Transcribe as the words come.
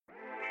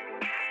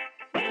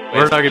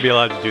we're not going to be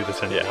allowed to do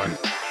this anymore.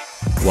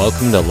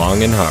 Welcome to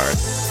Long and Hard.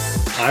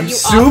 I'm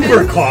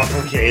super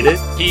complicated.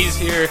 He's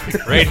here,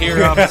 right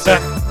here, officer.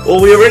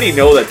 Well, we already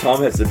know that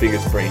Tom has the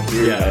biggest brain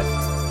here. Yeah.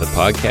 The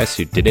podcast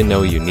you didn't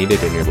know you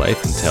needed in your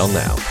life until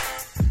now.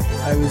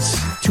 I was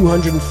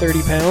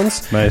 230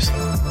 pounds. Nice.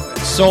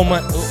 So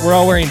much. We're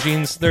all wearing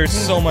jeans. There's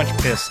so much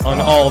piss on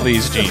all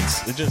these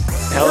jeans. It just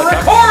We're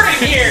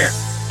recording here!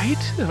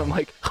 Right? And I'm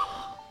like,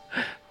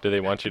 do they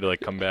want you to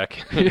like come back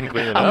and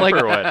clean it I'm up like,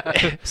 or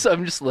what? So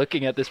I'm just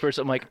looking at this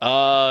person. I'm like,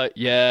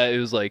 yeah, it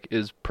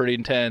was pretty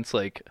intense.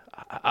 Like,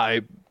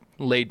 I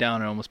laid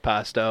down and almost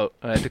passed out.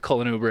 I had to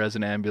call an Uber as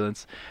an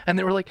ambulance. And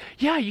they were like,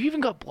 yeah, you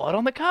even got blood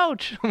on the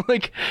couch. I'm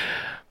like,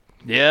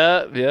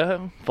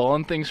 yeah,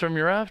 falling things from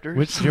your rafters.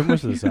 Which gym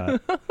was this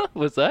at?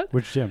 What's that?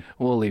 Which gym?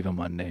 We'll leave them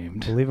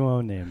unnamed. We'll leave them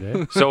unnamed,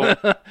 eh? So, I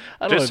don't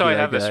just wanna so be I that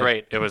have this guy.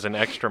 right, it was an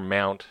extra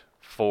mount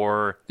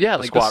for Yeah, the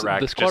like squat the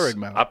rack, squat just rack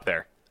mount. up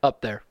there.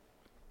 Up there.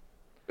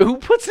 Who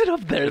puts it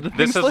up there? The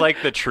This thing's is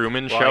like the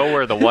Truman Show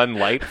where the one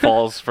light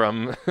falls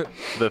from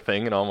the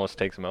thing and almost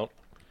takes him out.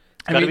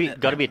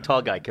 Gotta be a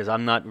tall guy because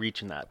I'm not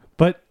reaching that.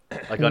 But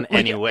Like on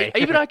any way.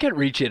 Even I can't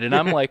reach it, and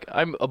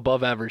I'm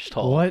above average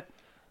tall. what?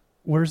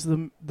 Where's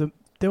the?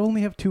 They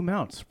only have two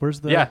mounts. Where's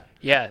the? Yeah.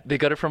 Yeah, they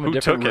got it from a Who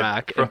different took it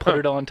rack and put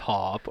it on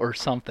top or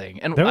something.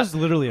 And That was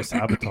literally a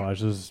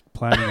sabotage. I was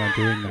planning on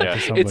doing that Yeah. to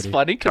somebody. it's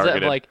funny because I'm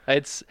Targeted. like,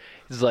 it's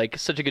like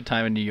such a good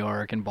time in New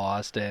York and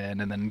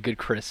Boston, and then good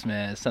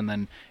Christmas, and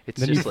then it's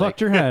Then you just like, fucked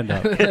your hand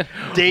up.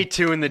 Day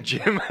 2 in the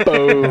gym.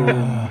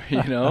 boom,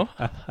 you know?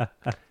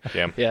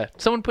 Damn. Yeah,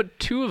 someone put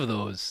two of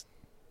those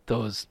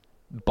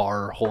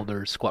bar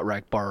holders, squat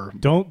rack bar.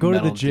 Don't go to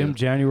the metal gym deal.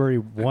 January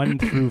 1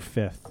 through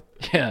 5th.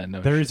 Yeah, no.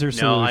 There is your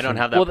solution. No, I don't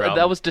have that Well, problem.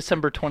 that was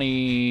December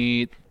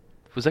 20.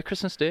 Was that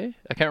Christmas Day?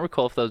 I can't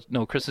recall if that was.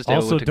 No, Christmas Day. I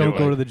Also, went to don't go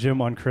go to. to the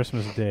gym on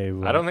Christmas Day.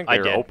 I don't think I they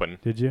were did. open.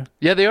 Did you?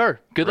 Yeah, they are.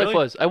 Good Life Really?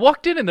 was. I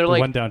walked in and they're The like,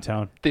 one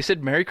downtown. they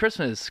said Merry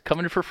Christmas,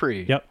 coming for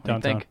free. Yep, I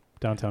downtown. think.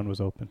 Downtown was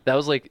open. That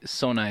was like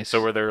so nice.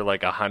 So were there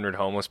like 100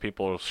 homeless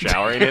people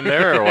showering in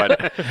there or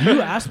what?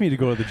 You asked me to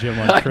go to the gym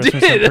on I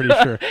Christmas, did. I'm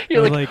pretty sure. You're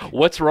I was like,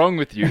 what's wrong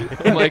with you?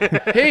 I'm like,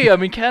 hey,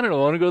 I'm in Canada.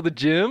 Want to go to the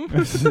gym?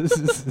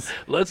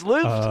 Let's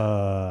lift.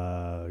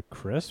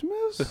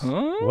 Christmas?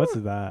 Huh? What's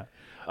that?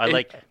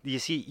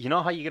 you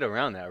know how you get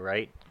around that,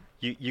 right?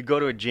 You go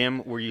to a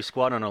gym where you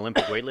squat on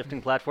Olympic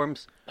weightlifting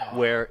platforms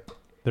where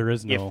There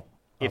is no.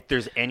 if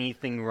there's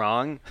anything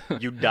wrong,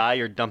 you die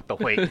or dump the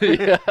weight.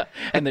 Yeah.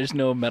 And there's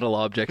no metal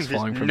objects There's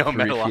falling from no 3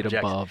 metal feet objects.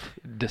 above,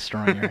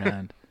 destroying your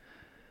hand.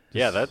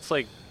 Yeah, that's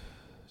like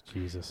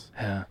Jesus.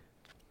 Yeah.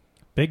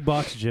 Big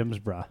box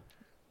gyms, bruh.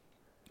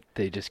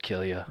 They just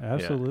kill you.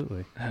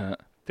 Absolutely.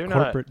 they're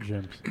Corporate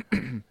gyms.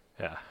 not.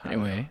 Yeah.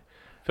 Anyway,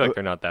 I feel like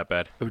they're not that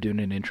bad. are we doing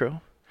an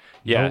intro?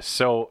 Yeah. Nope.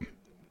 So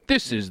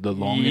This is the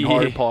Long and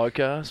Hard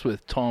podcast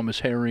with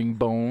Thomas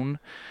Herringbone,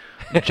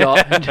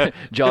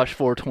 Josh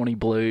 420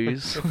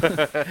 Blaze, I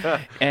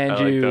like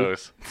Andrew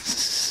those.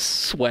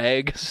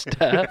 Swag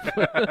Staff,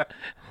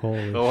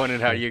 Holy I wondered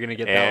how you're going to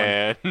get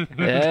that one.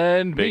 And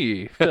and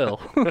me, Phil.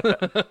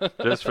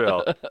 just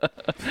Phil.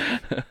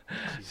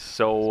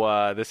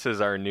 So this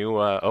is our new.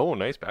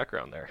 Nice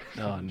background there.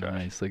 Oh,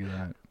 nice! Look at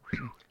that.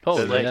 Oh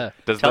Does, yeah.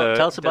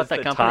 Tell us about does that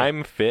the company.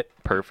 time fit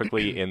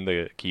perfectly in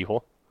the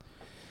keyhole?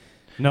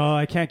 No,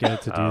 I can't get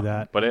it to do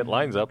that. But it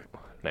lines up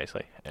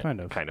nicely. Kind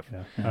of. Kind of.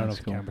 Yeah. I don't know that's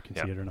if the cool. camera can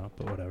Yeah. see it or not,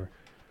 but whatever.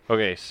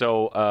 Okay,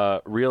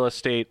 so real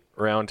estate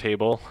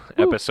roundtable,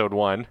 episode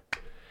 1.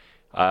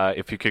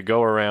 If you could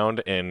go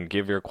around and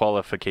give your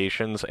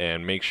qualifications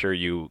and make sure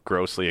you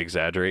grossly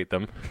exaggerate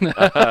them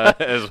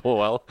as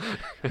well.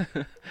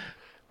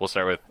 We'll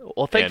start with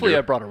Well, thankfully Andrew.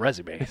 I brought a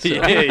resume. So.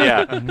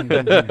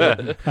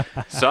 yeah.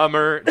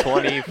 Summer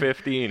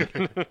 2015.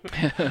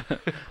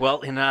 Well,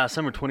 in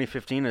summer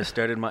 2015, I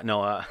started my...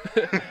 No,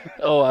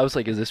 Oh, I was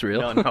like, is this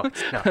real? no.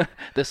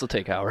 This will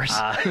take hours.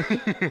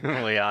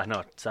 Well, yeah,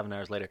 no, 7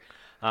 hours later.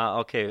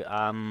 Okay,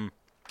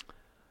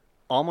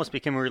 almost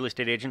became a real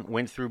estate agent.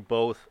 Went through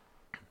both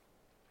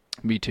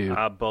Me too.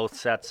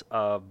 sets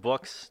of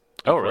books.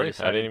 Oh, before really? I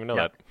decided- didn't even know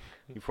yeah, that.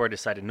 Before I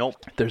decided, nope.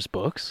 There's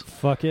books.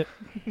 Fuck it.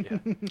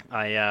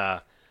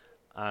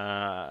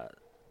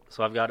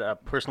 So I've got a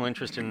personal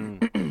interest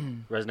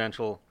in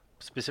residential,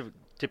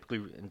 specifically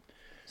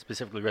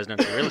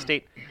residential real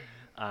estate.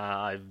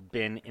 I've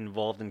been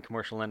involved in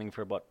commercial lending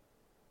for about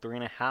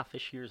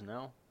 3.5-ish years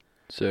now.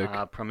 Sick.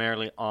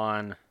 Primarily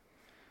on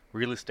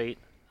real estate.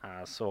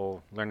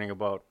 So learning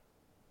about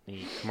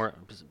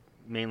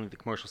mainly the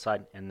commercial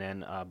side, and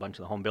then a bunch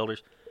of the home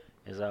builders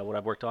is what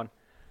I've worked on.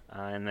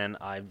 And then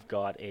I've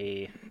got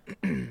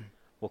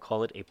we'll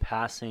call it a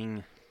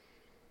passing,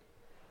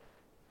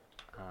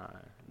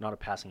 not a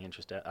passing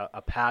interest,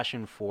 a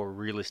passion for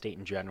real estate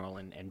in general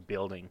and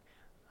building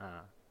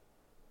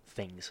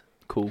things.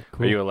 Cool.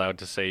 Are you allowed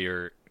to say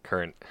your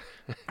current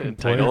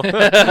title?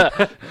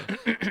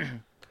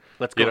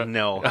 Let's go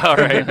no. All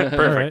right, perfect.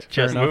 right,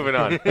 Just fair moving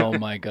on. Oh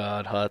my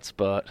God, hot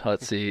spot,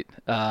 hot seat.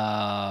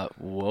 Whoa,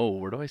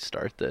 where do I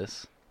start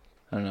this?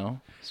 I don't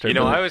know. You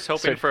know, I was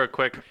hoping for a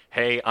quick,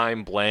 hey,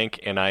 I'm blank,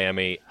 and I am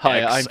a Hi,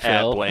 X I'm at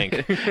Phil.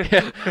 blank.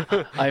 Yeah.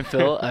 I'm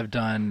Phil. I've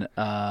done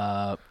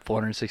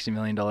 $460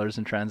 million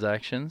in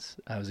transactions.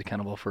 I was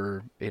accountable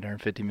for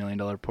 $850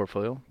 million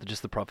portfolio.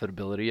 Just the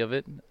profitability of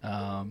it.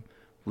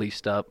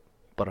 Leased up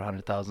about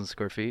 100,000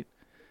 square feet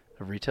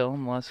of retail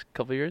in the last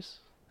couple of years,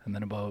 and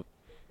then about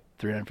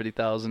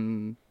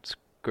 350,000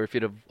 square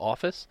feet of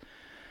office.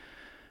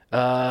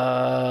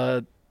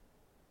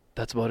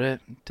 That's about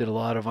it. Did a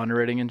lot of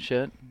underwriting and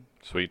shit.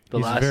 Sweet.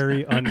 He's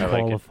very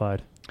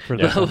unqualified for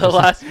Yeah. this.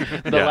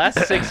 The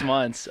last 6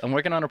 months, I'm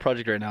working on a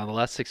project right now. The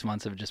last 6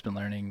 months, I've just been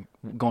learning,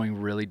 going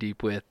really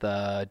deep with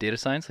data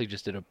science. I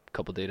just did a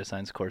couple data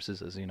science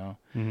courses, as you know.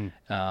 Mhm.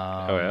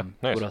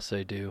 Nice. What else did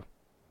I do?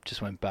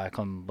 Just went back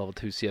on level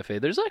 2 CFA.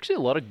 There's actually a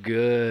lot of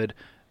good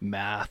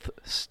math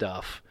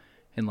stuff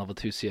in level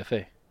 2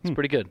 CFA. It's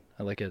pretty good.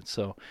 I like it.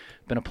 So,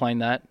 been applying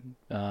that.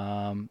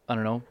 I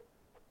don't know.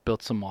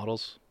 Built some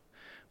models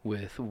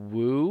with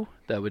Woo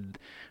that would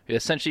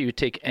essentially, you would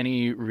take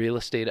any real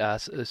estate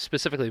asset,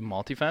 specifically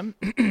multifam,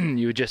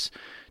 you would just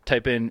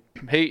type in,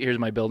 hey, here's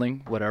my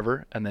building,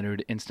 whatever, and then it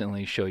would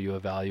instantly show you a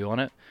value on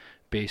it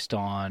based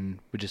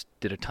on, we just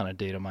did a ton of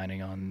data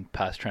mining on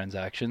past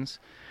transactions,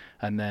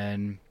 and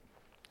then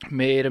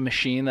made a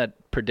machine that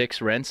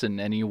predicts rents in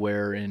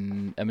anywhere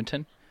in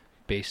Edmonton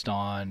based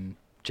on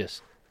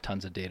just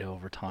tons of data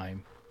over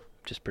time,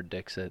 just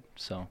predicts it.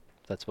 So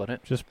that's about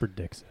it. Just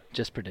predicts it.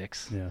 Just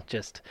predicts. Yeah.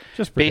 Just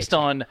Just based predicts it.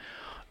 on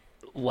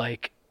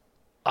like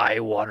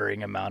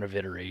eye-watering amount of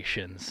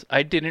iterations.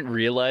 I didn't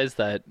realize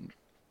that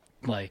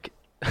like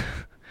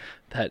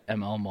that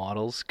ML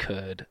models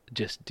could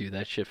just do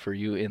that shit for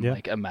you in Yeah.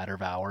 like a matter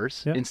of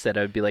hours. Yeah. Instead,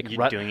 I'd be like,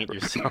 You're doing it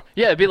yourself.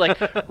 yeah, it'd be like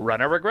run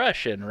a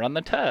regression, run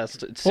the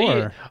test, see.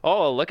 Or-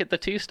 oh, look at the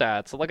T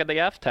stats, look at the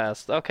F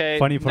test. Okay,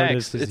 Funny part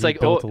next. is it's he like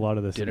built oh, a lot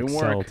of this in didn't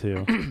Excel work.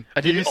 too.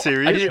 I did you it, I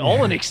serious? did it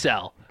all in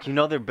Excel. You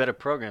know there are better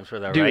programs for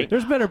that, Dude, right?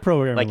 There's better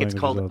programming Like it's languages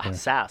called out there.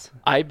 SAS.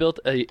 I built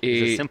a It's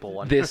a simple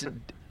one. this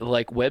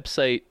like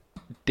website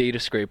data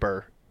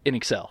scraper in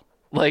Excel.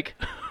 Like,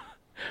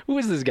 who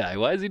is this guy?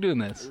 Why is he doing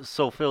this?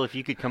 So Phil, if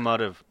you could come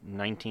out of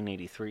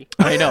 1983,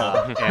 I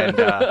know. and can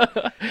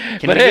But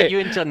we hey, get you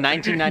into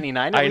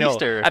 1999 at I know,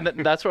 least? Or? and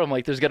that's where I'm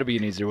like, there's got to be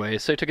an easier way.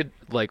 So I took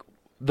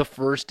the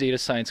first data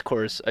science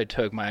course I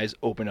took. My eyes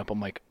opened up.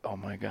 I'm like, oh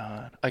my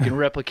god, I can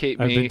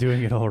replicate I've me. been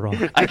doing it all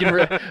wrong. I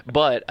can,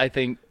 but I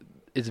think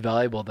it's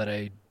valuable that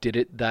I did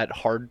it that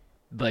hard,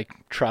 like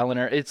trial and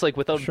error. It's like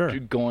without Sure.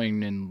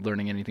 going and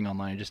learning anything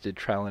online, I just did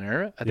trial and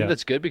error. I think Yeah.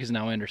 that's good because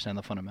now I understand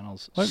the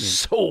fundamentals I mean-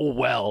 so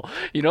well.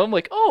 You know, I'm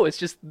like, oh, it's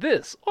just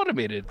this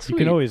automated. Sweet. You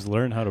can always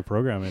learn how to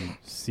program in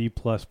C++,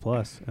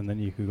 and then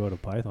you could go to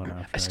Python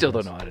after. I still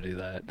don't guess. know how to do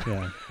that.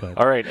 Yeah, but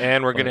All right,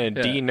 and we're going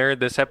to Yeah. de-nerd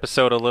this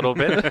episode a little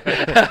bit.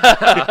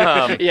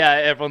 Yeah,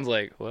 everyone's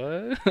like,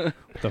 what? what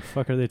the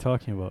fuck are they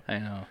talking about? I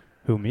know.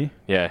 Who, me?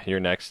 Yeah, you're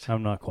next.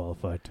 I'm not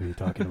qualified to be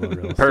talking about real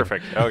estate.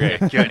 Perfect. Okay.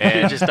 You're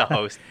And, just a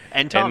host.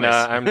 And and Thomas.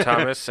 I'm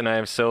Thomas, and I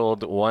have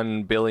sold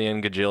 $1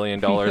 billion gajillion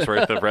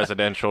worth of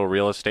residential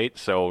real estate.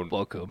 So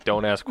Welcome.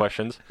 don't ask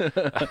questions.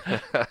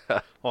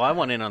 Well, I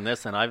want in on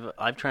this, and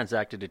I've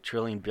transacted $1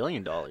 trillion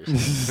billion.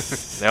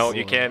 No,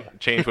 you can't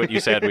change what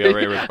you said. We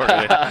already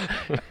recorded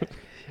it.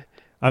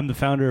 I'm the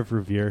founder of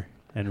Revere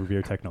and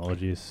Revere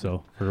Technologies,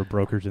 so we're a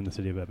brokerage in the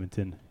city of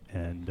Edmonton,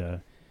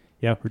 and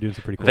yeah, we're doing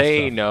some pretty cool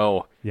They stuff.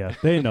 know. Yeah,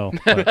 they know.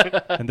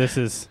 But, and this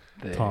is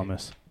They-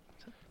 Thomas.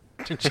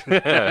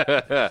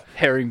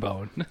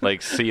 Herringbone.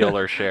 Like seal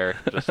or share,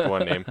 just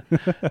one name.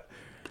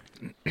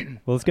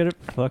 Well, let's get it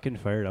fucking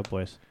fired up,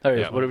 boys. All right,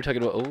 Yeah. what are we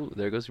talking about? Oh,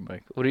 there goes your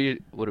mic. What are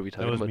we That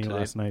talking was about me today?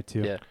 last night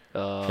too. Yeah.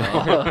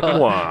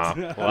 Wow.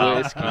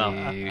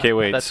 Whiskey. Okay,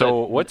 wait. That's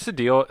So it. what's the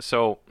deal?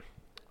 So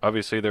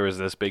obviously there was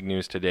this big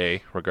news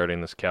today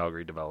regarding this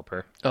Calgary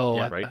developer. Oh,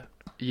 Yeah, right?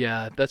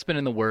 Yeah, that's been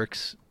in the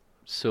works.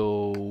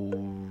 So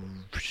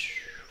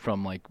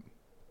from like,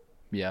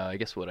 yeah, I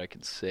guess what I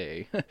could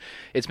say,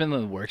 it's been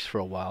in the works for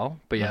a while.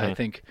 But yeah, I Mhm.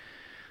 think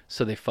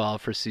so. They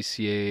filed for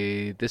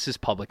CCA. This is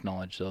public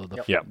knowledge, though.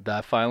 Yep.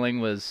 That filing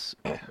was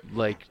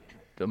like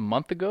a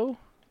month ago.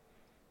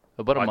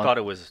 About a I month. thought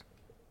it was.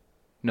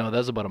 No, that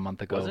was about a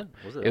month ago. Was it?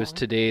 Was it? It was that long?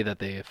 today that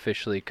they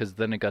officially, because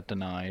then it got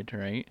denied,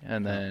 right?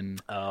 And then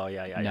Oh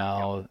yeah.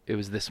 now it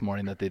was this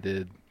morning that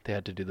they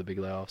had to do the big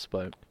layoffs.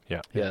 But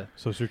Yeah. yeah,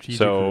 So strategic.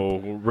 So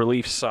group.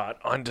 relief sought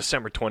on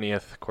December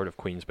 20th. Court of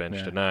Queen's Bench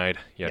Yeah. denied.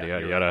 Yada Yeah,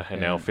 yada you're yada. And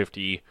now Yeah.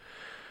 50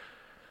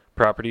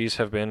 properties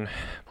have been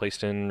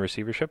placed in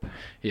receivership.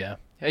 yeah.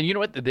 And you know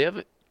what? They have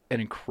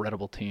an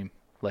incredible team.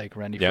 Like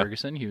Randy Yeah.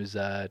 Ferguson, he was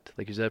at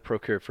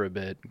Procure for a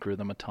bit, grew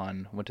them a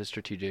ton, went to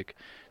strategic.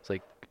 It's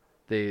like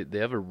they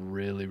have a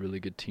really, really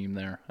good team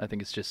there. I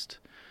think it's just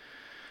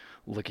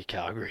look at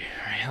Calgary,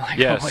 right? Like,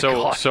 Yeah. oh my so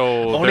God.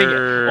 so owning,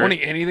 they're owning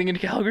anything in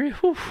Calgary.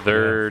 Whew.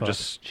 they're Yeah, fuck.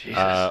 just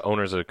Jesus.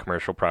 owners of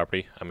commercial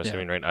property. I'm Yeah.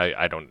 assuming, right?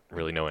 I don't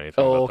really know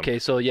anything. Oh, about okay.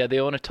 So yeah, they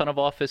own a ton of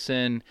office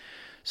in.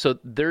 So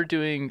they're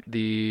doing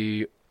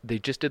They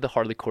just did the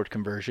Harley Court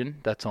conversion.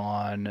 That's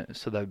on.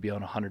 So that would be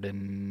on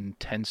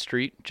 110th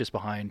Street, just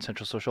behind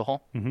Central Social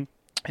Hall. Mhm.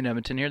 in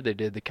Edmonton here. They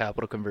did the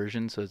capital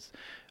conversion, so it's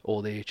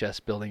old AHS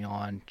building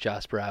on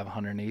Jasper Ave,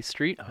 108th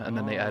Street, and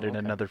then they added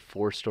another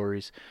 4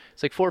 stories.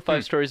 It's like 4 or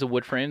 5 stories of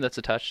wood frame that's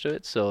attached to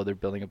it, so they're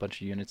building a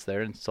bunch of units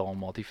there, and it's all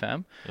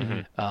multifam.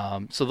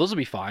 So those will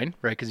be fine,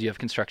 right? Because you have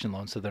construction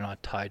loans, so they're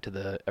not tied to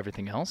the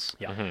everything else.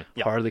 Yeah.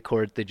 Harley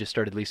Court, they just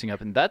started leasing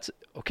up, and that's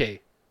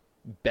okay.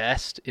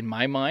 Best in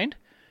my mind,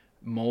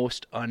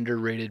 most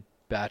underrated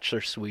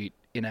bachelor suite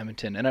in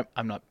Edmonton, and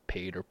I'm not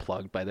paid or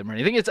plugged by them or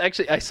anything. It's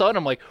actually, I saw it and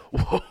I'm like,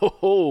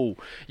 whoa!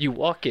 You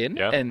walk in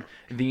and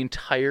the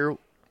entire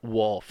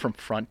wall from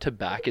front to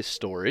back is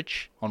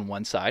storage on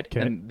one side,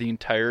 and the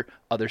entire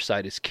other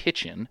side is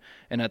kitchen,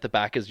 and at the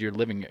back is your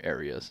living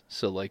areas.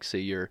 So like, say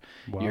your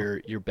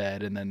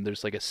bed, and then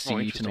there's like a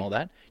seat and all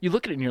that. You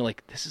look at it and you're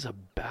like, this is a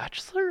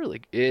bachelor?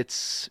 Like,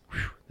 it's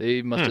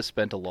they must have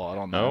spent a lot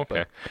on that.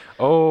 Okay.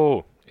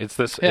 But, It's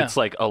this. It's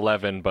like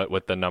 11, but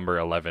with the number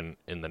 11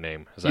 in the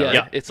name. Is that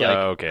right? It's like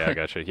okay, I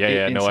got you.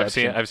 Yeah. No, I've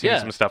seen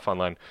some stuff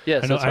online. Yeah,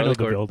 I so know, it's I know Harley the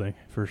Court. building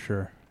for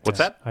sure. What's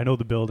that? I know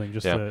the building.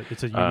 Just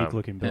it's a unique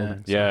looking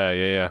building. So.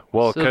 Yeah.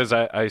 Well, So- because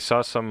I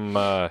saw some.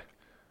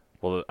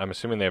 Well, I'm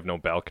assuming they have no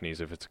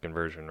balconies if it's a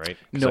conversion, right?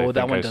 'Cause No, I that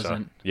think one I saw-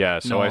 doesn't. Yeah,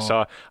 so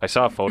No. I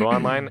saw a photo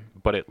online,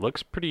 but it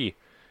looks pretty.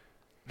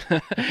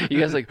 You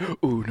guys like,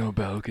 ooh, no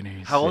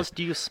balconies. How else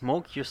do you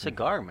smoke your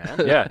cigar, man?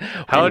 Yeah.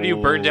 How do you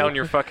burn down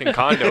your fucking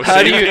condo How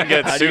so do you you can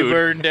get how do sued? you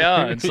burn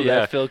down so Yeah.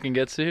 that Phil can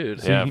get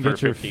sued? So Yeah, you can for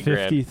get your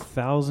 $50,000.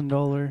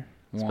 $50,000.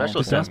 Special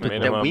Wow. assessment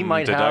that we Minimum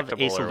might have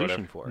deductible a or solution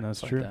whatever. for. And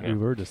that's Like true. that. We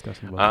were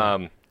discussing about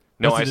that.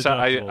 No, That's I the saw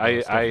deductible,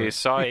 though, stuff I like-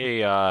 saw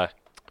a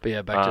But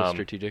yeah, back to the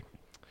strategic.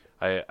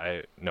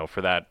 I no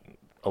for that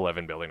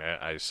 11 building.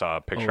 I saw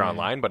a picture yeah.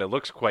 online, but it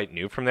looks quite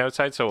new from the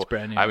outside. So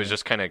brand new, I was yeah.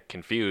 just kind of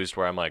confused.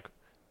 Where I'm like,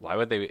 why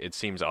would they? It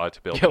seems odd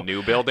to build Yo. a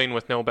new building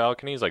with no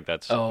balconies. Like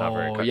that's not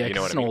very. Yeah, You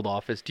know 'cause what it's I mean? an old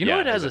office. Do you know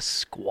Yeah, it has is a it?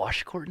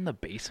 squash court in the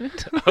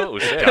basement? Oh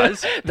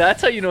shit!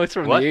 That's how you know it's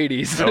from What? the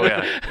 80s. Oh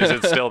yeah, is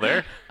it still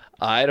there?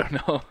 I don't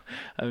know.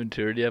 I haven't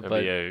toured yet, That'd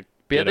but be a yeah,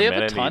 good they have a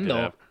amenity ton to though,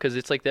 have. because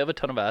it's like they have a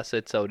ton of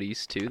assets out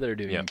east too. They're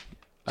doing. Yeah.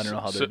 I don't know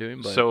how they're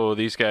doing, but So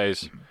these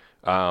guys,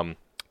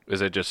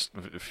 is it just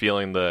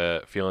feeling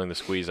the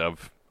squeeze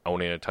of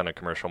owning a ton of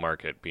commercial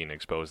market, being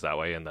exposed that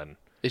way, and then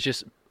it's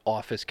just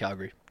office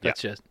Calgary.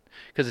 That's just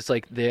because it's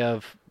like they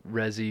have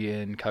resi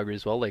in Calgary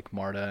as well, like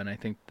Marta, and I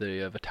think they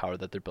have a tower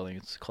that they're building.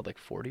 It's called like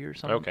 40 or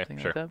something. Okay,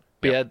 sure. Like that.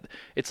 But yeah,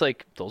 it's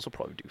like those will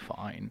probably do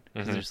fine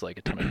because there's like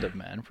a ton of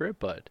demand for it.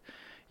 But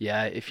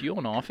yeah, if you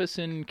own office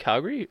in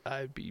Calgary,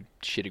 I'd be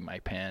shitting my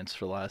pants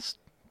for the last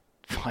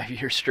 5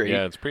 years straight.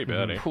 yeah, it's pretty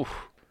bad. Eh? Whew.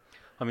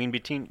 I mean,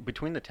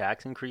 between the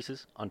tax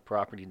increases on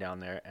property down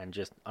there and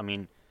just, I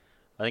mean,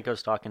 I think I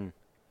was talking.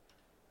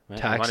 man,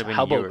 it might Tax. have been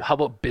How you about or- how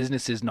about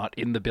businesses not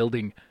in the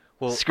building?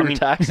 well, Screw I mean,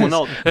 taxes.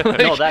 Well, no,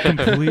 no, that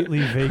Completely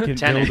vacant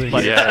Tenant, building.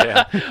 but-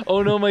 Yeah.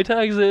 Oh no, my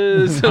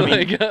taxes. I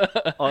mean, Like,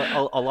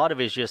 a lot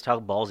of it is just how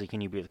ballsy can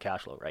you be with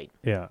cash flow, right?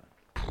 Yeah.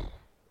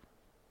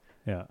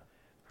 Yeah.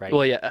 Right.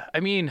 well, yeah. I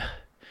mean,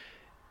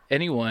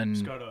 anyone.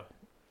 Gotta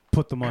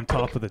put them on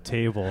top of the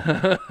table.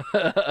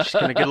 Just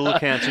gonna get a little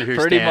cancer here,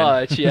 Pretty Stan.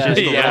 much, yeah. Just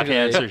a little exactly.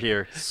 cancer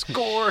here.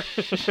 Score.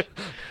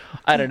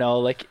 I don't know,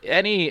 like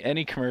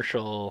any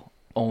commercial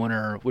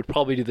owner would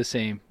probably do the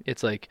same.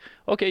 It's like,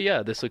 okay,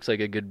 yeah, this looks like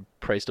a good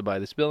price to buy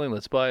this building.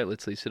 Let's buy it.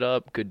 Let's lease it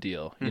up. Good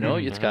deal. You know,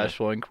 it's cash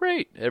flowing.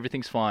 Great.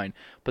 Everything's fine.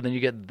 But then you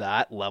get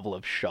that level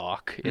of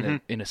shock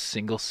in a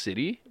single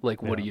city.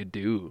 Like, what do you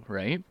do,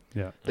 right?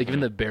 Yeah. Like even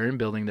the Barron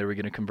building, they were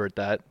going to convert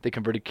that. They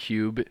converted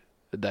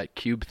that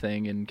cube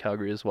thing in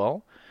Calgary as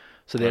well.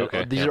 So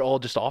these are all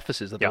just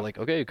offices that they're like,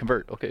 okay,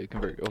 convert. Okay,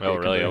 convert. Okay, Oh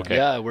really? convert. Okay.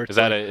 Yeah, where is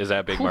that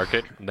a big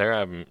market there?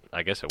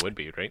 I guess it would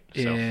be, right?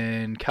 So,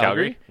 in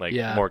Calgary? like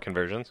yeah. more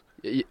conversions.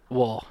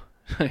 Well,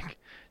 like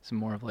it's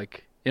more of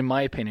like, in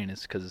my opinion,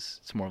 it's because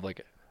it's more of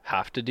like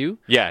have to do.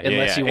 Yeah,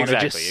 Unless you want to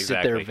exactly, just sit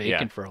there exactly,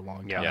 vacant yeah. for a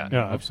long Yeah. time.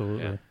 Yeah,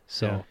 absolutely. Yeah.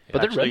 So, Yeah. but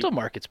the Actually- rental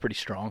market's pretty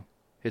strong.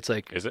 It's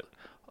like Is it?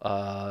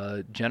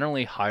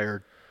 generally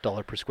higher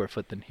dollar per square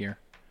foot than here.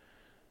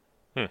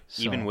 So-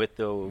 Even with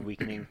the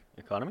weakening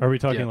economy Are we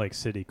talking Yeah. like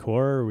city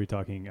core, or are we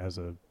talking as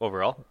a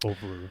overall.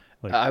 over?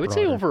 Like I would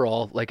say broader?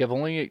 overall, like I've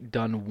only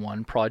done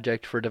one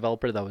project for a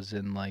developer that was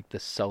in like the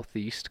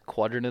southeast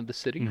quadrant of the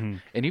city,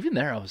 and even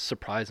there I was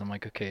surprised. I'm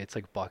like, okay, it's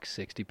like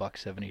 $160,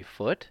 $170 a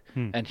foot,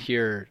 and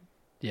here,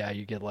 yeah,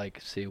 you get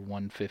like say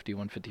 150,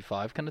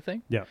 155 kind of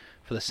thing. Yeah.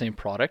 For the same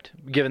product,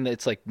 given that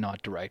it's like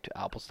not direct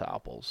apples to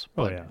apples.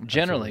 Oh, But yeah,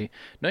 generally,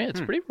 no, yeah,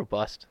 it's pretty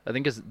robust. I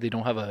think because they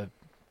don't have a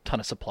ton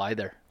of supply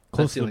there.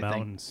 Close That's the to the only thing.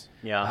 mountains.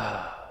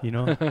 Yeah. You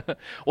know.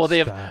 Well, they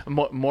have Staff.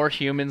 more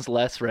humans,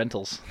 less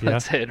rentals. Yeah.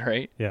 That's it,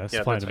 right? Yeah, it's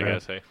Yeah, fine. that's I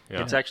gotta say.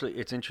 Yeah.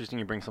 It's interesting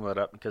you bring some of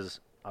that up because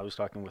I was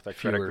talking with a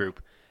credit Fewer.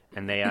 group,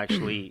 and they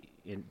actually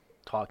in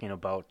talking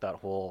about that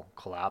whole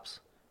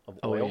collapse of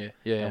Oh, oil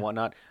yeah, and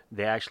whatnot.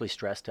 They actually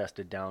stress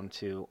tested down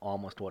to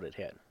almost what it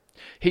hit.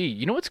 Hey,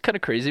 you know what's kind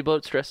of crazy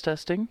about stress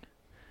testing?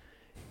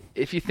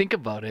 If you think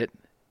about it,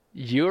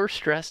 you're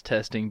stress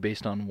testing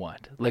based on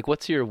what? Like,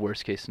 what's your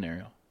worst case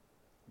scenario?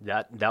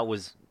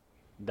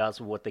 That's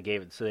what they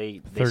gave it. So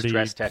they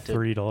stress tested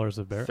 $33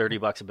 a barrel.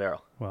 $30 a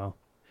barrel. Wow.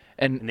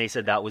 And they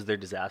said that was their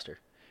disaster.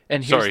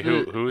 And here's Sorry,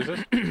 who is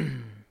it?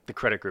 The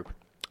credit group.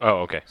 Oh,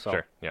 okay. So-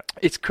 Sure. Yeah.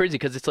 It's crazy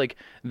because it's like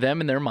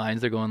them in their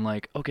minds, they're going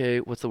like, okay,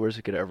 what's the worst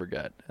it could ever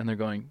get? And they're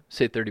going,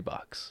 say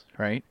 $30,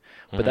 right?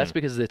 But that's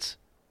because it's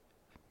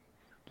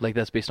like,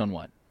 that's based on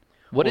what?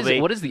 What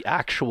Well, what is the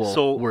actual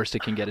so, worst it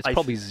can get? It's I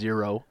probably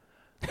zero.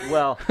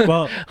 Well,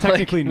 Well,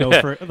 technically, no.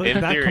 For that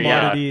theory, yeah.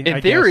 commodity, In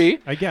I theory.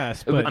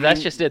 guess. But But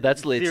that's just it.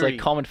 That's it's theory- like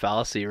common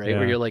fallacy, right? Yeah.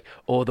 Where you're like,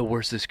 oh, the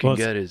worst this can Well,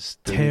 it's get is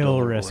tail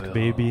 $30 risk, oil.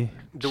 baby.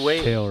 the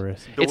way Tail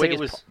risk. the It's way like it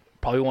was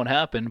probably won't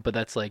happen, but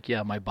that's like,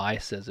 yeah, my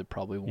bias says it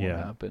probably won't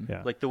Yeah. happen.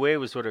 Yeah. like the way it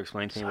was sort of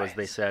explained to me was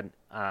they said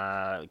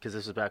because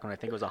this was back when I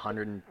think it was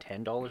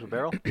 $110 a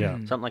barrel, Yeah.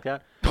 something like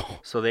that.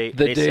 So they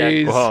The they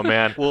days. said, Oh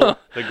man, well,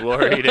 the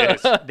glory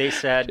days. they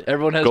said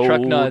Everyone has truck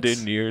nuts.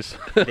 Golden years.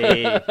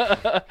 they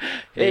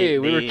Hey,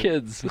 we were they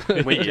kids.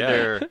 went to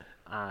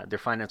Yeah. their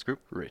finance group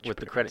Rich with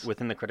the parents. credit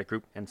within the credit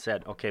group and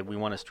said, okay, we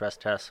want to stress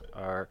test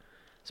our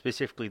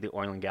specifically the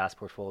oil and gas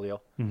portfolio,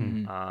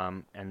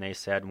 and they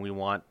said we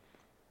want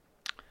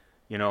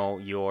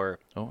your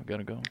Oh, I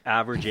gotta go.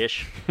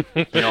 average-ish,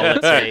 let's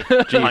say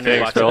 $100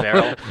 thanks, a Phil.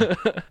 barrel.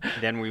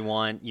 Then we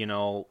want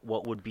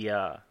what would be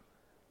a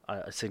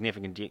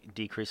significant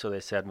decrease. So they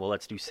said, well,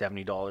 let's do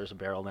 $70 a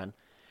barrel then,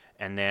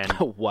 and then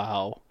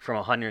Wow. from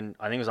 100,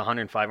 I think it was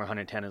 105 or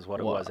 110 is what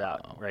it was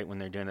at, Wow. right, when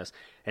they're doing this.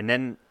 And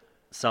then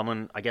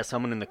someone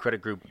in the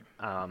credit group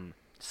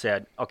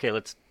said, okay,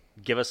 let's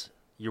give us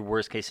your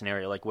worst case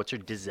scenario. Like, what's your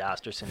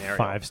disaster scenario?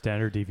 5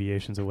 standard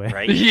deviations away.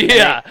 Right?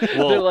 Yeah. And they-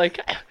 well, They're like,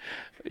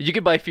 you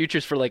could buy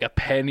futures for like a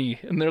penny,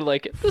 and they're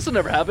like, this will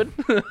never happen.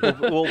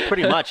 well,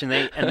 pretty much. And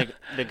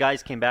the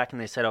guys came back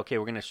and they said, okay,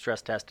 we're going to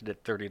stress test it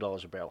at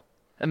 $30 a barrel.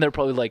 And they're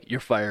probably like, you're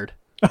fired.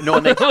 No,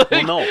 and well,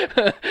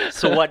 no.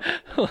 So what?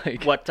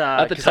 Like, What?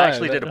 at the Because time, I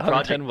actually did a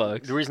project.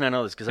 $110. The reason I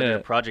know this because I did Yeah. a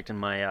project in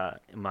my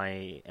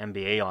my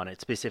MBA on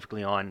it,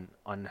 specifically on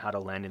how to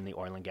land in the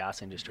oil and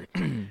gas industry.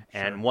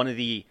 And one of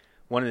the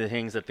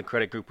things that the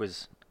credit group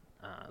was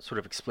sort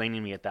of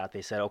explaining to me at that,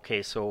 they said,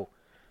 okay, so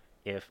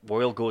if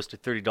oil goes to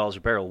 $30 a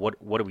barrel,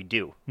 what do we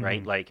do,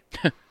 right? Like,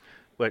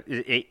 what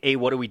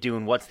do we do,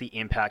 and what's the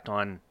impact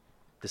on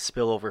the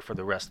spillover for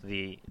the rest of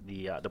the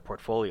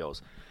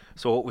portfolios?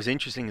 So what was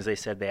interesting is they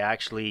said they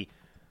actually,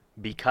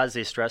 because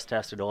they stress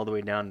tested all the way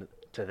down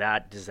to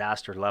that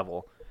disaster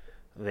level,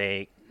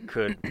 they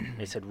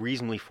said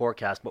reasonably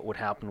forecast what would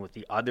happen with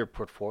the other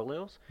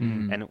portfolios.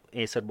 And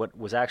they said what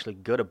was actually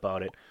good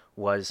about it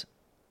was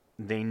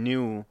they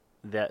knew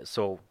that,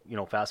 so,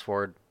 fast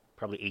forward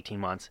probably 18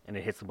 months and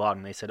it hits the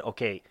bottom. They said,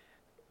 okay,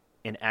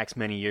 in X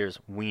many years,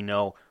 we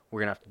know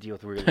we're going to have to deal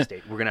with real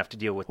estate. We're going to have to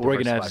deal with We're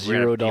going to have diversified.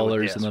 We're gonna $0 deal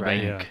with in the this,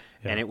 right? bank.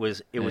 Yeah. And it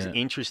was Yeah.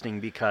 interesting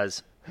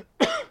because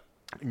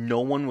no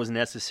one was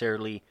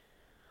necessarily,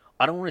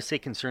 I don't want to say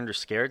concerned or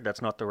scared.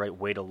 That's not the right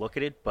way to look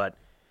at it, but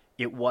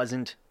it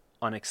wasn't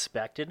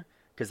unexpected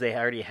because they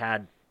already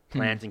had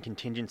plans and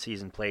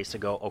contingencies in place to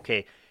go,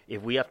 okay,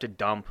 if we have to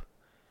dump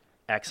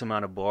X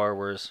amount of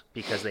borrowers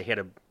because they hit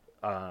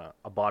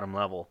a bottom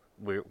level,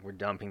 we're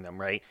dumping them,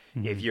 right?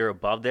 If you're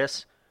above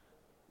this,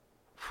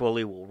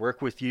 fully we'll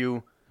work with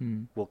you.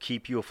 We'll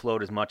keep you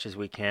afloat as much as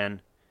we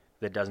can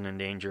that doesn't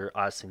endanger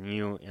us and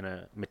you in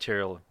a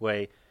material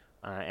way.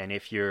 And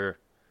if you're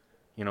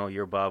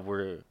above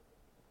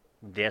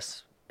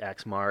this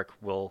X mark,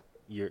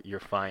 you're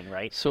fine,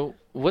 right? So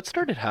what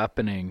started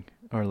happening,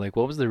 or like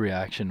what was the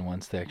reaction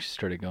once they actually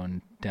started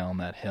going down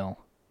that hill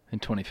in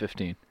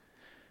 2015?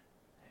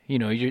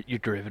 Your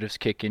derivatives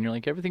kick in, you're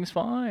like, everything's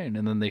fine,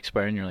 and then they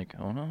expire and you're like,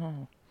 oh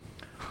no.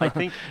 I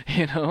think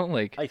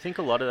like I think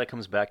a lot of that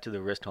comes back to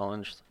the risk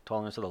tolerance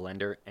of the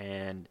lender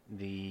and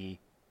the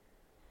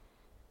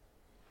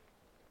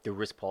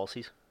risk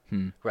policies,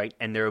 right?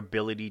 And their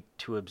ability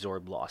to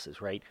absorb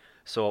losses, right?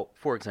 So,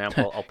 for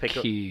example, I'll pick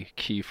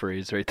key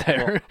phrase right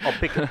there.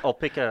 I'll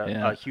pick a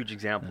Yeah. huge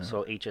example.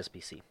 So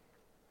HSBC.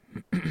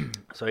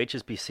 So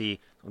HSBC,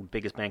 one of the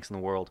biggest banks in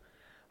the world.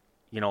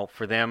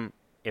 For them,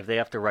 if they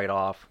have to write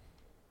off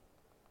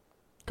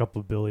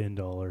Couple $1 billion.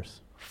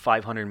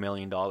 $500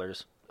 million,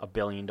 $1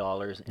 billion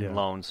in Yeah.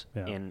 loans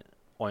Yeah. in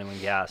oil and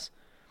gas,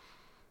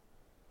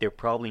 they're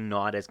probably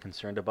not as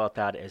concerned about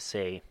that as,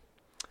 say,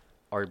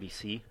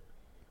 RBC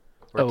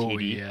or Oh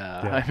TD, Yeah.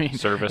 I mean,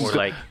 Service. or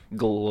like,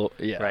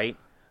 yeah. right?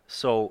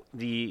 So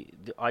the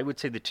I would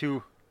say the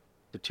two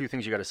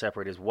things you got to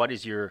separate is what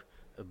is your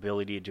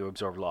ability to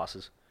absorb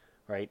losses,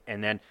 right?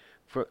 And then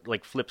for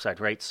like flip side,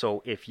 right?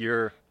 So if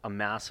you're a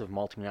massive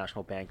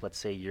multinational bank, let's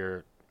say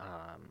you're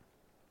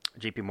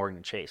JP Morgan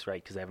and Chase,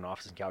 right? Because they have an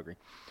office in Calgary.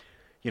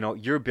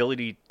 Your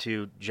ability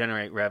to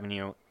generate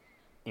revenue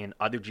in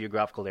other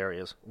geographical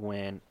areas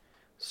when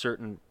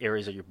certain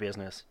areas of your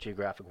business,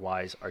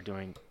 geographic-wise, are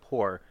doing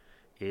poor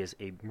is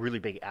a really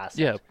big asset.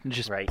 Yeah,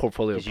 just right?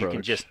 portfolio 'Cause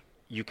approach.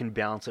 you can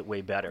balance it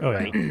way better, Oh, yeah.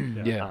 right?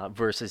 Yeah.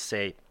 Versus,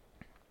 say,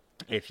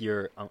 if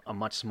you're a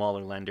much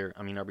smaller lender.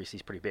 I mean, RBC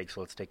is pretty big,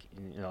 so let's take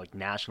like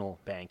National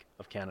Bank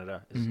of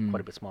Canada is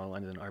quite a bit smaller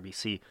lender than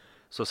RBC.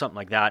 So something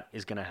like that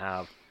is going to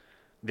have,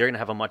 they're going to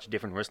have a much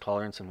different risk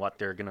tolerance in what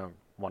they're going to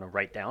want to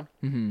write down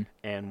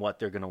and what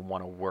they're going to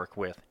want to work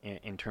with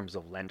in terms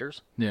of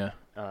lenders. Yeah.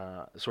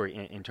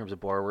 In terms of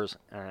borrowers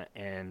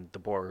and the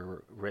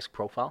borrower risk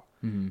profile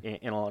in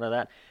a lot of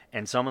that.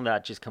 And some of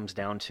that just comes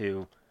down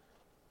to,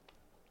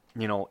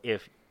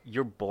 if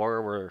your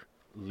borrower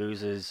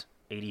loses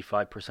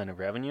 85% of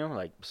revenue,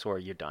 like,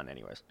 sorry, you're done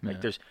anyways. Yeah.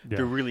 Like,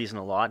 there really isn't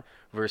a lot,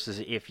 versus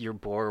if your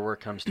borrower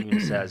comes to you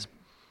and says,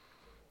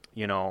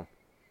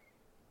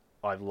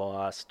 I've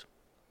lost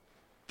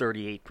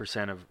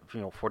 38% of,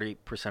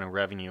 48% of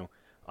revenue,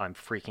 I'm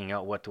freaking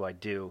out, what do I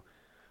do?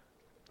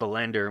 The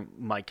lender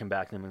might come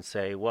back to them and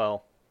say,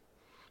 well,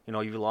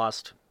 you've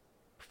lost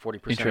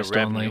 40% Interest of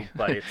revenue, only.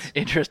 but it's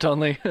Interest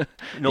only.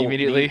 no,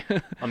 Immediately.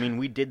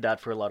 we did that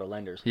for a lot of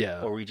lenders.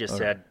 Yeah. Or we just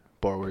said,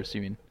 borrowers,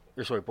 you mean?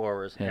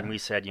 borrowers, Yeah. and we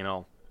said,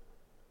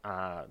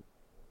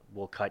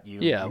 we'll cut you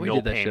Yeah, we no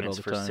did that shit all payments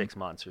the for time. 6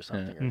 months or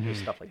something, Yeah. or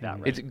stuff like that,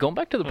 right? It's going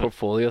back to the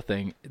portfolio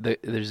thing.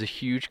 There's a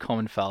huge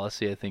common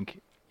fallacy, I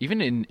think,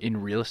 even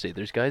in real estate.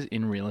 There's guys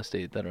in real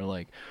estate that are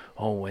like,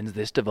 oh, when's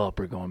this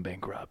developer going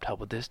bankrupt? How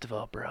about this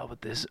developer? How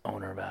about this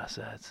owner of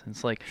assets? And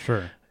it's like,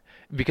 Sure.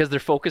 because they're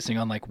focusing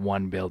on like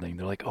one building.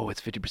 They're like, oh,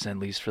 it's 50%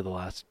 leased for the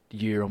last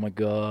year. Oh my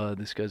God,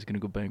 this guy's going to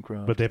go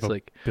bankrupt. But they have it's a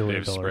like,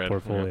 billion-dollar spread,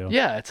 portfolio.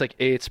 yeah, it's like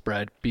A, it's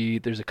spread. B,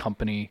 there's a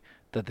company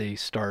that they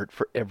start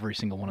for every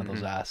single one of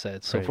those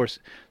assets. So Right.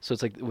 so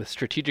it's like with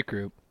Strategic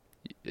Group,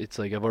 it's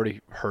like I've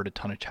already heard a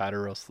ton of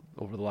chatter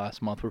over the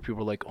last month where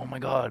people are like, oh my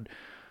God,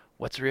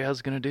 what's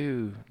Riaz going to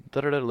do?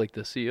 Da-da-da, like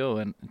the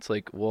CEO. And it's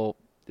like, well,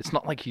 it's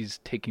not like he's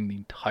taking the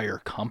entire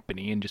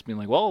company and just being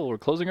like, well, we're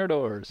closing our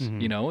doors.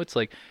 It's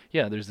like,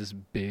 yeah, there's this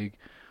big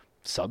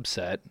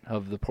subset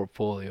of the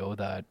portfolio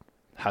that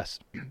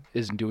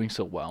isn't doing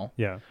so well.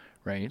 Yeah.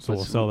 Right. So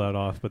we'll sell that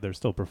off, but they're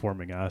still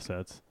performing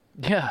assets.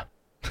 Yeah.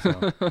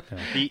 So,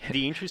 yeah.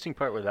 The interesting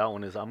part with that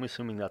one is I'm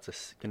assuming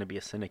that's going to be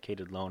a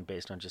syndicated loan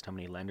based on just how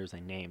many lenders they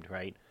named,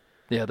 right?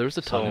 Yeah, there was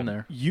a ton So- in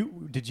there.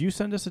 Did you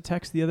send us a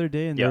text the other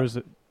day and Yeah. there was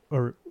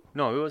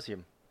No, it was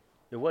you.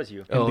 It was you.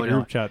 in Oh, the no.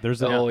 group chat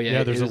there's a Oh,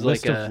 yeah, there's it a was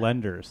list like of a-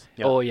 lenders.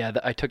 Yeah. Oh yeah,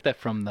 I took that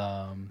from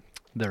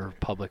their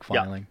public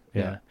Yeah. filing.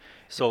 Yeah.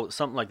 So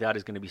something like that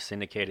is going to be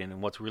syndicated, and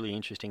what's really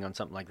interesting on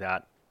something like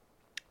that,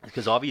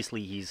 because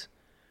obviously he's,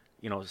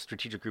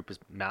 Strategic Group is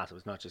massive.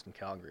 It's not just in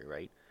Calgary,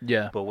 right?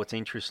 Yeah. But what's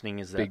interesting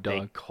is that Big they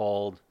dog.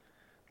 called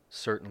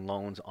certain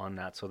loans on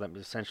that, so that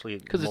essentially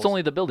Because it's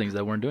only the buildings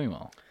that weren't doing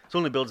well. it's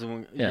only builds.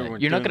 Yeah,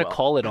 you're not going to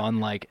call it on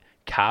like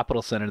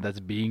Capital Center that's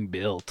being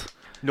built.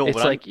 No, it's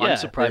but like I'm yeah,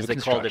 surprised they they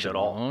have a called it construction at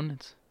all. loan.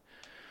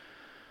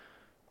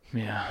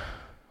 Yeah.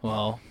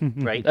 Well,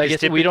 Right? I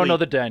 'Cause guess we don't know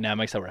typically- the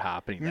dynamics that were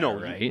happening there, No,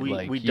 right? we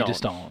like you don't.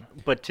 just don't.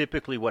 But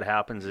typically, what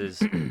happens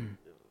is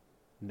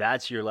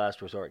that's your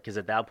last resort, because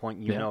at that point,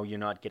 you Yeah. know you're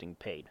not getting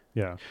paid.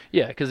 Yeah.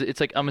 Yeah, because it's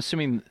like I'm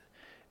assuming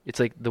it's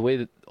like the way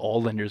that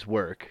all lenders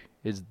work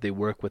is they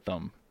work with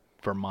them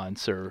for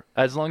months, or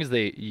as long as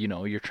they,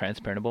 you're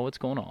transparent about what's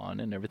going on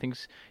and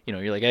everything's,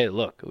 you're like, hey,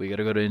 look, we got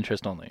to go to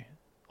interest only,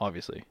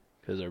 obviously,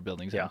 because our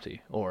building's Yeah.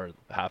 empty or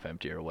half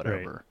empty or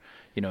whatever,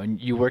 and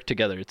you work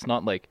together. It's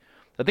not like,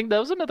 I think that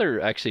was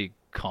another actually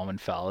common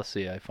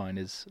fallacy I find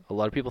is a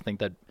lot of people think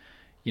that,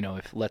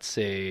 if let's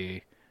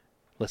say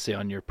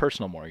on your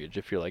personal mortgage,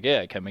 if you're like,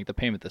 yeah, I can't make the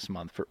payment this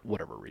month for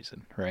whatever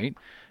reason, right?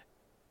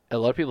 A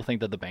lot of people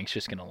think that the bank's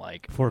just gonna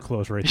like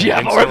Foreclose right there. Yeah,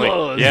 Instantly.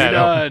 foreclose. Yeah, You're no,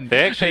 done.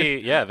 they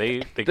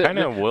actually, they kind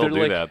of will they're do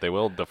like- that. They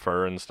will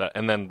defer and stuff,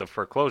 and then the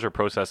foreclosure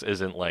process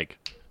isn't like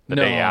the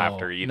No, day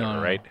after either,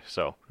 no. right?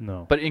 So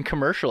No. But in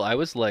commercial, I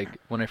was like,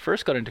 when I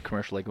first got into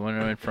commercial, like when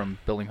I went from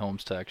building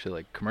homes to actually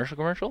like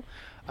commercial,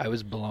 I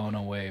was blown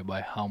away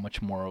by how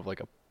much more of like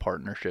a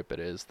partnership it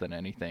is than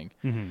anything.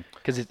 Mhm.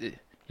 Because it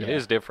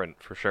is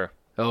different for sure.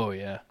 Oh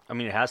yeah. I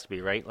mean, it has to be,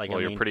 right? Like, Well,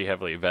 I you're mean, pretty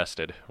heavily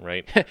vested,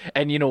 right?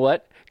 And you know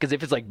what? Because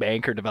if it's like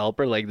banker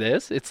developer like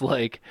this, it's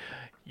like,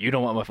 you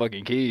don't want my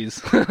fucking keys.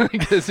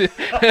 'Cause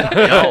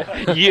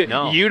you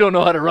No. you don't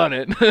know how to run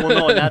it. Well,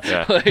 no, and that's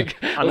Yeah. like,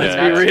 I mean, let's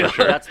that's be for real.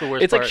 sure. That's the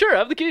worst It's part. like, sure,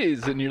 have the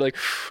keys, and you're like,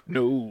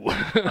 no.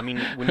 I mean,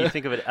 when you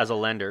think of it as a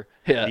lender,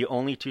 Yeah. the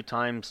only two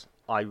times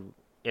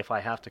if I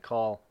have to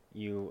call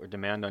you or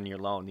demand on your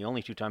loan, the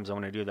only two times I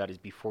want to do that is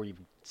before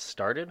you've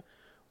started,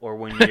 or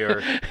when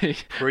you're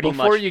pretty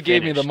Before much you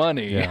gave me the finished.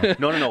 money. Yeah.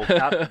 No.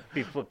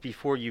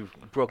 Before you've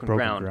broken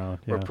ground, or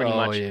yeah. pretty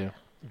Oh, much yeah.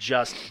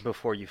 just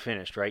before you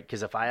finished, right?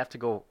 Because if I have to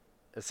go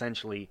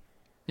essentially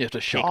You have to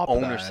take shop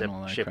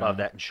ownership that of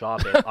that and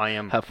shop it,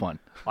 Have fun.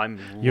 I'm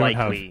You don't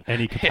have likely.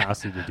 any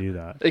capacity to do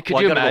that. Could Well,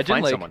 I you gotta go imagine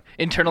find like someone.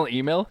 internal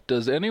email?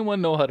 Does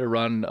anyone know how to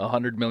run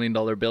 $100 million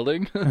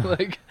building?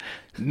 Like,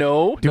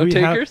 no, no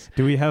takers.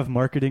 Do we have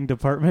marketing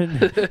department?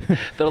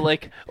 They're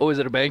like, oh, is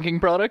it a banking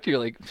product? You're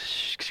like,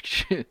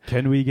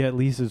 Can we get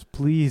leases,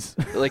 please?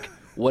 like,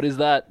 what is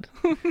that?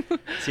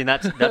 See, and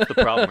that's the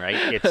problem,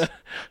 right? It's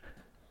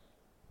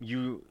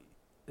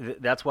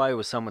that's why I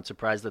was somewhat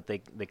surprised that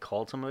they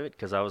called some of it,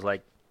 because I was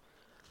like,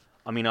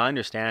 I mean, I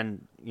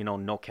understand,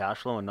 no cash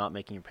flow and not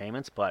making your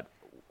payments, but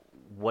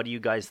what do you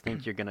guys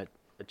think you're going to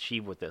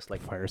achieve with this?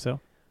 Like, Fire sale?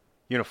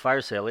 you're going to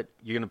fire sale it.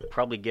 You're going to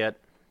probably get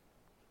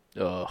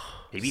Ugh.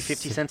 Maybe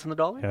 50 cents on the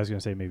dollar. I was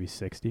gonna say maybe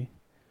 60,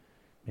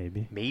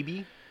 maybe.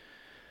 Maybe.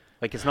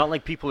 Like, it's not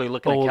like people are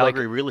looking Oh, at like-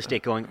 Calgary real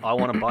estate going, I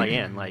want to buy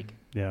in. Like,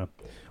 Yeah.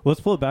 Well, let's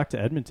pull it back to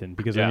Edmonton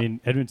because Yeah. I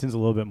mean Edmonton's a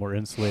little bit more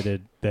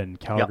insulated than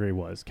Calgary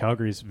was.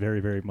 Calgary's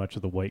very, very much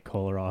of the white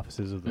collar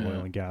offices of the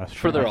oil and gas.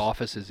 For their shops.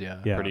 offices, yeah.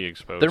 Yeah. Pretty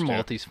exposed. Their yeah.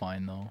 multi's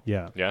fine though.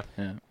 Yeah. Yeah.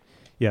 Yeah.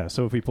 Yeah.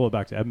 So if we pull it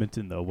back to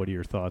Edmonton, though, what are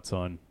your thoughts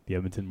on the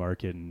Edmonton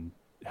market and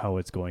how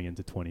it's going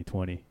into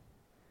 2020?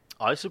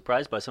 I was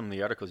surprised by some of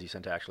the articles you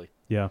sent, actually.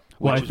 Yeah.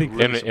 Well, I was think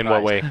really In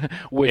what way?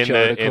 Which in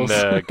articles?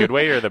 the good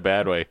way or the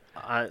bad way?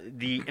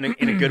 In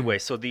a good way.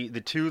 So the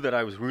two that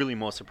I was really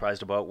most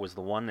surprised about was the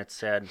one that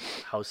said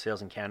house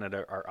sales in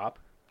Canada are up.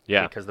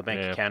 Yeah. Because the Bank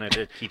Yeah. of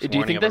Canada keeps Do you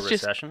warning think of a that's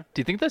just? recession. Do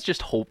you think that's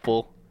just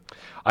hopeful?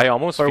 I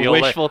almost Or feel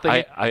wishful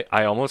like thinking?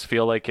 I almost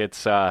feel like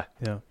it's yeah.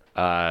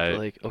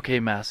 Like,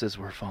 okay, masses,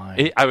 we're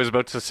fine. I was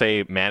about to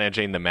say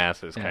managing the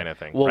masses Yeah. kind of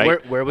thing. Well,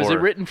 right? where was it Or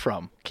written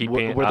from?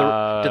 keeping- Do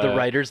the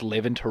writers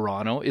live in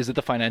Toronto? Is it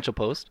the Financial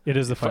Post? It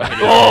is the final.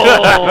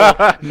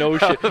 Oh no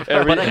shit!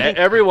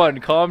 Everyone,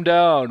 calm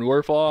down.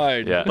 We're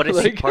fine. Yeah. But I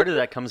Like- think part of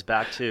that comes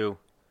back to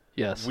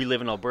yes. we live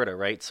in Alberta,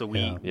 right? So we,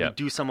 Yeah. Yeah. we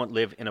do somewhat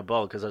live in a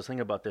bubble. Because I was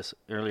thinking about this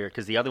earlier.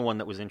 Because the other one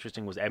that was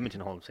interesting was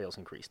Edmonton home sales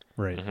increased,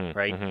 Right.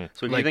 right?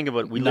 So if like you think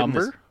about we live in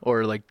number this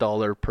or like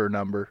dollar per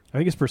number. I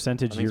think it's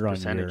percentage I think it's year on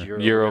percentage year.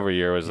 year over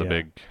year was a Yeah.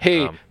 big.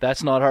 Hey,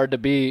 that's not hard to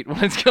beat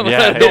when it's coming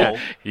yeah, out. yeah.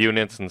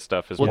 Units and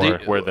stuff is Well, more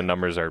do- where the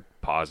numbers are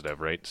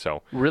positive, right?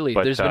 So Really,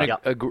 But, there's been yeah.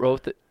 a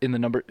growth in the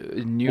number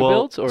new well,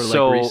 builds or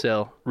so- like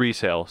resale,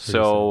 resale.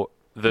 So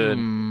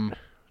the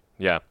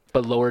yeah.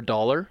 but lower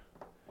dollar.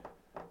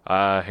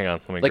 Hang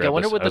on, let me. Like I grab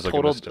wonder this. what I the was looking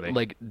total this today.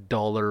 like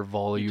dollar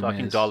volume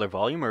talking is. dollar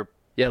volume or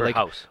Yeah, per like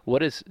house.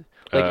 what is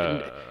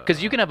like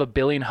because you can have 1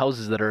 billion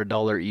houses that are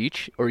 $1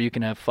 each, or you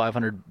can have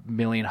 500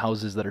 million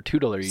houses that are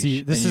 $2 each.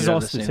 See, this and is you'd have all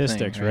the same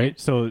statistics, thing, right?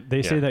 So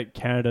they say Yeah. that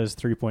Canada's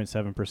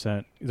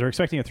 3.7%. They're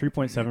expecting a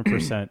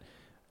 3.7%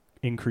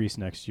 increase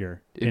next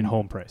year in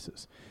home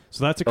prices.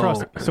 So that's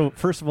across. Oh. So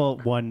first of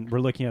all, we're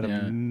looking at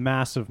Yeah. a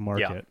massive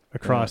market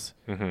across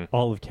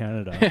all of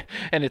Canada.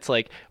 And it's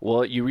like,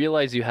 well, you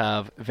realize you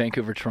have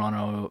Vancouver,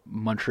 Toronto,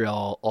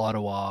 Montreal,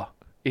 Ottawa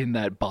in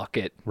that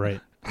bucket. Right.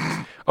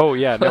 Oh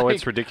yeah, no, Like-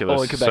 it's ridiculous.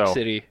 Oh, and Quebec So-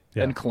 City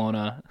Yeah. and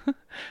Kelowna.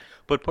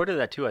 But part of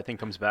that too, I think,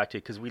 comes back to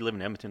because we live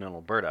in Edmonton and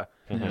Alberta.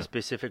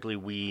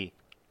 Specifically,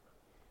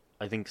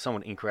 I think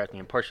somewhat incorrectly,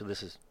 and partially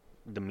this is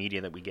the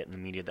media that we get in the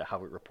media that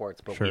how it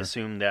reports, but Sure. we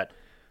assume that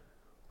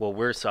well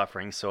we're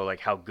suffering, so like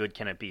how good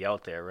can it be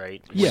out there,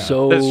 right? Yeah.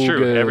 So That's true.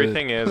 good.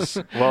 Everything is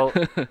well,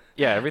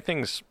 yeah.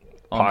 Everything's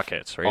On-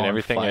 pockets, right? on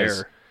Everything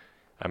is. fire.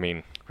 I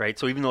mean, Right.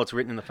 So even though it's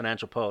written in the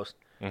Financial Post,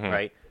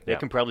 right, they Yeah.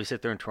 can probably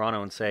sit there in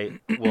Toronto and say,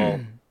 well,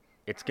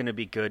 it's going to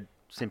be good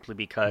simply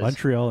because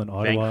Montreal and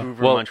Ottawa.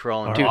 Vancouver, Well,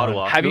 Montreal, and Dude,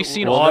 Ottawa. Have you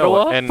seen well, no,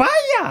 Ottawa? and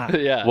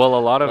Yeah. well, a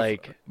lot of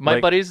like my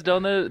buddies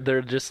down there,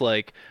 they're just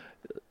like,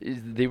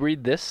 they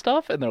read this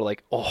stuff and they're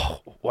like,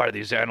 oh, why are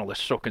these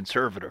analysts so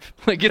conservative?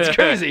 Like it's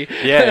crazy.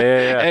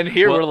 Yeah. And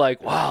here Well, we're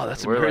like, wow,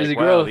 that's some we're crazy like,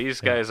 wow, growth.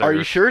 these guys Are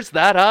you sure it's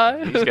that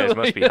high? These guys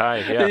must be high.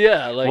 Yeah.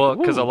 Yeah. Like, well,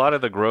 because a woo. lot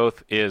of the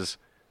growth is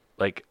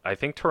like I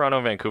think Toronto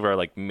and Vancouver are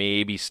like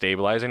maybe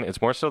stabilizing.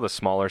 It's more so the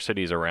smaller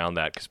cities around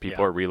that because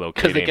people Yeah. are relocating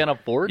because they can't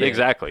afford it.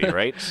 Exactly,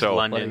 right? So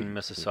London,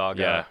 Mississauga.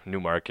 yeah,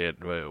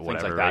 Newmarket, whatever,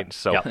 like right? that.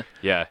 So Yep.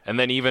 yeah, and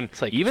then even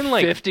It's like even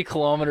like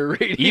 50-kilometer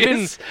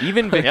radius.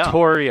 even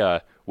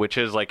Victoria, which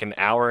is like an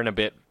hour and a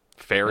bit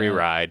ferry Yeah.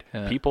 ride.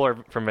 Yeah. People are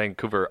from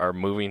Vancouver are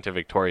moving to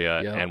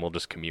Victoria Yeah. and will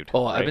just commute.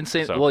 Oh, right? I've been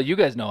saying. So- Well, you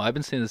guys know I've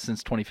been saying this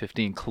since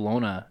 2015.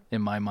 Kelowna,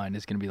 in my mind,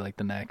 is going to be like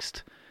the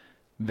next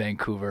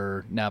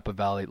Vancouver, Napa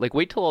Valley. Like,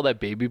 wait till all that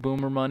baby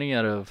boomer money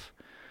out of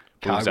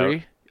Moves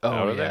Calgary. out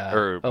Oh of there? yeah,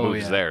 Or oh,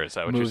 moves yeah. there. Is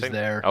that what moves you're saying?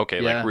 there.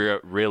 Okay, yeah.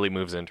 like really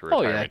moves into Oh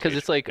retirement. yeah, because age.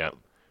 it's like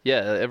yeah,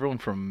 everyone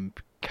from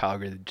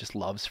Calgary just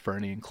loves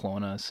Fernie and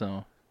Kelowna.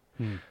 So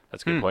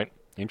that's a good point.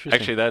 Interesting.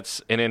 Actually,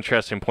 that's an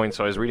interesting point.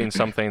 So I was reading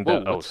something whoa,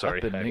 that. Oh, what's sorry.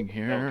 happening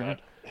here? Oh,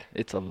 God.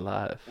 It's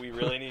alive. We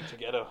really need to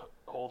get a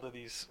hold of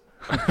these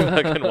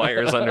fucking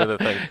wires under the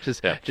thing.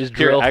 Just Yeah. just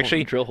Here, drill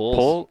actually drill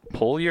holes.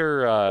 pull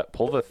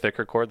the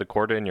thicker cord, the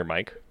cord in your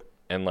mic,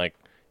 and like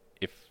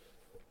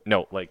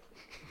like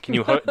can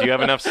you hook? Do you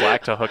have enough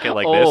slack to hook it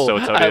like this so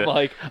it's I'm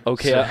like,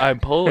 okay, I'm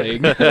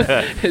pulling.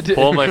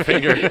 pull my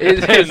finger?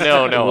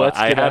 No, What's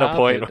I gonna had a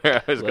point happen?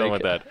 where I was going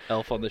Like with that.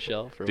 Elf on the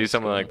Shelf. or Do what's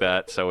something going like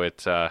that so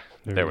it's there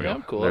we we go.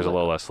 go. Cool. There's a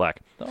little less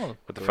slack. on? Oh,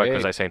 What the fuck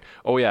was great. I saying?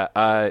 Oh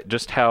yeah,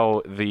 just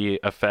how the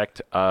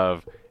effect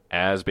of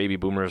as baby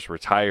boomers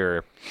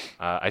retire.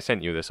 I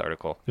sent you this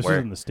article. This where,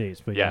 is in the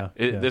States, but yeah,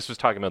 this was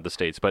talking about the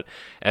States, but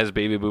as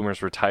baby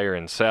boomers retire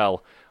and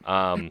sell,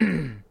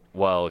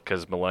 well,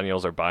 because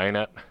millennials are buying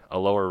at a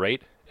lower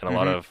rate, and a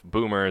lot of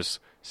boomers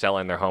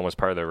selling their home as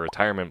part of their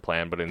retirement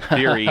plan. But in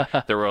theory,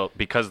 there will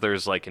because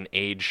there's like an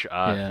age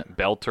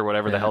belt or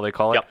whatever the hell they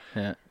call it.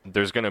 Yeah.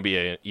 There's going to be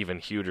an even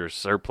huger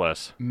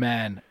surplus.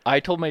 Man, I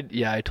told my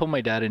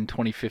dad in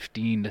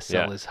 2015 to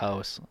sell Yeah. his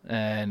house,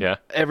 and Yeah.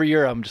 every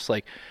year I'm just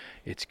like,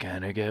 it's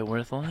gonna get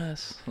worth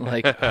less.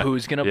 Like,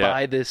 who's gonna Yeah.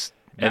 buy this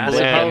And massive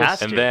then,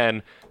 house? and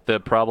then the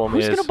problem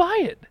Who's is gonna buy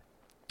it?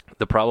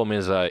 The problem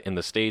is in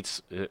the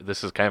States,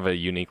 this is kind of a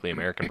uniquely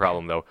American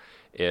problem, though,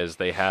 is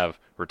they have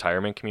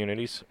retirement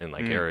communities in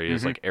like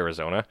areas like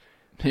Arizona.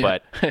 Yeah.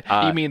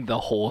 But you mean the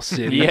whole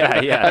city?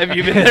 Yeah. Have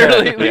you been there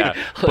lately? Yeah,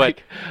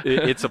 Like, but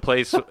it's a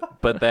place.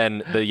 But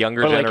then the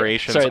younger or like,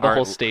 generations sorry, the aren't.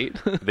 whole state.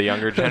 The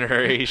younger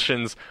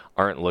generations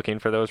aren't looking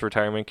for those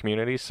retirement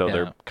communities, so Yeah.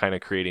 they're kind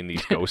of creating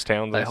these ghost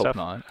towns and I hope stuff.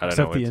 not. I don't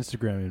Except know. the it's-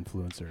 Instagram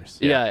influencers.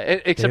 Yeah,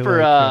 except They for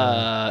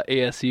like,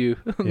 ASU.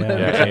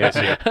 Yeah.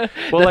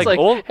 ASU. Well, That's like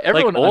old,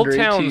 everyone like old under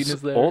 18 towns,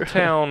 is there. Old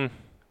Town,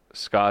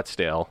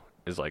 Scottsdale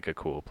is like a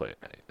cool place.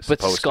 But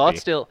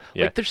Scottsdale,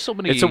 Yeah. like, there's so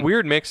many. It's a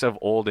weird mix of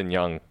old and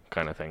young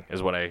kind of thing,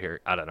 is what I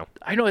hear. I don't know.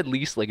 I know at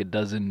least like a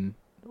dozen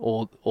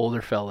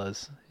older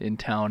fellas in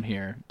town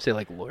here, say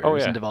like lawyers Oh,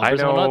 yeah. and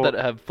developers I and whatnot, know-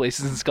 that have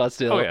places in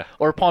Scottsdale Oh, yeah.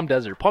 or Palm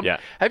Desert. Yeah.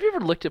 Have you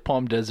ever looked at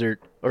Palm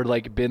Desert or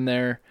like been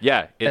there?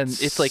 Yeah, it And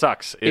it's like-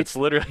 sucks. It's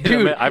literally.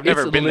 Dude, I've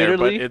never it's been there,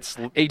 but literally it's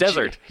a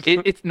desert.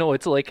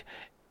 It's like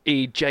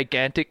a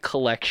gigantic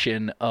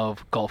collection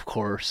of golf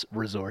course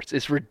resorts.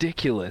 It's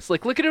ridiculous.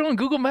 Like, look at it on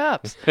Google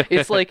Maps.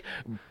 It's like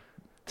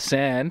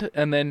sand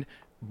and then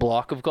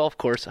block of golf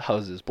course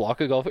houses,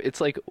 block of golf.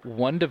 It's like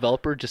one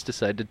developer just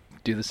decided to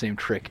do the same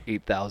trick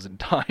 8,000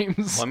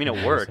 times. Well, I mean,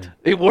 it worked.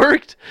 It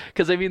worked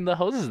because I mean the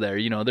houses there,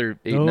 they're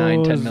 8,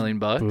 9, 10 million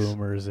bucks.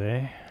 Boomers,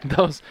 eh?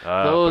 Those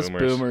Boomers.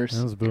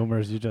 boomers. Those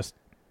boomers, you just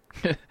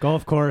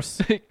golf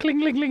course. cling, cling,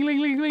 cling, cling,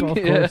 cling, cling. Golf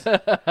Yeah.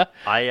 course.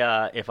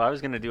 If I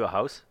was gonna do a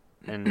house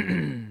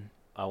and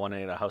I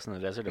wanted a house in the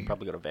desert, I'd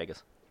probably go to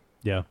Vegas.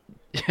 Yeah.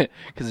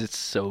 Because it's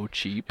so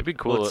cheap. It'd be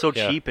cool. Well, it's so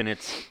yeah. cheap, and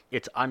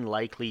it's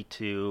unlikely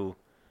to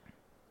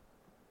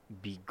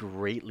be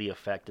greatly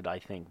affected, I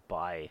think,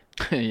 by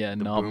Yeah,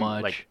 the not boom,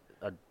 much. like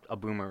a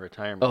boomer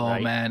retirement. Oh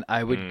right? man,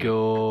 I would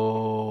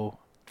go.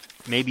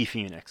 Maybe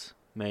Phoenix,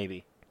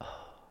 maybe.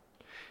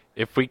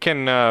 If we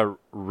can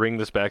ring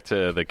this back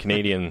to the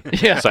Canadian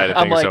Yeah, side of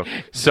I'm things,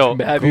 like, so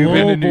have you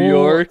been to New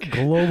York?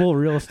 Global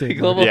real estate.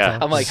 Global. market. Yeah.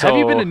 I'm like, have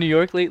you been So- to New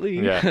York lately?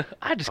 Yeah.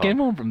 I just came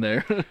home from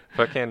there.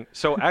 fucking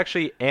so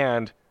actually,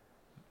 and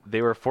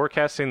they were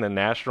forecasting the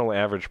national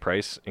average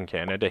price in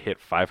Canada to hit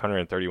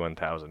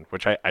 531,000,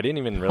 which I didn't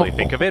even really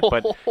think of it,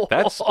 but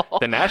that's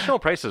the national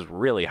price is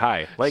really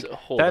high. Like So,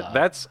 hold on.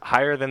 that's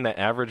higher than the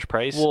average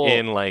price Well-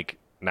 in like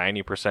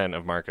 90%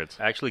 of markets.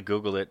 I actually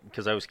Googled it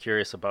because I was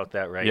curious about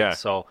that. Right. Yeah.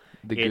 So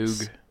The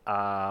it's Goog.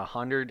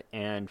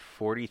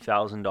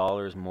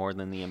 $140,000 more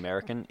than the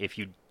American if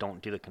you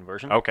don't do the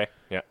conversion. Okay,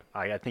 yeah,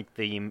 I think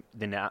the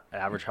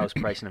average house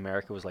price in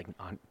America was like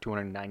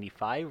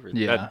 295 or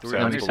Yeah. that sounds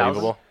 300,000.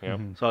 believable. Yeah.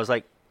 So I was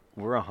like,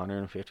 we're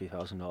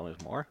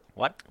 $150,000 more.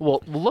 What?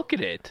 Well, look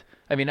at it.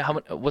 I mean,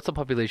 what's the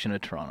population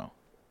of Toronto?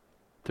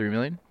 3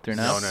 million?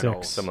 3.5? No,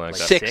 Six. Something like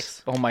that.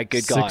 Six. Oh my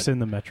good god. 6 in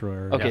the metro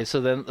area. Okay,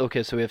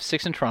 so we have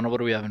 6 in Toronto. What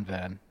do we have in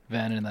Van?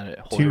 Van and then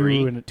at 2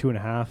 Hawaii. and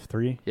 2.5,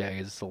 3. Yeah,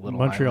 it's a little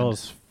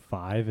Montreal's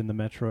 5 in the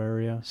metro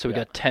area. So we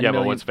got 10 Yeah,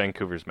 million. but what's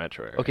Vancouver's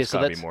metro area? Okay, It's so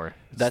gotta that's be more.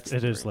 that's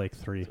It is like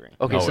 3. okay.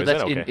 Oh, So is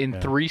that's it? Okay. in Yeah.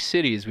 3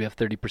 cities we have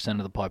 30%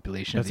 of the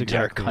population That's of the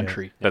entire exactly it.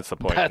 country. That's the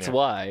point. That's yeah.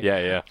 why. Yeah,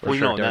 yeah, for Well,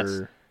 sure. no,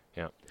 that's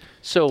Yeah.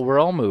 So we're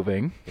all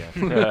moving. Yeah.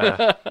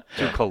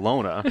 to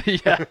Kelowna.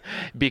 Yeah,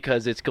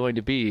 because it's going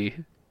to be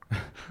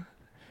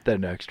the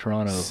next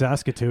Toronto.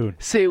 Saskatoon.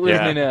 Say it with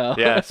me now.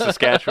 yeah,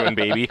 Saskatchewan,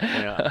 baby.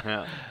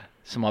 Yeah.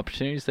 Some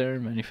opportunities there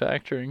in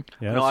manufacturing.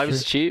 Yeah, No, that's I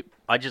was true. Cheap.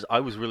 I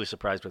was really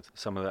surprised with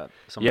some of that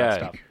Yeah,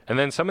 stuff. and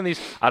then some of these,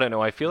 I don't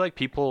know. I feel like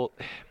people,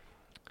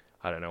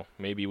 I don't know.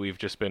 Maybe we've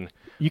just been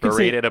You can say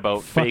berated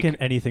about fucking fake.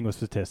 anything with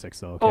statistics,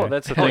 though. Okay? Oh,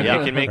 that's the thing. yeah.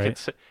 You can make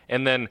Right. it,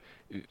 and then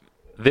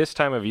this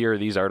time of year,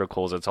 these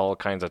articles, it's all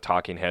kinds of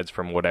talking heads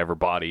from whatever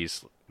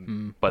bodies, but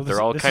Well, they're this-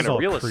 all this kind is of all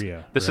realistic.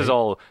 Korea, This is right?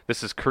 all.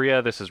 This is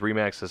Korea. This is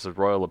Remax. This is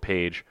Royal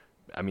LePage.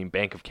 I mean,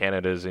 Bank of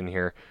Canada is in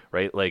here,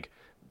 right? Like,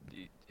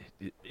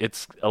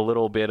 it's a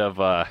little bit of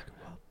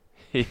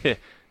Yeah.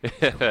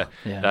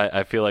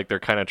 I feel like they're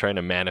kind of trying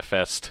to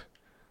manifest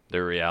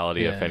their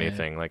reality, if Yeah,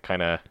 anything, like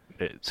kind of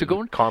So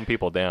going- calm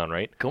people down,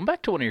 right? Going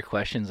back to one of your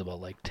questions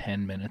about like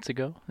 10 minutes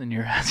ago, and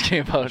you're asking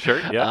about Sure,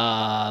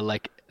 yeah.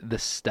 like the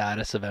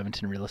status of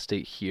Edmonton real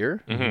estate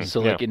here. Mhm,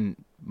 So like yeah. in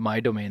my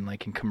domain,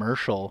 like in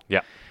commercial,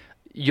 Yeah.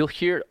 you'll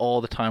hear it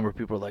all the time where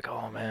people are like,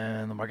 "Oh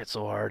man, the market's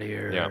so hard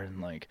here," Yeah. and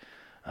like,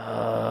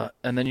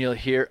 and then you'll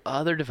hear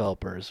other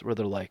developers where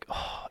they're like,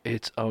 "Oh,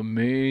 it's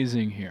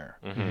amazing here,"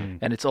 Mm-hmm.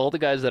 and it's all the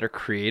guys that are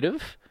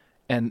creative,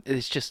 and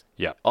it's just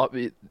Yeah.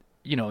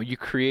 you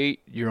create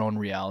your own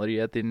reality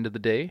at the end of the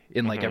day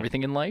in like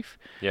everything in life.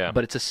 Yeah.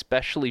 But it's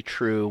especially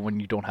true when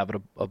you don't have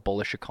a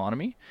bullish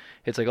economy.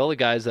 It's like all the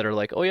guys that are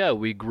like, oh yeah,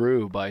 we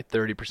grew by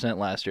 30%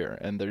 last year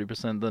and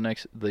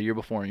 30% the year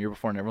before,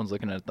 and everyone's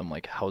looking at them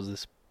like, how is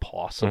this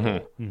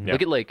possible? Yeah.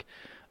 Look at like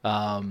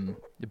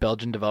the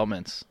Belgian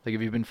developments. Like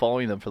if you've been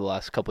following them for the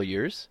last couple of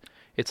years,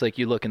 it's like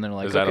you look and they're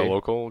like, Is that okay, a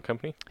local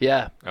company?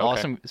 yeah, Okay.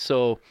 awesome.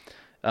 So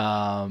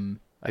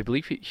I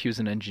believe he was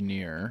an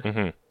engineer.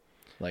 Mm-hmm.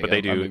 Like, But they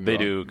I do mean, they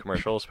wrong. do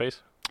commercial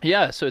space.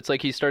 Yeah, so it's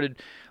like he started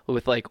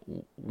with like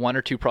 1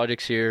 or 2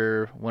 projects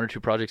here, 1 or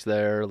 2 projects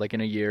there, like in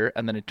a year,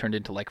 and then it turned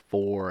into like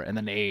 4, and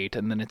then 8,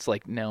 and then it's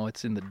like now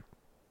it's in the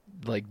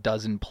like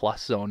dozen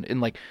plus zone in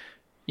like,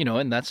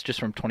 and that's just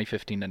from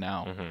 2015 to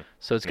now.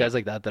 So it's guys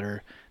like that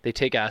they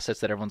take assets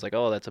that everyone's like,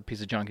 oh, that's a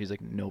piece of junk. He's like,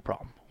 no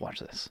problem. Watch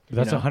this.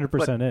 That's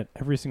 100% it.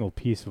 Every single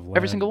piece of land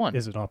Every single one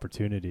is an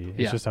opportunity.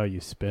 It's just how you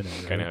spin it.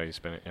 Right? Kind of how you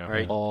spin it. Yeah.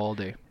 Right. all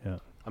day. Yeah.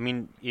 I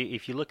mean,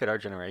 if you look at our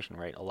generation,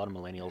 right, a lot of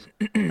millennials,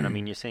 and I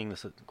mean, you're seeing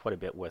this quite a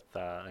bit with,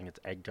 I think it's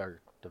Edgar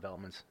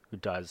Developments, who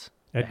does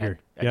Edgar.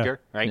 Edgar,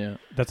 right? Yeah.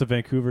 That's a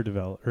Vancouver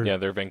developer. Yeah,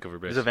 they're Vancouver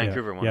There's based. a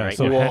Vancouver one, Yeah, right?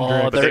 so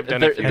Whoa, Hendricks- their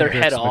head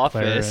Hendricks,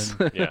 office.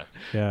 McLaren.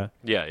 Yeah.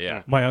 Yeah.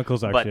 Yeah. My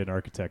uncle's actually But- an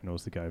architect,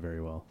 knows the guy very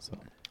well. So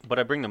But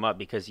I bring them up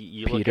because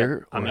you look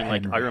Peter at, I or mean,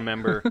 like, I Henry?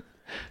 remember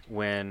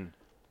when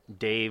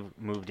Dave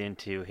moved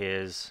into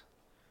his,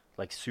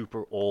 like,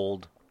 super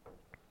old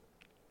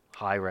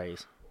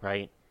high-rise,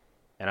 right?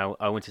 And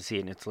I went to see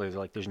it, and it's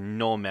like there's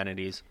no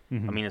amenities. I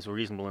mean, it's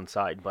reasonable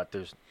inside, but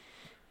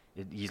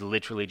he's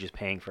literally just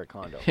paying for a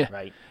condo, Yeah.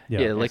 right?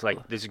 Yeah. And it's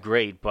like, this is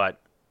great, but,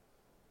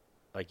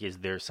 like, is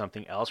there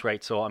something else,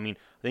 right? So, I mean,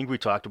 I think we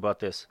talked about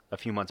this a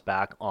few months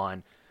back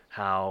on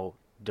how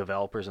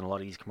developers and a lot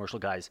of these commercial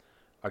guys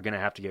are going to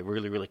have to get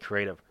really, really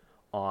creative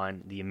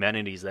on the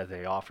amenities that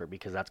they offer,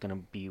 because that's going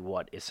to be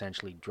what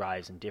essentially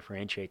drives and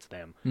differentiates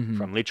them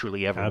from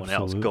literally everyone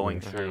else Absolutely. going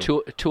through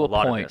To a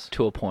lot of point. this.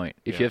 To a point.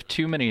 If you have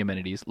too many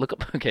amenities, look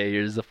up. Okay,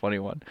 here's the funny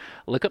one.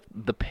 Look up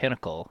the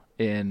Pinnacle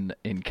in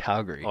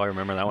Calgary. Oh, I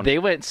remember that one. They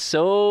went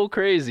so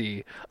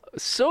crazy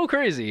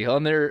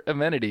on their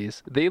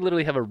amenities. They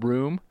literally have a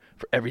room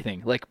for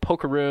everything, like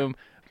poker room,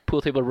 pool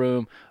table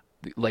room,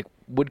 like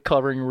wood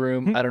covering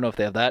room. I don't know if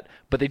they have that,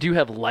 but they do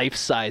have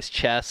life-size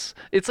chess.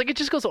 It's like it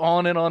just goes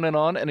on and on and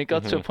on, and it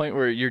got to a point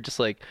where you're just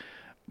like,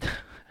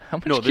 how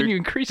much can you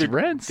increase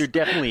rents? There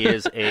definitely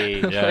is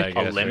a I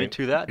guess, limit right?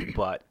 to that,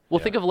 but Well,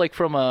 think of like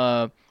from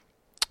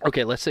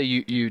okay, let's say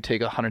you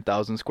take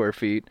 100,000 square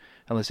feet,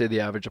 and let's say the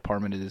average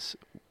apartment is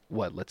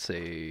what? Let's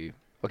say,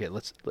 okay,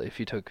 if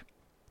you took,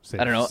 say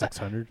I don't know.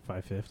 600,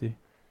 550.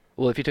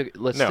 well, if you took,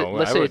 let's No, say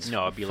I would- it's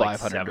no, it'd be like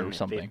 500 or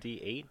something.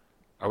 758.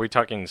 Are we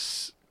talking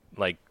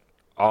like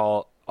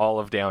all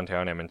of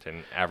downtown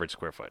Edmonton average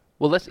square foot?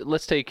 Well,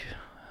 let's take,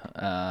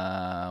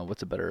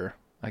 what's a better?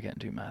 I can't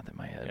do math in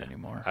my head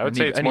anymore. I would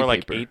say it's need more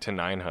like paper. 800 to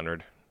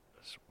 900.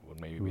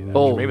 Would maybe be that.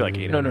 Oh, maybe like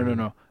 800.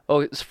 No. Oh,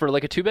 it's for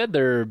like a 2-bed,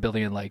 they're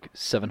building in like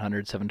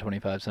 700,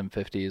 725,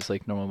 750 is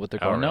like normal what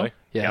they're Oh, going now. really?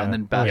 Yeah, Yeah. and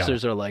then Oh, yeah.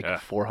 bachelors are like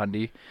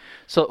 400.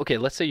 So, okay,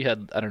 let's say you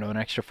had, I don't know, an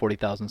extra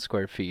 40,000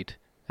 square feet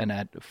and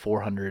at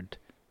 400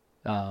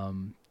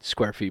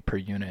 square feet per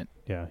unit.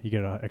 Yeah, you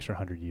get an extra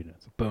 100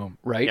 units. Boom,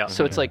 right? Yeah.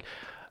 So it's like,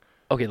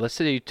 okay, let's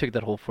say you took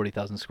that whole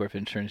 40,000 square feet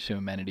and turned it into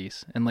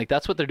amenities. And like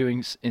that's what they're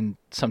doing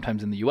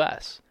sometimes in the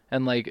US.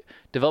 And like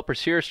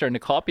developers here are starting to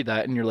copy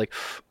that, and you're like,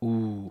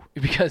 ooh,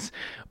 because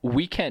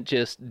we can't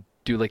just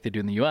do like they do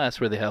in the US,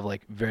 where they have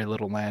like very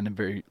little land and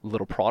very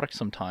little product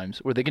sometimes,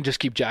 where they can just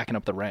keep jacking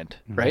up the rent,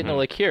 right? And they're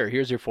like,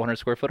 here's your 400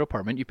 square foot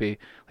apartment. You pay,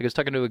 like I was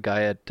talking to a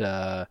guy at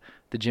the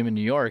gym in New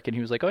York, and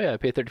he was like, oh yeah, I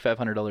pay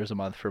 $3,500 a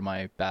month for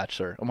my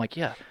bachelor. I'm like,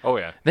 yeah. Oh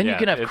yeah. Then Yeah, you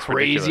can have it's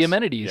crazy ridiculous.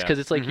 amenities, Yeah. because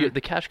it's like the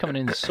cash coming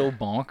in is so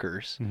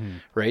bonkers,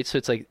 right? So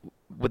it's like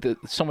with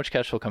so much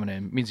cash flow coming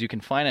in means you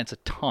can finance a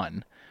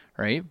ton,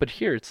 right? But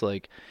here it's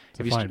like It's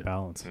a fine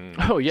balance.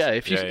 oh yeah,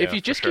 if you Yeah, if you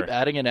for just sure. keep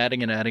adding and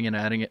adding and adding and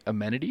adding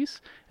amenities,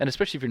 and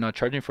especially if you're not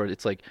charging for it,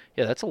 it's like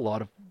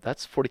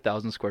that's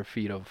 40,000 square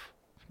feet of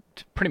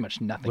pretty much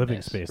nothingness,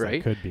 Living space that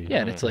right? could be. Yeah,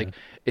 and it's like,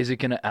 is it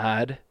going to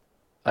add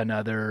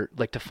another,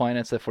 like, to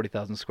finance that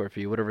 40,000 square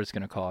feet, whatever it's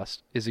going to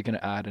cost? Is it going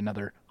to add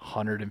another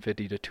 $150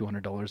 to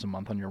 $200 a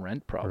month on your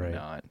rent? Probably Right.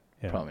 not.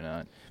 Yeah. Probably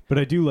not. But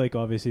I do like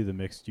obviously the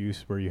mixed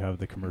use where you have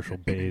the commercial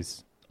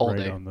bays All right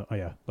day. on the. Oh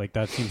yeah, like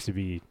that seems to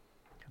be.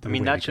 I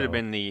mean, that should have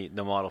been the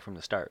model from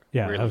the start.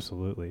 Yeah, really.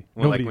 absolutely.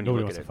 Well, like Nobody, when you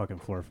nobody look wants at a it. fucking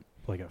floor,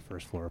 like a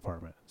first floor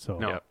apartment. So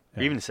No,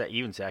 Yeah. even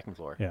second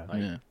floor. Yeah.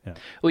 Like, Yeah. Yeah.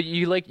 Well,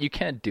 you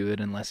can't do it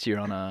unless you're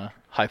on a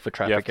high foot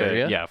You have traffic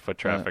area. to, foot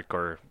traffic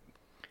or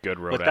good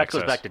road But that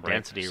goes access, back to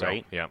density, So,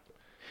 right? Yeah.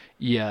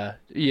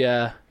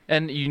 Yeah.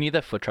 And you need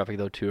that foot traffic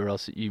though too, or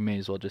else you may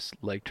as well just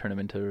like turn them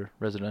into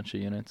residential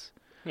units.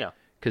 Yeah.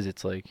 Because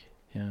it's like,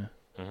 yeah.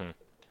 Mhm.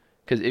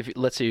 Because if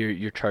let's say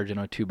you're charging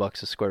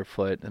 $2 a square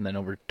foot, and then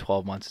over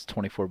 12 months it's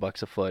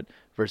 $24 a foot,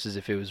 versus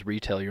if it was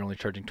retail you're only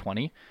charging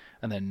 20,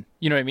 and then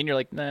you know what I mean. You're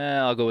like,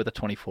 nah, I'll go with a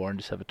 24 and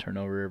just have a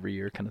turnover every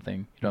year kind of thing.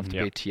 You don't have to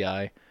Yeah. pay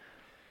TI.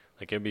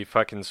 Like it'd be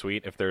fucking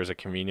sweet if there was a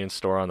convenience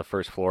store on the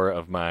first floor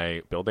of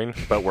my building,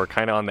 but we're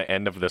kind of on the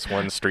end of this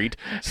one street,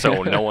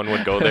 so no one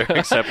would go there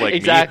except like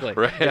exactly. me.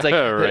 Right? It's like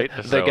right?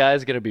 the So-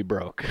 guy's gonna be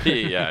broke.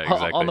 Yeah,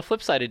 exactly. On the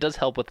flip side, it does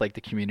help with like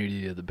the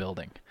community of the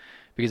building,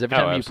 because every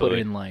Oh, time you absolutely.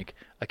 put in like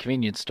a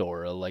convenience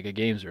store or like a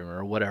games room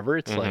or whatever,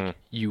 it's like Mhm.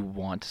 you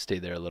want to stay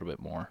there a little bit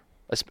more,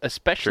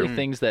 especially True.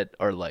 things that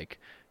are like,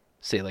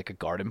 say, like a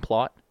garden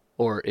plot,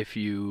 or if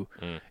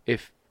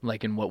if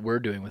like in what we're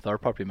doing with our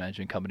property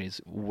management companies,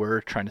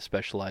 we're trying to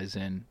specialize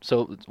in.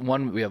 So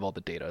one, we have all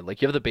the data.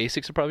 Like you have the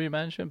basics of property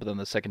management, but then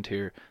the second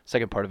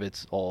part of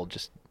it's all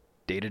just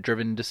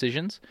data-driven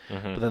decisions.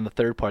 Mhm. But then the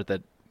third part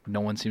that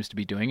no one seems to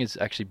be doing is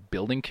actually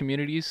building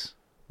communities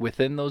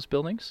within those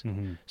buildings.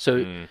 Mm-hmm.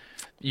 So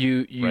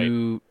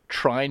you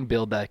try and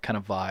build that kind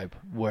of vibe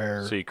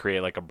where So you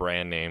create like a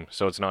brand name.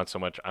 So it's not so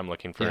much I'm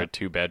looking for a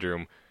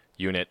 2-bedroom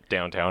unit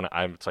downtown.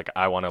 It's like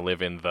I want to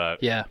live in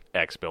the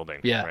X building.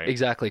 Yeah, right?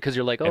 exactly. Because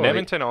you're like, and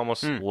Edmonton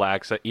almost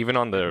lacks that. Even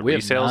on the We have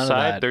resale none of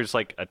side, that. there's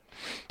like a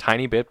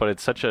tiny bit, but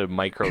it's such a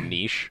micro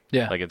niche.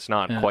 Yeah. Like it's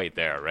not quite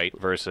there, right?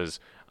 Versus,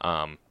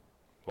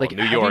 Like,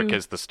 New have York you-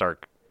 is the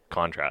stark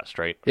contrast,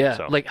 right? Yeah,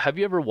 So, like have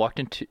you ever walked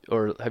into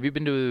or have you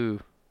been to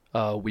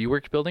a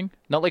WeWork building?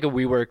 Not like a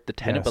WeWork, the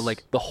tenant, but Yes.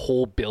 like the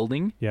whole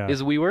building Yeah.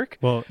 is WeWork.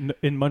 Well,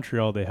 in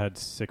Montreal, they had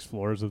 6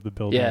 floors of the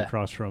building Yeah.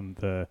 across from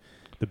the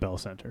Bell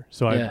Center.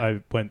 So Yeah. I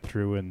went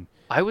through and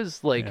I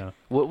was like, Yeah.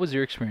 what was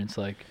your experience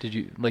like? Did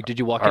you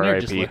walk in there or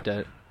just RIP. looked at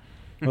it?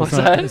 well, What's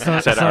that? It's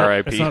not, Said it's not,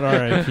 RIP. It's not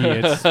RIP.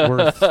 It's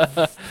worth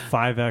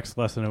 5x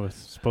less than it was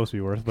supposed to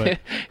be worth. But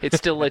It's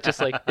still like just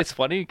like it's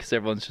funny because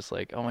everyone's just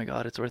like, oh my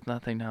god, it's worth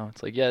nothing now.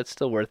 It's like, yeah, it's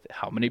still worth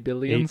how many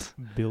billions?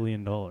 $8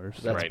 billion.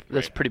 That's Right,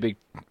 that's right. pretty big,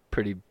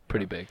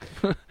 pretty big.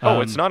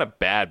 it's not a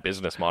bad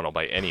business model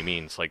by any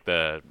means. Like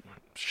the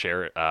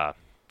share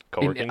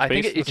co-working I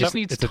think space. it and just stuff.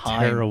 needs It's a time.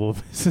 terrible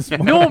business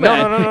model. No,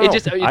 man, no. it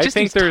just I think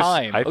needs there's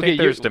time. I think okay,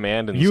 there's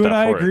demand and You stuff and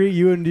I for it. agree.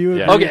 You and you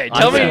Yeah. agree. Okay,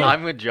 tell me.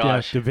 I'm with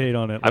Josh. Yeah, debate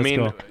on it. I Let's mean,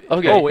 go.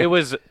 Okay. oh, it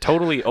was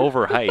totally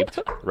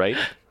overhyped, right?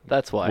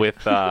 That's why.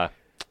 With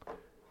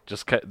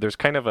there's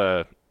kind of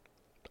a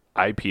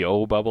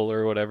IPO bubble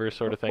or whatever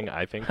sort of thing.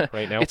 I think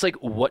right now. It's like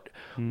what?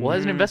 Well,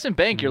 as an investment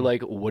bank, you're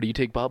like, what do you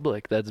take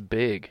public? That's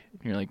big.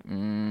 And you're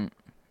like,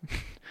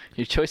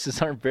 your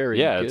choices aren't very.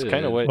 yeah, good. it's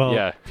kind of what. Well,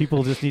 yeah,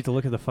 people just need to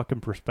look at the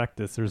fucking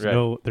prospectus. There's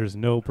Right. there's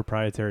no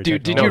proprietary.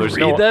 Dude, did technology. you there's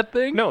read no- that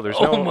thing? no, there's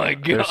oh no. my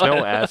god. There's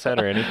no asset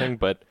or anything,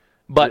 but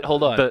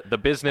Hold on. the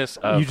business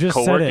You of just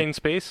said co-working it.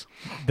 space.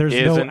 There's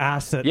no isn't-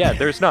 asset. Yeah,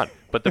 there's not.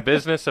 But the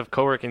business of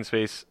co-working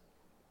space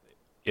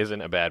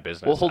isn't a bad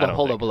business. Well, hold I on, don't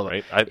hold think, up.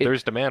 Right? It-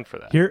 There's demand for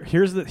that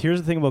Here's the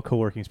thing about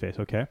co-working space.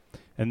 Okay,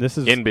 and this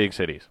is in big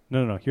cities.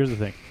 No. Here's the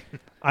thing.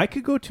 I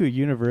could go to a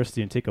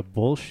university and take a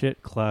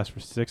bullshit class for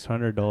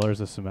 $600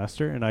 a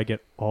semester, and I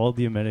get all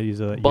the amenities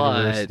of that But-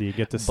 university.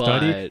 Get to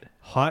study, but-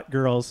 hot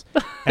girls,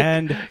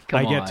 and I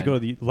Come get to on. go to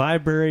the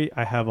library.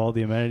 I have all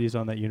the amenities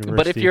on that university.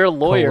 But if you're a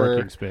lawyer,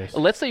 co-working space.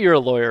 let's say you're a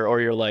lawyer, or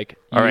you're like,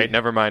 All right,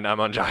 never mind. I'm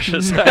on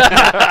Josh's side.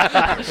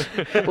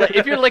 like,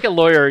 if you're like a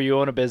lawyer, or you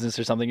own a business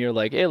or something, you're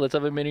like, hey, let's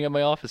have a meeting at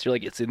my office. You're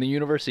like, it's in the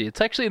university.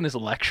 It's actually in this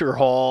lecture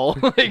hall.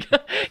 Like,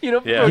 you know,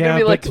 people Yeah. are Yeah, gonna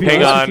be but like, to be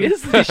what honest-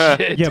 is this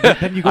shit? yeah, but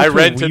then you go I to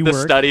rented a the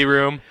WeWork, study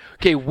room.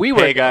 Okay, we were.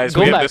 Hey guys,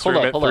 go we have back. this Hold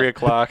room on, at hold on. 3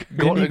 o'clock.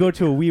 Then you go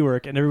to a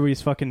WeWork and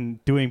everybody's fucking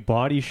doing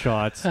body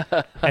shots,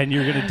 and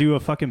you're gonna do a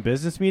fucking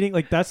business meeting.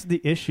 Like that's the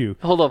issue.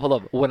 Hold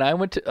up. When I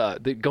went to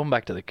going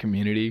back to the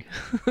community,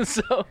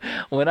 so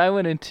when I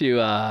went into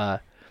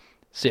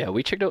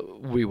we checked out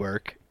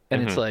WeWork,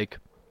 and it's like,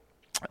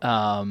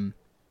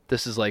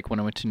 this is like when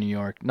I went to New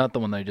York, not the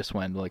one that I just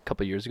went, like a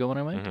couple years ago when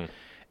I went,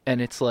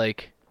 and it's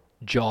like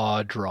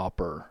jaw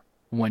dropper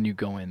when you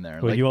go in there.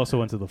 Well, like, you also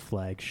went to the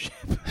flagship.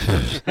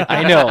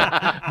 I know,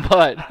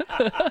 but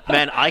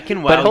Man, I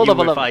can But wow hold you up,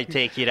 hold if up. I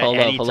take you to Hold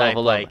up, any hold up, type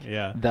hold up. like.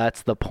 Yeah.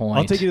 that's the point.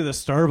 I'll take you to the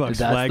Starbucks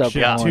That's the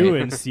flagship point. too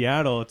in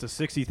Seattle. It's a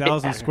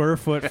 60,000 square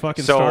foot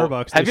fucking So,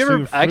 Starbucks. Have They you ever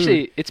serve food.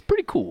 actually? It's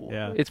pretty cool.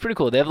 Yeah. It's pretty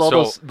cool. They have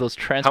all So, those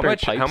How transparent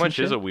much? pipes. How and much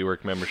is shit. a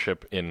WeWork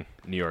membership in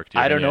New York? Do you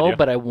I have don't any know, idea?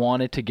 but I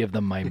wanted to give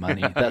them my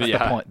money. That's the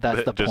Yeah, point.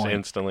 That's the just point.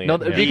 instantly, No,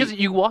 yeah. because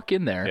you walk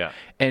in there, Yeah.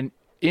 and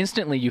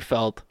instantly you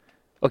felt,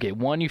 okay,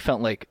 one, you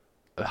felt like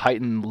a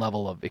heightened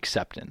level of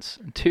acceptance.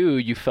 Two,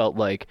 you felt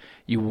like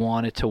you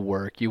wanted to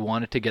work, you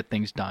wanted to get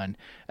things done,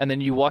 and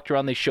then you walked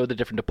around. They showed the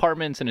different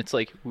departments, and it's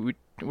like we're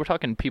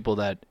talking people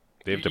that.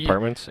 They have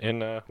departments in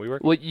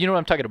WeWork. Well, you know what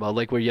I'm talking about,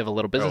 like where you have a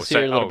little business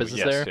here, a little business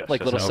yes, there, yes, like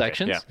yes, little okay,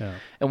 sections. yeah. Yeah.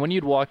 And when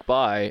you'd walk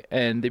by,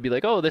 and they'd be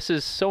like, "Oh, this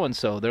is so and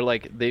so," they're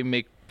like, they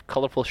make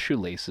colorful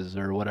shoelaces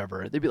or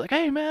whatever. They'd be like,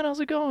 "Hey, man, how's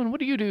it going? What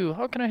do you do?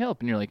 How can I help?"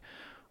 And you're like,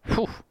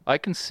 "Whew, I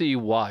can see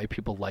why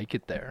people like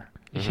it there.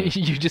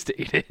 You just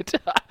ate it."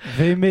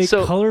 They make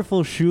So-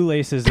 colorful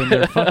shoelaces and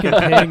they're fucking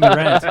paying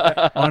rent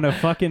on a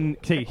fucking.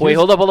 Hey, Wait, here's-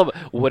 hold up.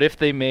 What if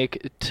they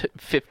make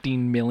 $15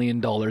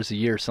 million a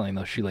year selling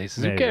those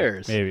shoelaces? Maybe, Who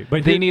cares? maybe.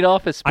 But they here- need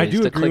office space I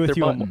do to agree click with their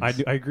you.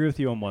 buttons. I agree with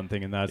you on one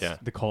thing, and that's Yeah.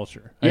 the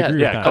culture. Yeah, I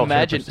agree yeah, with that. culture.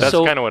 Imagine- That's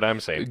so, kind of what I'm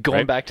saying. Going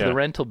right? back to Yeah. the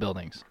rental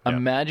buildings, Yeah.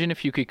 imagine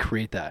if you could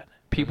create that.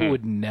 People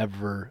would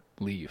never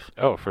leave.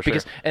 Oh, for sure.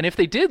 Because and if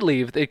they did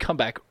leave, they'd come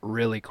back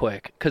really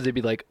quick because they'd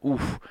be like,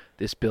 "Oof,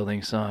 this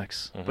building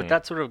sucks." But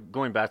that's sort of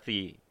going back to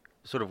the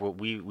sort of what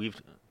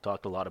we've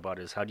talked a lot about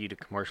is how do you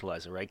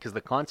commercialize it, right? Because the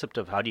concept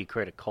of how do you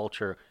create a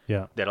culture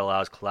Yeah. that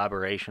allows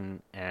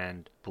collaboration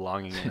and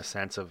belonging in a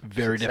sense of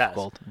Very success,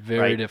 difficult. Very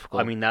right?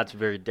 difficult. I mean, that's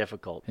very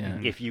difficult. Yeah.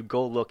 If you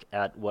go look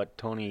at what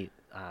Tony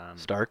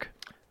Stark.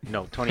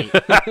 No, Tony.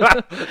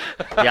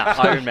 Yeah,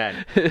 Iron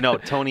Man. No,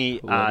 Tony.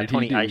 What did he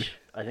Tony do? Aish.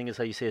 I think is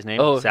how you say his name.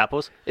 Oh,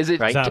 Zappos. Is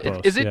it Right?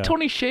 Zappos, is it yeah.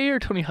 Tony Shea or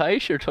Tony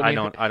Heish or Tony?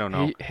 I don't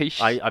know. Heish?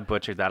 I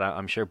butchered that.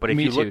 I'm sure. But if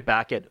Me you too. look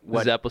back at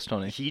what Zappos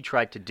Tony. he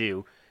tried to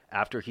do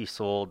after he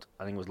sold,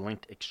 I think it was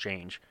Linked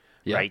Exchange,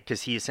 Yeah. right?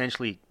 Because he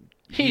essentially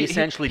he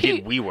essentially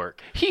did WeWork.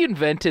 He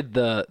invented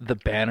the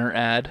banner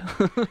ad.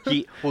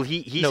 He No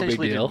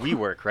essentially big deal. did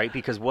WeWork, right?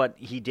 Because what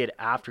he did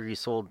after he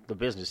sold the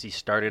business, he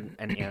started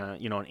an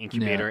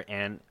incubator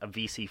and a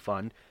VC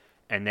fund,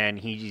 and then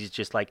he's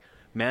just like,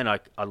 man,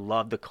 I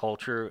love the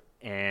culture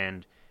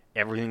and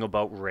everything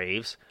about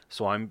raves,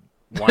 so I'm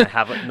want to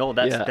have it. No,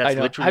 that's I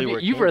know. literally where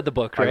it you've came. read the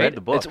book, right? I read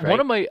the book. It's one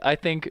of my, I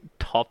think,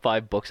 top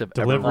 5 books I've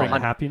ever Delivering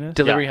read. happiness.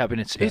 Delivering Yeah.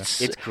 happiness.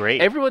 It's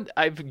great. Everyone,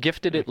 I've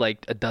gifted it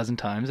like a dozen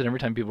times, and every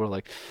time people are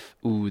like,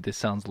 "Ooh, this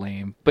sounds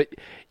lame," but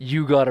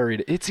you gotta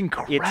read it. It's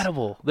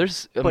incredible.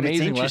 There's amazing But it's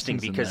interesting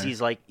lessons in because there.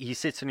 he's like, he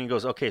sits and he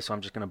goes, okay, so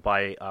I'm just going to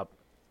buy up.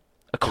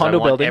 a 'cause I condo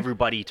want building.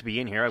 everybody to be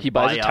in here. He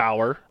buys Buy a up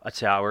tower. a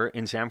tower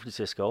in San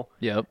Francisco.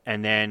 Yep.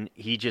 And then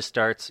he just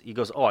starts, he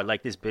goes, oh, I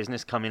like this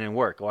business, come in and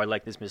work. Oh, I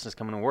like this business,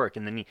 come in and work.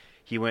 And then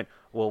he went,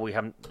 well, we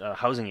have a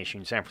housing issue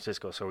in San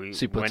Francisco. So he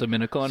puts went, them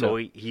in a condo. So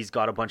he's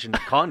got a bunch of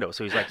condos.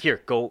 So he's like,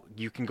 here, go,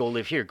 you can go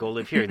live here, go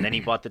live here. And then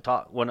he bought the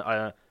top one.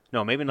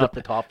 No, maybe not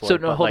the top floor. So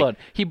no, but hold like, on.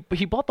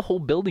 He bought the whole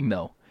building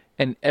though,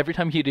 and every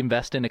time he'd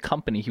invest in a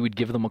company, he would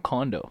give them a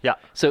condo. Yeah.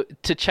 So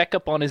to check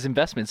up on his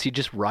investments, he'd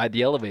just ride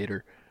the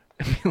elevator.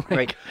 Like,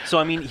 Right. So,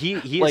 I mean, he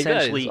like that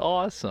essentially is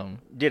awesome.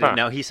 did it.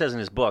 Now, he says in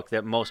his book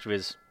that most of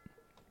his,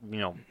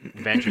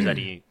 ventures that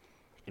he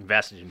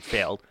invested in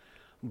failed,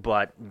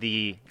 but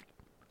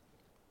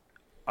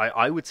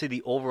I would say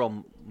the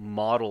overall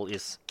model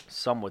is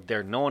somewhat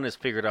there. No one has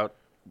figured out,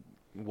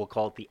 we'll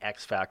call it the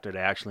X factor, to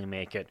actually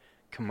make it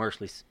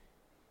commercially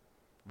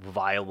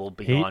viable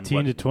beyond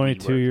 18 to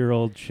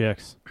 22-year-old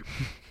chicks.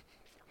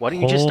 Why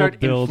don't you just whole start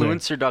building.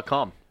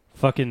 influencer.com?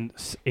 Fucking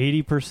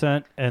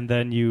 80%, and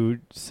then you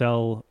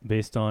sell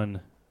based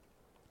on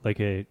like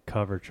a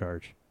cover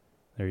charge.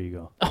 There you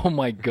go. Oh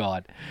my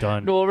god.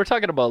 Done. No, we're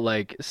talking about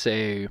like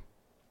say,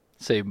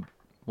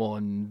 well,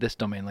 in this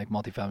domain, like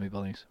multifamily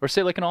buildings, or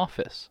say like an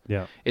office.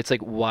 Yeah. It's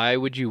like, why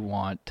would you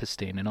want to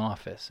stay in an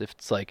office? If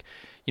it's like,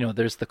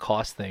 there's the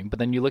cost thing, but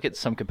then you look at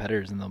some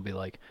competitors and they'll be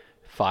like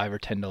 $5 or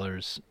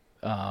 $10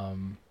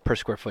 per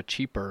square foot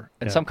cheaper,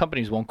 and Yeah. some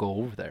companies won't go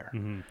over there.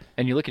 Mm-hmm.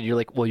 And you look at, you're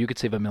like, well, you could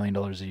save $1 million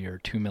a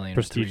year, $2 million,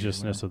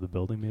 Prestigiousness of the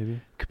building,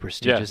 maybe.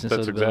 prestigiousniousness that's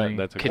of the exact- building,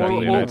 that's Or,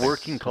 exactly or it. It's-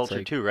 working it's culture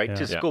like- too, right? Yeah.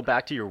 Just Yeah. go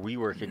back to your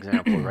WeWork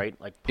example, right?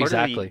 Like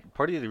Exactly.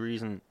 Part of the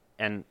reason,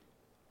 and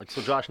like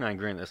so, Josh and I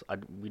agree on this.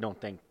 We don't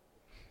think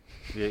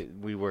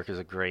WeWork is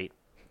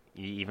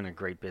even a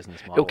great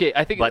business model. Okay,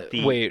 I think. But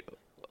wait,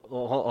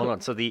 hold on.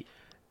 So the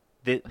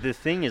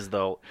thing is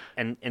though,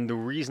 and the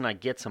reason I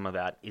get some of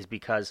that is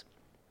because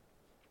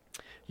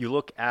you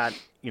look at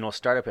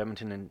Startup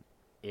Edmonton, and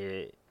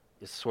it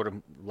is sort of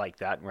like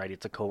that, right?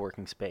 It's a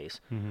co-working space,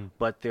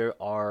 but there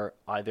are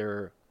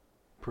either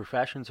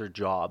professions or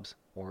jobs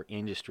or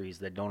industries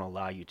that don't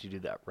allow you to do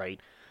that,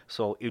 right?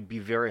 So it would be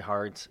very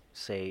hard,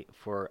 say,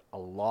 for a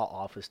law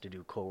office to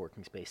do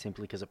co-working space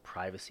simply because of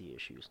privacy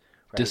issues.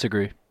 Right?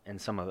 disagree. And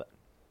some of it,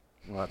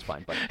 well, that's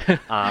fine,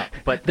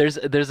 but There's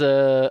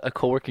a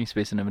co-working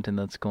space in Edmonton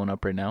that's going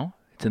up right now.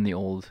 It's in the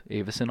old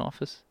Avison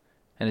office,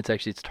 and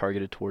it's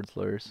targeted towards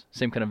lawyers.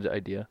 Same kind of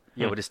idea.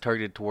 yeah, but it's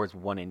targeted towards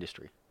one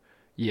industry.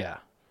 Yeah,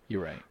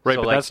 you're right. Right,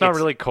 So, but like, that's not it's-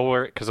 really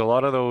co-work because a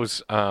lot of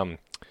those, lots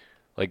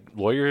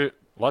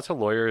of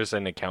lawyers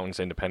and accountants,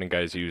 independent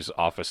guys use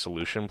office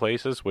solution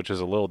places, which is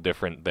a little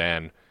different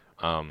than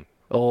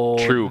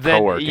true then,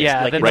 co-working.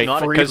 Yeah, Like, then it's the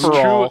not a free Because for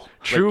all.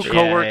 true Yeah,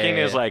 co-working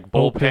yeah, is yeah. like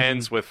Open.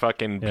 bullpens with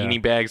fucking Yeah.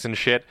 beanie bags and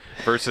shit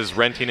versus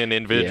renting an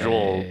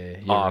individual Yeah, you're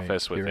right,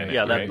 office you're within right. it.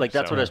 Yeah, right? that's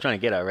So- what I was trying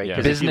to get at, right? Yeah.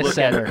 'Cause if you Business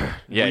look at center.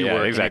 Yeah, yeah, WeWork,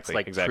 and exactly, it's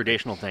like exactly.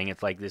 traditional thing.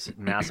 It's like this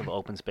massive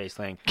open space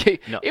thing. Okay,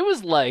 No. it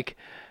was like,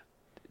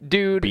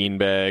 dude. bean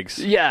bags,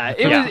 Yeah,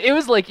 Yeah. It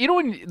was like,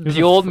 when It was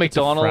the old it's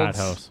a frat McDonald's.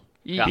 house.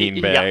 bean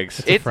Yeah. bags.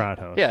 It's a frat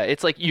house. Yeah,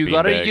 it's like you Bean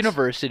got a bags.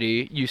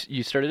 university,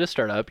 you started a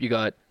startup, you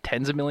got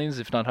tens of millions,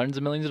 if not hundreds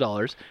of millions of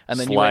dollars, and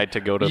then you Slide went, to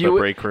go to you the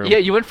went- break room. Yeah,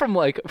 you went from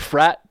like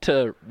frat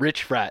to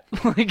rich frat.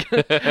 Like,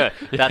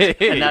 That's I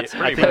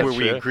Pretty think much, where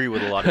we yeah. agree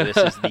with a lot of this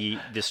is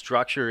the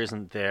structure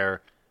isn't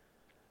there.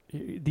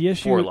 The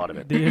issue, For a lot of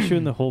it. the issue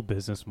in the whole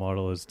business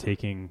model is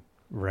taking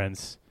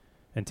rents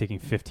and taking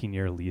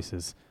 15-year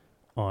leases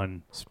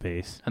on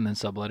space and then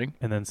subletting.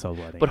 and then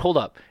subletting. But hold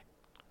up,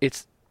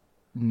 it's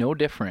no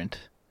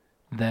different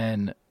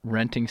than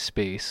renting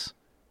space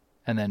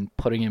and then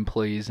putting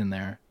employees in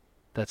there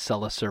that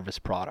sell a service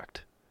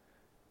product.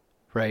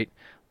 Right?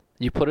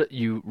 You put it,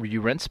 you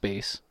rent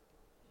space.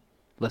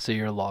 Let's say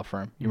you're a law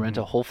firm. You rent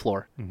a whole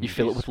floor. You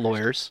fill it with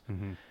lawyers.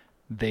 Mhm.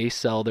 They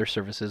sell their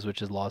services,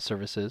 which is law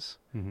services,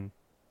 Mhm.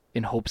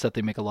 in hopes that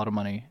they make a lot of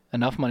money,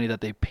 enough money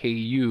that they pay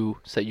you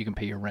so that you can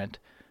pay your rent.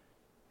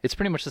 It's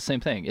pretty much the same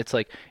thing. It's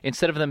like,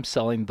 instead of them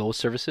selling those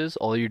services,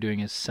 all you're doing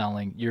is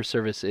selling your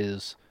service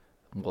is,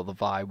 well, the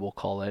vibe, we'll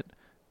call it,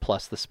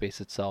 plus the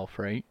space itself,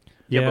 right?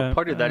 Yeah, but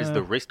part of that is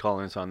the risk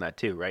tolerance on that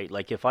too, right?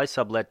 Like if I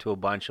sublet to a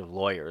bunch of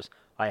lawyers,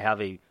 I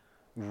have a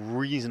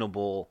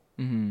reasonable.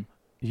 You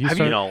Have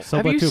start you-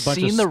 sublet Have you to a bunch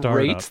seen of the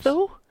rates startups.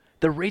 though?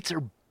 The rates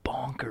are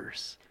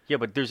bonkers. Yeah,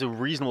 but there's a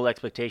reasonable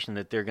expectation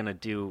that they're going to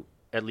do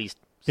at least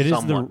It is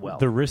somewhat well.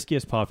 the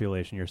riskiest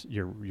population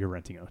you're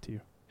renting out to.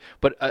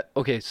 But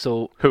okay,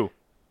 so Who?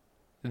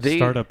 they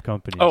Startup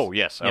companies. Oh,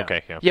 yes. Yeah.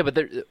 Okay. Yeah. yeah, but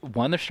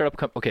they're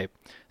startup. Okay,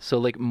 so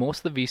like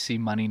most of the VC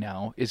money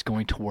now is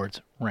going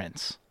towards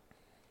rents.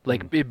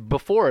 Like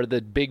before,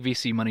 the big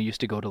VC money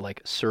used to go to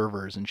like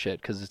servers and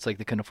shit because it's like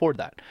they couldn't afford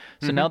that.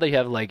 So now they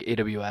have like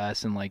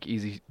AWS and like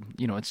easy,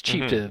 it's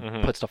cheap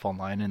to put stuff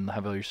online and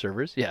have all your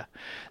servers. Yeah.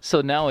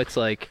 So now it's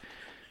like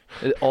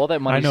all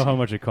that money. I know how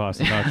much it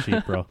costs. It's not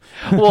cheap, bro.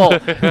 Well,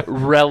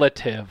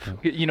 relative.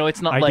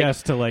 It's not I like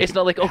guess to like it's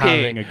not like okay,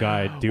 having a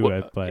guy do well,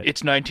 it, but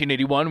it's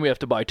 1981. We have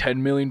to buy $10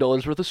 million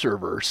worth of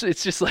servers.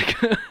 It's just like,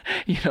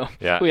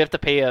 Yeah. we have to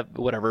pay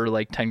whatever,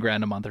 like 10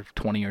 grand a month or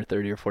 20 or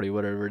 30 or 40,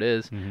 whatever it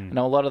is. Mm-hmm.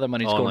 Now a lot of that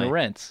money's All going to night.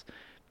 rents.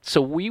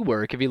 So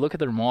WeWork, if you look at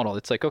their model,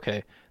 it's like,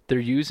 okay, they're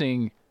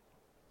using,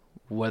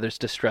 whether it's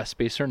distressed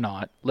space or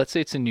not. Let's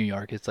say it's in New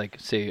York. It's like,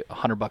 say,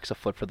 $100 a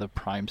foot for the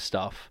prime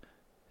stuff.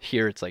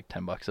 Here it's like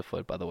 $10 a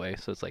foot, by the way,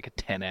 so it's like a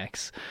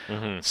 10x.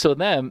 So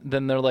then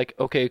they're like,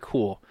 okay,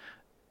 cool.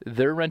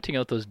 They're renting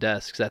out those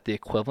desks at the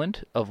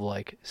equivalent of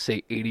like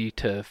say $80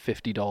 to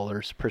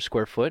 $50 per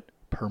square foot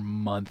per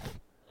month.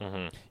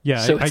 yeah,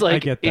 So it's I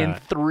like get in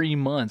that. 3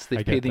 months they've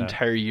I paid get the that.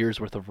 entire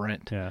year's worth of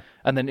rent. Yeah.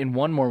 And then in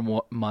one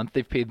more month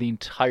they've paid the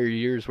entire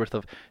year's worth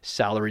of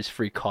salaries,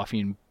 free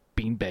coffee, and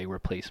beanbag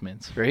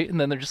replacements, right? And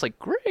then they're just like,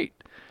 great.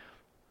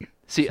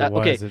 See, So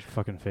why okay, is it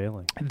fucking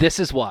failing? this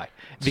is why.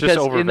 It's just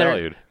in their-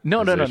 overvalued.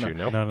 No, is no, the no, issue,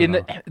 no. No, In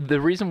no. the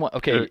reason why,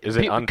 okay, Is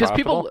it because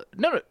people, unprofitable?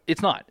 no,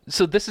 it's not.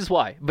 So this is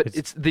why, but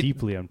it's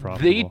deeply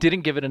unprofitable. They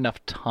didn't give it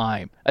enough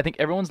time. I think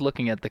everyone's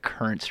looking at the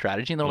current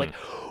strategy and they're like,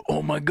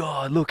 "Oh my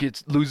god, look,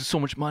 it loses so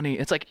much money."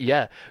 It's like,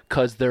 yeah,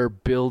 because they're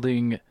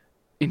building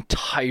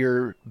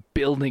entire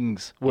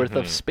buildings worth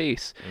of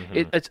space.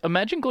 It's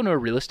imagine going to a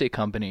real estate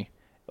company,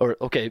 or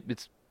okay,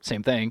 it's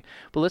same thing,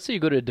 but let's say you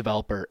go to a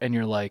developer and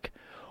you're like,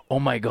 "Oh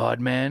my god,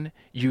 man,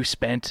 you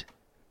spent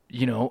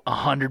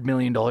 $100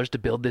 million to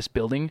build this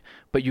building,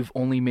 but you've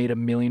only made $1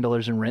 million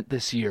in rent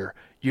this year.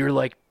 You're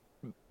like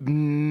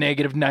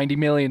negative 90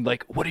 million.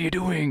 Like, what are you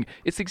doing?"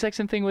 It's the exact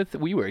same thing with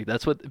WeWork.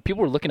 That's what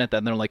people were looking at that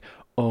and they're like,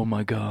 "Oh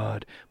my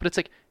god." But it's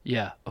like,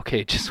 yeah,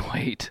 okay, just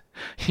wait,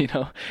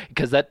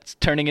 because that's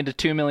turning into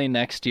 2 million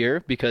next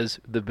year because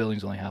the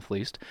building's only half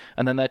leased.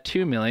 And then that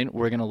 2 million,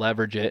 we're going to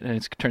leverage it and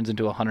it turns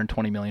into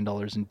 $120 million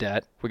in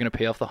debt. We're going to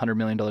pay off the $100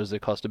 million that it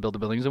cost to build the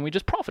buildings and we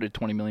just profited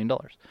 $20 million.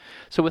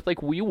 So with like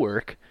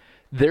WeWork,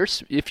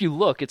 if you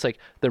look, it's like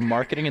their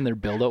marketing and their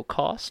build out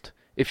cost.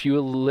 If you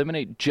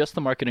eliminate just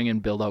the marketing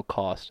and build out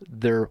cost,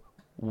 they're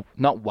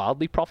not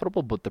wildly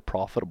profitable, but they're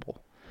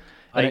profitable.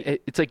 And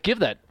it's like, give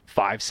that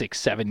 5, 6,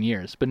 7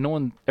 years, but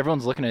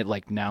everyone's looking at it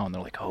like now and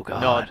they're like, "Oh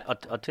god." No,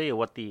 I'll tell you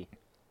what the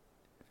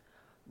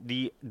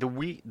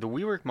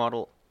WeWork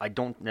model I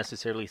don't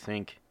necessarily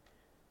think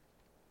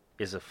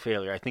is a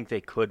failure. I think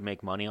they could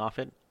make money off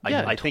it.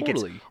 Yeah, I think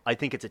totally. I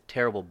think it's a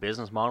terrible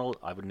business model.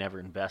 I would never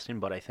invest in,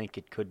 but I think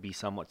it could be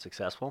somewhat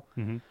successful.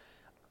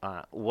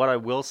 What I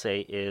will say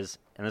is,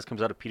 and this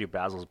comes out of Peter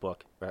Basil's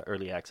book,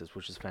 Early Access,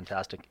 which is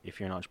fantastic if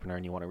you're an entrepreneur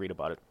and you want to read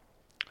about it.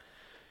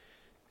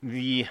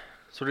 The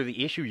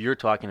issue you're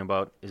talking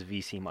about is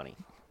VC money.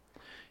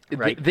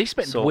 Right? They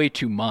spent way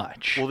too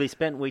much. Well, they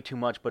spent way too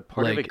much, but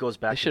part of Like, it goes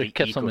they back to should've the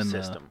kept some in the-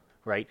 ecosystem,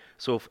 right?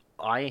 So if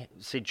I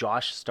say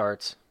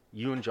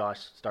you and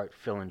Josh start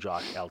Phil and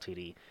Josh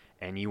Ltd,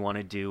 and you want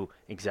to do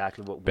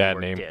exactly what Bad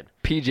WeWork name. did,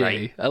 PJ,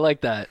 right? I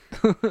like that.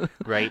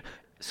 Right?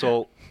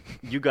 So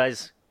you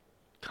guys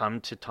come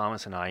to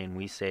Thomas and I, and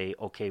we say,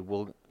 okay,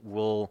 we'll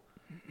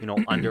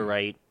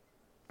underwrite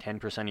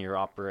 10% of your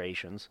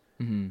operations,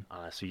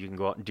 so you can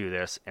go out and do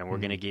this, and we're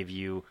going to give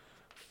you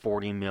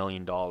 $40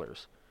 million.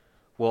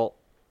 Well,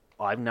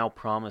 I've now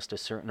promised a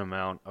certain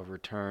amount of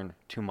return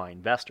to my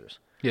investors.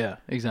 Yeah,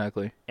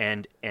 exactly.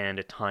 And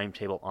a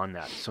timetable on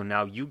that. So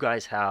now you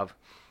guys have,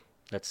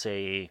 let's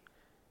say,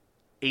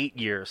 8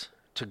 years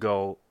to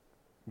go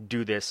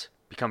do this,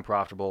 become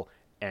profitable,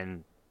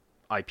 and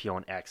IPO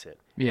and exit.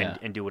 Yeah.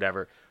 And do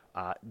whatever.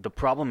 The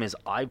problem is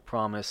I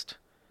promised,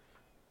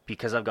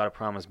 because I've got to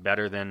promise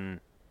better than,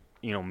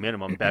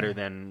 minimum, better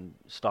than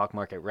stock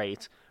market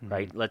rates,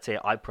 right? Let's say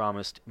I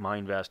promised my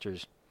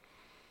investors,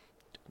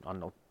 I don't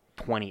know,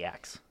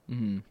 20x,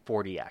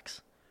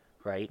 40x.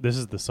 Right? This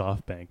is the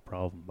SoftBank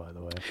problem, by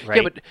the way.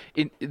 Right? Yeah, but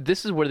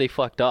this is where they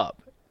fucked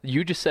up.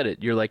 You just said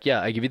it. You're like,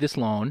 yeah, I give you this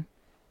loan,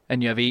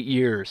 and you have 8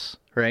 years,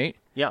 right?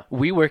 Yeah.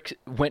 WeWork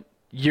went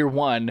year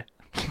one,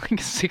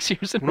 like 6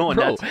 years in a and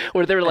row,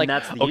 where they were like,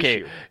 that's the okay,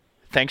 issue.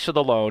 thanks for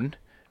the loan.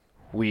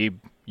 We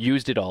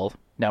used it all.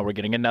 Now we're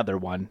getting another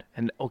one.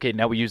 And okay,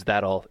 now we used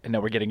that all, and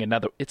now we're getting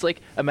another. It's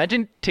like,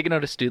 imagine taking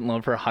out a student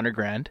loan for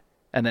 $100,000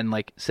 and then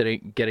like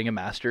getting a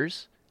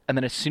master's. And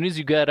then as soon as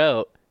you get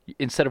out,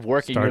 instead of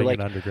working, Starting you're like,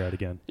 an undergrad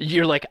again.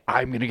 you're like,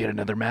 I'm going to get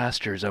another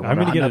master's. I'm going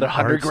to get another an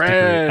arts degree.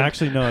 $100,000.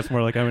 Actually, no, it's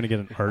more like I'm going to get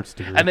an arts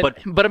degree. And then,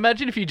 but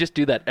imagine if you just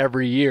do that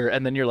every year,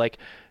 and then you're like,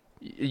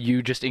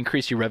 you just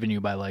increase your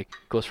revenue by like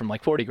goes from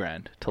like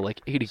 $40,000 to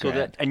like $80,000. So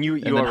that, and you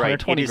then are right. It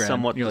 $120,000. is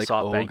somewhat You're the like,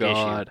 SoftBank oh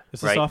god, issue.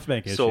 It's right? a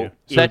SoftBank So issue.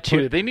 that So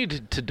too. They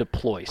need to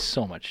deploy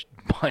so much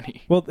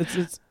money. Well,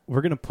 it's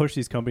we're gonna push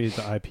these companies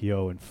to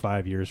IPO in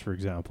 5 years, for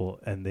example,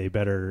 and they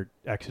better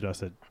exit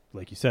us at,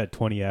 like you said,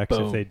 20x.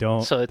 Boom. If they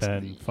don't, So it's-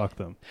 then fuck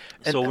them.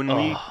 So And-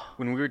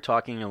 when we were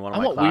talking in one of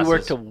I my want classes,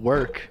 WeWork to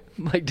work.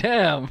 Like,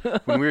 damn.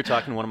 when we were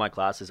talking in one of my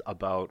classes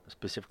about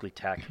specifically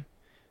tech,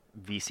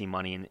 VC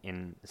money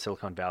in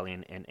Silicon Valley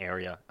and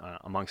area,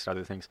 amongst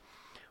other things,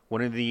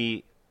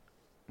 we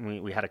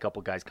had a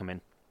couple guys come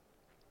in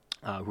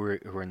who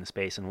were in the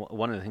space, and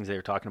one of the things they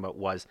were talking about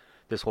was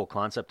this whole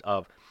concept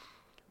of,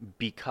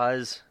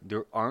 because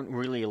there aren't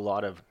really a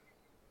lot of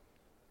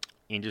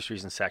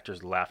industries and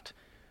sectors left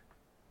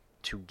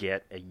to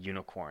get a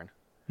unicorn,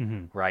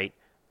 right?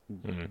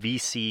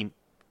 VC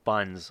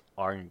funds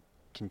are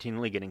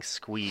continually getting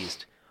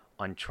squeezed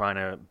on trying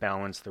to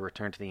balance the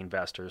return to the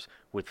investors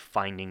with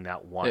finding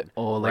that one.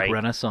 Like right?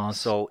 Renaissance.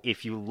 So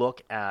if you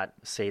look at,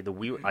 say,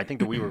 I think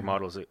the WeWork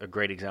model is a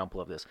great example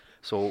of this.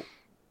 So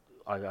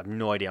I have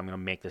no idea, I'm going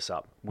to make this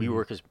up.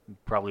 WeWork is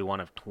probably one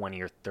of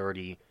 20 or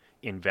 30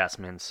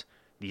 investments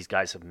these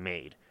guys have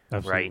made,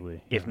 Absolutely,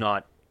 right? If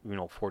not,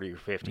 40 or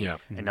 50. Yeah.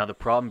 And now the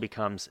problem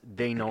becomes,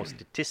 they know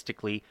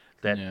statistically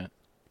that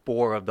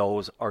 4 of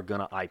those are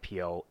going to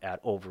IPO at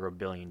over $1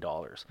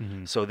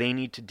 billion. So they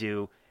need to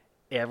do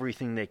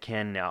everything they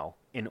can now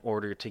in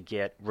order to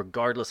get,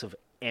 regardless of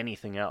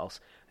anything else,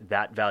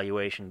 that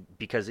valuation.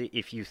 Because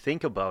if you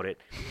think about it,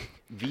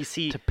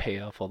 VC to pay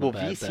off all the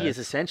bad VC bets. is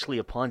essentially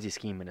a Ponzi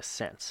scheme in a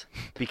sense,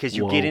 because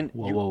you Whoa, get in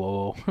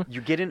whoa.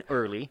 you get in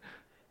early,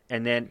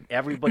 and then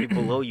everybody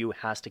below you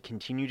has to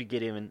continue to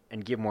get in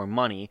and give more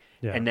money,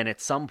 and then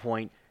at some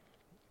point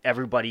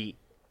everybody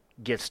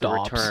gets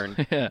Stops. the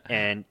return, Yeah.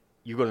 and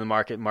you go to the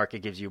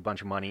market gives you a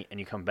bunch of money, and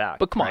you come back.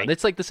 But come right? on,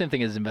 it's like the same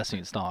thing as investing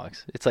in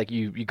stocks. It's like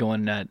you go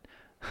in at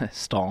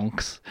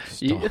stonks.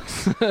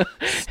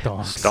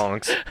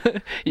 Stonks.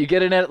 You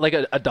get in at like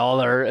a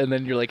 $1, and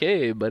then you're like,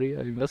 "Hey, buddy,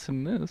 I invested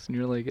in this," and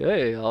you're like,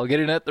 "Hey, I'll get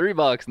in at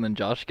 $3," and then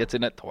Josh gets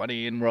in at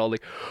 20, and we're all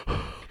like,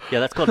 yeah,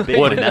 that's called Bitcoin.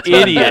 What an That's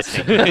not idiot.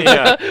 investing.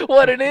 Yeah.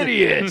 "What an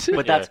idiot!"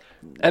 But that's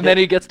And then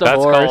he gets That's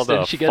divorced, called and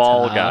a she gets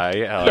fall half. guy.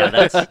 yeah,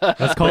 that's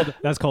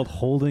That's called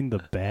holding the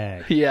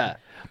bag. Yeah.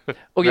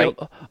 Okay.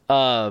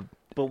 Right.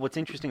 But what's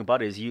interesting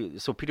about it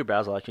is so Peter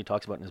Basil actually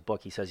talks about in his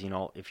book. He says,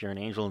 if you're an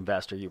angel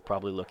investor, you're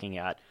probably looking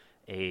at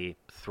a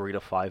 3 to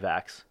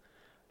 5x,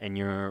 and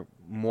you're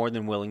more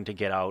than willing to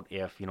get out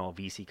if a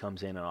VC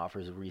comes in and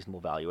offers a reasonable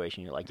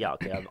valuation. You're like, yeah,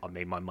 okay, I've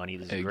made my money.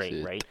 This is great,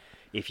 Exit. right?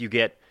 If you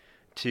get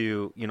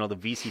to the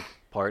VC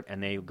part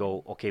and they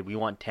go, okay, we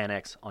want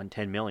 10x on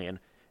 10 million,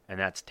 and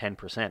that's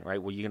 10%,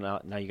 right? Well,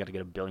 now you got to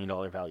get $1 billion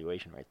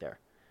valuation right there,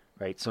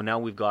 right? So now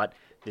we've got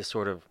this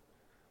sort of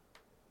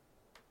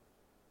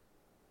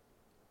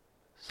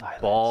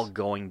ball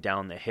going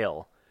down the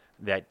hill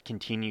that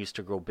continues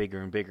to grow bigger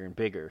and bigger and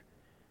bigger,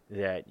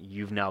 that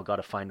you've now got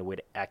to find a way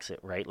to exit,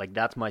 right? Like,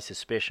 that's my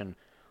suspicion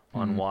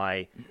on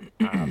why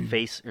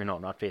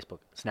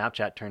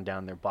Snapchat turned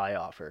down their buy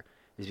offer,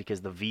 is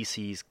because the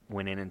VCs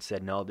went in and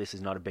said, no, this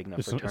is not a big enough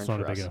It's return not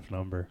for a big us. enough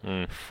number.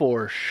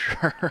 For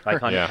sure.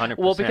 Like 100%. Yeah.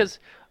 Well, because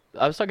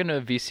I was talking to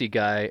a VC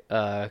guy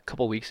a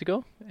couple weeks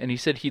ago, and he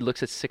said he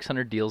looks at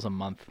 600 deals a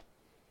month.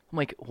 I'm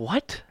like,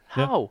 what?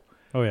 Yeah. How?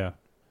 Oh yeah,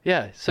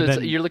 Yeah. So And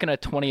then- you're looking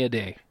at 20 a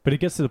day. but it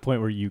gets to the point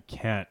where you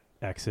can't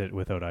exit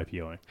without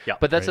IPOing. Yeah.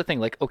 But that's Right. the thing.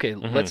 Like, okay,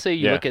 let's say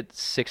you Yeah. look at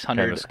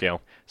 600. Kind of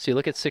scale. So you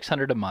look at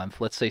 600 a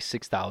month. Let's say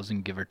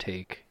 6,000, give or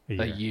take,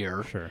 a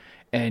year. Sure.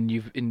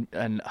 And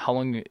and how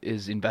long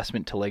is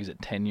investment till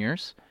exit? 10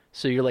 years.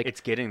 So you're like,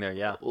 It's getting there,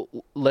 yeah.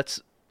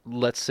 let's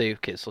say,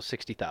 okay, so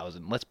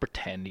 60,000. Let's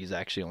pretend he's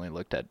actually only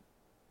looked at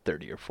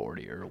 30 or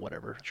 40 or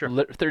whatever. Sure.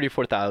 30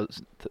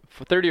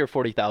 or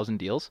 40,000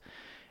 deals.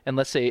 And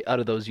let's say out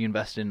of those you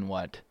invest in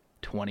what,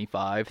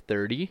 25,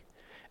 30,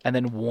 and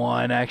then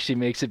one actually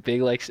makes it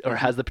big, like, or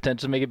has the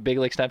potential to make it big,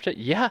 like Snapchat.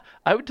 Yeah,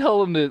 I would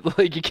tell them that,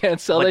 like, you can't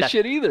sell that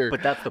shit either.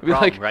 But that's the I'd be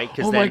problem, like, right?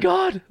 Oh my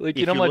god! Like, if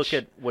you know you how look much?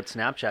 at what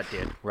Snapchat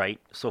did,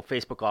 right? So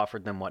Facebook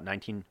offered them what,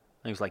 19? I think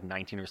it was like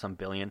 19 or some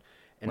billion.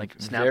 And Like,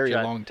 very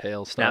long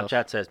tail stuff.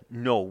 Snapchat says,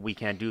 no, we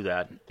can't do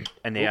that.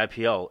 And they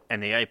IPO.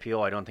 And the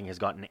IPO, I don't think, has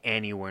gotten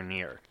anywhere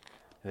near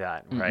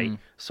that, right?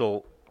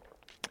 So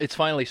It's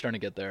finally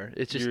starting to get there.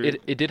 It's just You're-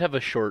 it did have a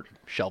short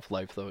shelf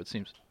life, though, it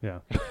seems.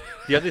 Yeah.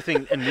 the other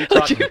thing, and we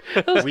talked a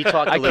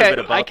little bit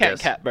about I can't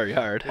this cap very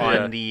hard.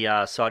 on the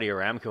Saudi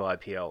Aramco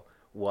IPO,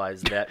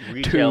 was that $2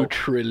 retail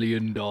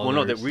trillion. Well,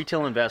 no, that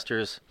retail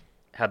investors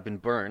have been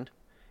burned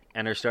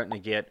and are starting to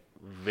get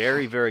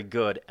very, very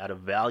good at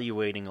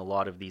evaluating a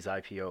lot of these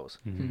IPOs,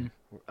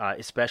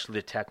 especially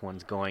the tech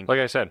ones going. Like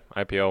I said,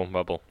 IPO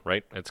bubble,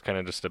 right? It's kind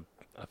of just a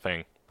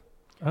thing.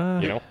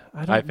 I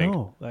don't think.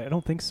 know. I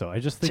don't think so. I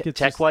just think it's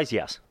Tech just- wise,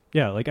 yes.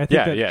 Yeah, like I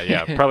think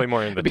Yeah. Probably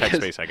more in the tech Because-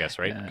 space, I guess,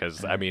 right? yeah.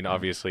 Because I mean,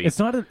 obviously, It's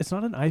not an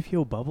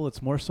IPO bubble.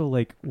 It's more so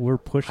like we're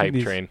pushing hype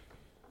these. train.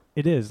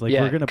 It is like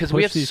Yeah, we're gonna 'cause push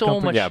we have these so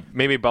companies. much- Yeah,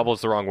 maybe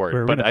bubble's the wrong we're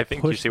word, but gonna I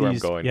think you push see where I'm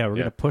these- going. Yeah, we're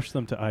gonna push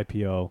them to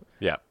IPO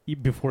Yeah.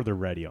 before they're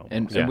ready. Almost.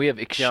 And Yeah. we have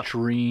in a sense.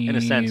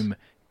 extreme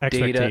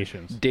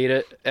expectations.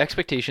 data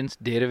expectations,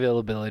 data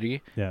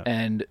availability, Yeah.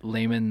 and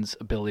layman's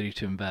ability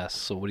to invest.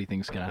 So what do you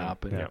think is going to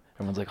happen? Yeah.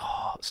 Everyone's like,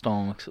 oh,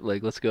 stonks,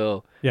 like let's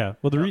go. Yeah.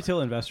 Well, the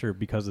retail investor,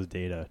 because of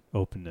data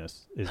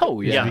openness, is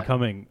Yeah.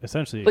 becoming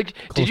essentially Like,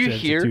 close did you to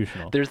hear?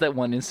 institutional. There's that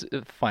one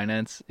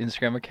finance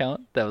Instagram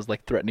account that was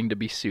like threatening to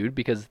be sued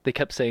because they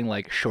kept saying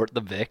like short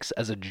the VIX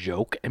as a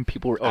joke, and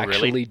people were Oh, really?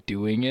 actually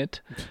doing it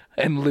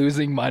and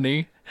losing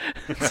money.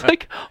 It's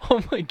like,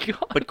 oh my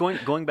god. But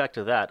going back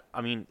to that,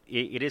 I mean,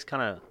 it is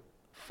kind of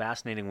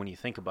fascinating when you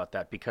think about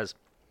that, because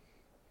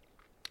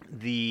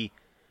the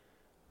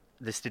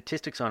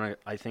statistics on it,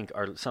 I think,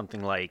 are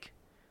something like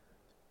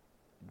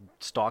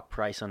stock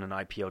price on an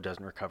IPO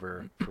doesn't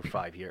recover for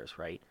 5 years,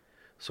 right?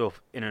 So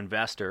if an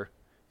investor,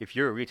 if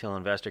you're a retail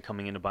investor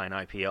coming in to buy an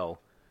IPO,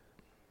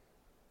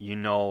 you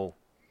know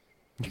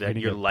that gonna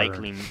you're get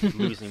likely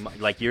losing money.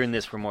 Like, you're in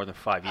this for more than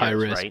 5 years, High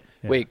risk. right?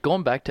 Yeah. Wait,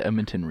 going back to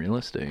Edmonton real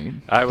estate.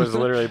 I was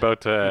literally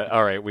about to.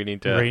 All right, we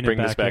need to Rein it bring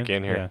this back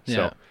in Yeah.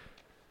 here.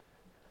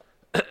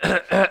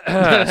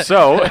 Yeah.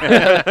 So,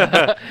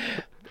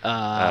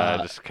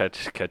 Uh, just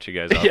cut you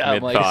guys off yeah, I'm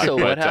mid like, thought. so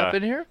what but,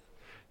 happened here?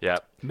 Yeah,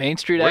 Main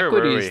Street Where were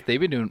Equities. we? They've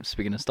been doing,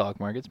 speaking of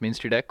stock markets, Main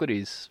Street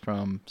Equities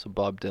from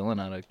Bob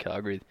Dylan out of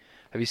Calgary.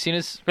 Have you seen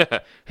his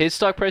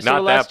stock price over not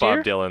that last Bob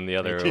year? Dylan, the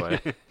other way.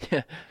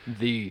 Yeah,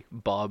 the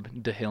Bob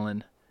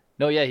DeHillen.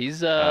 No, yeah,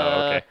 he's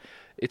okay.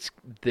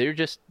 They're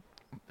just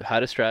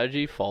had a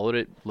strategy, followed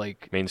it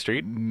like Main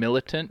Street.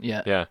 militant,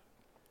 yeah. Yeah.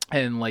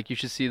 And like you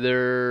should see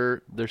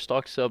their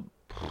stocks up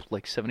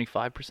like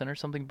 75% or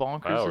something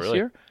bonkers Wow, this really?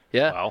 year.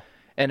 Yeah. Wow.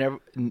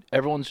 And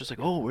everyone's just like,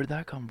 "Oh, where'd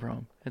that come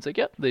from?" It's like,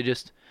 "Yep, they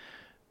just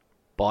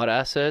bought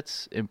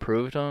assets,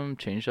 improved them,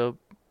 changed up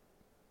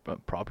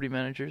property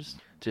managers,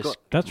 just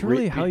That's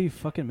really how you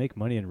fucking make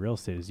money in real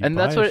estate. Is you And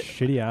buy that's a what-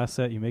 shitty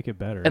asset, you make it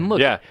better. And look,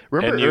 Yeah.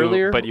 remember and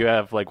earlier, but you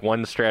have like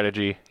one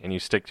strategy and you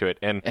stick to it,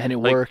 and And it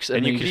like, works, and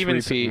then you you could just even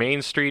repeat.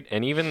 Main Street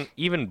and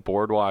even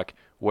Boardwalk,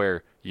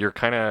 where you're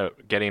kind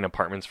of getting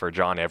apartments for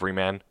John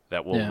Everyman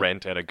that will Yeah.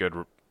 rent at a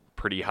good,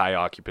 pretty high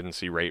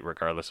occupancy rate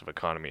regardless of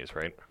economies,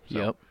 right? So,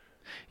 Yep.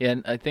 Yeah,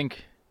 and I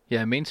think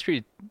Main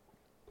Street.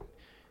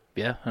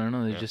 Yeah, I don't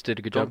know. They just did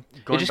a good job.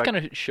 It going just back-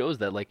 kind of shows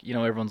that, like,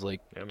 everyone's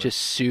like Yeah, man.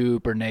 just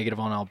super negative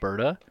on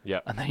Alberta, Yeah.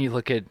 and then you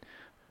look at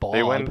Bob.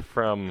 They went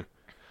from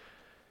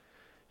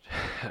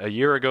a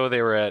year ago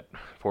they were at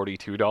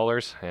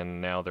 $42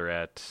 and now they're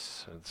at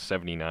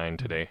 79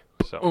 today.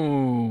 So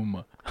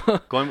Boom.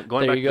 Going There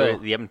back you to go.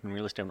 the Edmonton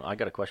real estate, I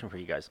got a question for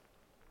you guys.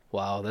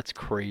 Wow, that's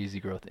crazy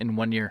growth in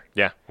 1 year.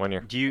 yeah, 1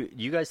 year. Do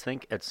you guys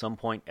think at some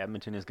point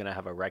Edmonton is going to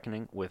have a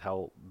reckoning with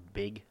how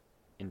big,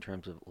 in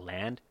terms of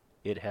land,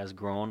 it has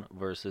grown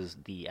versus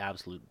the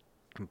absolute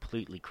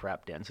completely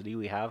crap density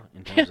we have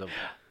in terms of?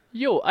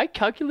 Yo, I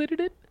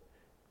calculated it.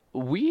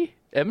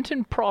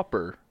 Edmonton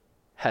proper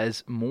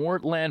has more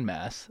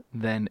landmass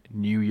than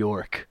New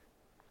York.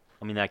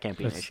 I mean, that can't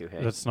be an that's, issue.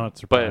 Hey, that's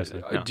not But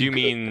surprising. do you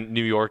mean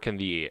New York and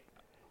the,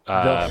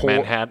 The whole-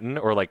 Manhattan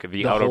or like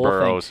the outer whole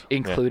boroughs? thing,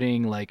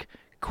 including like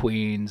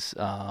Queens,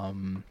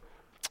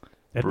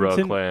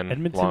 Brooklyn,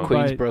 Edmonton Long-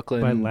 Queens, by,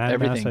 Brooklyn, by land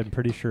everything. mass, I'm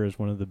pretty sure is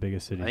one of the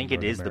biggest cities. I think in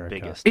it North is the America.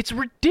 biggest. It's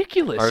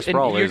ridiculous. Our and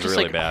sprawl you're is just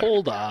really like, bad.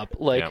 hold up,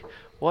 like Yeah.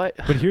 what?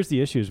 But here's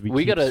the issue: is we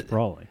keep gotta-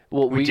 sprawling.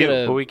 Well, we do,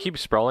 gotta. But we keep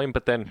sprawling,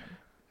 but then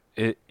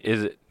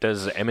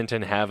does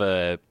Edmonton have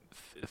a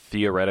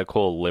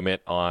theoretical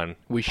limit on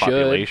We should.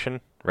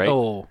 population, right?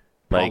 Oh,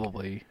 Like-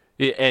 probably.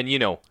 And you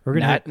know, We're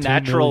gonna hit 2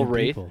 natural million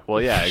rate. people.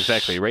 well, yeah,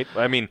 exactly, right?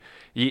 I mean,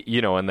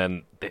 you know, and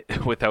then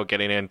without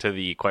getting into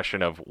the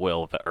question of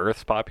will the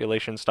Earth's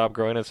population stop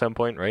growing at some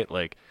point, right?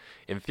 Like,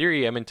 in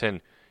theory,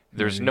 Edmonton,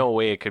 there's no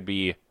way it could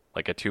be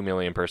like a 2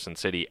 million person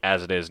city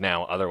as it is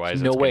now.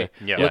 Otherwise, No it's way.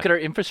 Gonna, Yeah. Look at our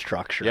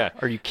infrastructure. Yeah.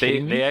 Are you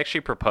kidding They me?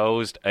 actually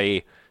proposed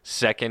a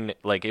second,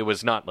 like it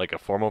was not like a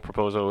formal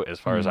proposal as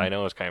far as I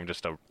know. It's kind of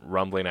just a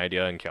rumbling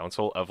idea in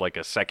council of like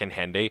a second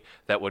Henday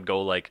that would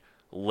go like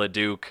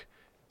Leduc,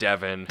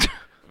 Devon,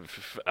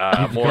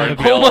 Morinville,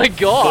 Oh my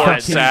God. Fort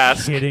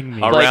Sask, Kidding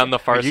me. around Like, the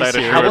far are you side of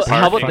serious? Sherwood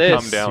How Park about and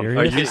this? come down. Serious?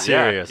 Are you Yeah,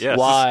 serious? yes.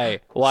 Why?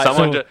 Why?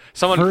 Someone, So-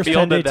 someone First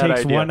fielded Henday that takes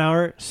idea. 1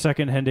 hour.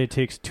 Second Henday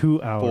takes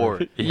 2 hours.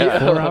 4. Yeah.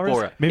 4 hours.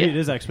 4. Maybe it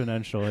is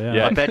exponential. Yeah.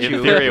 Yeah, I bet in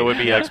you- theory it would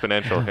be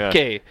exponential. Yeah.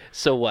 Okay,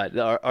 so what?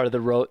 Are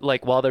the road,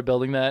 like, while they're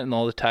building that and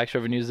all the tax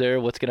revenues there,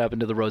 what's gonna happen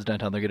to the roads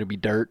downtown? They're gonna be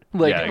dirt.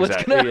 Like, Yeah, what's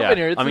exactly, gonna happen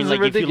yeah. here? I mean, This is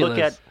like, if you look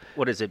ridiculous. at,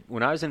 what is it?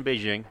 When I was in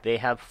Beijing, they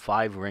have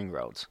 5 ring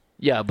roads.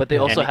 Yeah, but they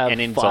also And- have and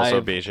in- It's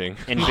also 500 Beijing.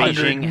 And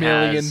Beijing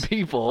million has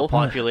people. a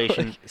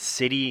population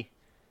city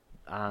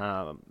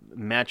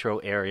metro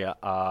area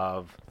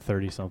of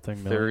 30 something.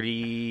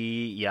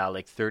 30,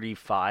 like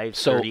 35,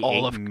 So 38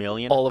 all of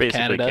million. all of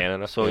Basically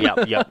Canada, So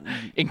yeah,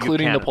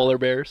 including the Canada. polar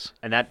bears,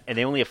 and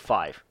they only have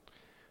 5.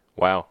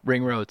 Wow.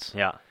 ring roads.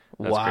 Yeah.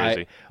 That's Why?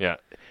 crazy. Yeah.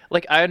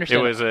 Like, I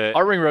understand. It was a-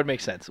 our ring road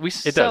makes sense. We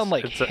does. sound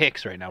like It's a-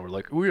 hicks right now. We're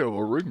like, we have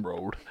a ring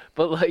road,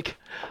 but like,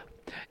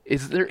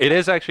 is there? It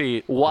is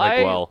actually Why-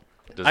 like, well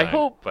designed.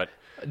 hope- but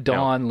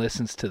Dawn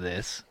listens to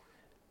this.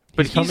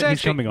 but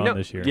He's coming on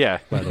this year, Yeah.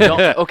 by the way.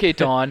 Dawn, okay,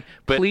 Dawn,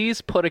 But-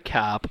 please put a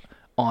cap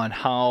on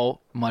how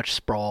much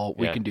sprawl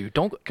we Yeah. can do.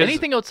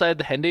 Anything outside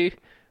the Henday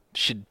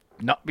should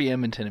not be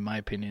Edmonton, in my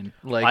opinion.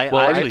 Like, I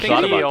I actually think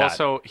thought he about that.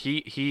 also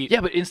he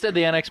yeah, but instead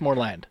they annex more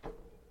land.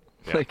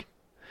 Yeah. Like,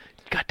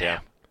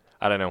 goddamn.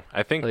 I don't know.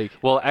 I think Like-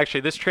 well,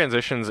 actually, this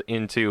transitions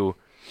into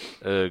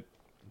a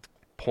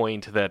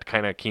point that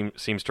kind of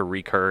seems to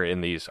recur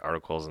in these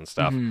articles and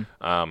stuff. And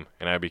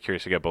I'd be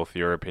curious to get both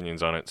your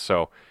opinions on it.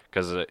 So,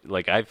 because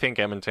like I think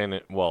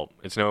Edmonton, well,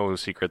 it's no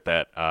secret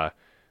that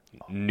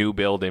new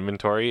build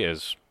inventory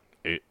is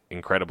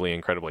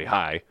incredibly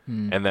high,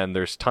 and then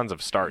there's tons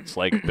of starts.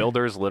 Like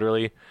builders,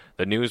 literally,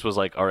 the news was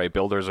like, all right,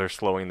 builders are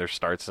slowing their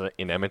starts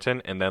in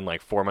Edmonton, and then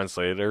like 4 months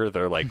later,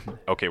 they're like,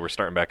 okay, we're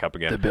starting back up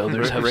again. The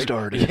builders have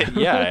started.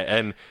 Yeah,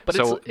 and But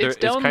so it's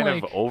down, kind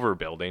like- of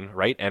overbuilding,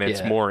 right? And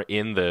it's Yeah. more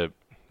in the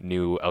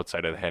new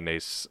outside of the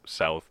Hendays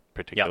South,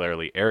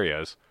 particularly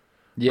areas.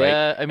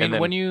 Yeah, Right? I mean, And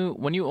then-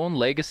 when you own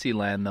legacy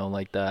land though,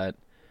 like that,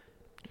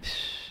 you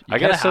I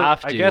kinda guess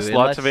have to. I guess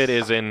lots of unless- it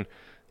is in.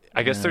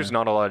 I guess Yeah. there's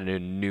not a lot of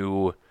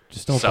new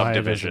Just don't buy it as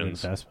an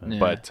subdivisions, investment. Yeah.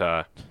 but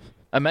I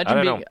Imagine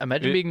don't being know.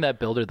 imagine It- being that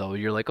builder though.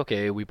 You're like,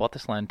 okay, we bought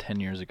this land 10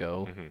 years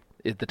ago.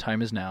 Mm-hmm. The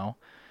time is now,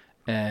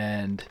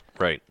 and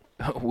right,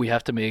 we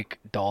have to make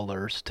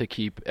dollars to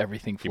keep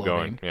everything keep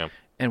floating. going. Yeah.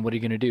 And what are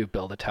you gonna do?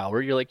 Build a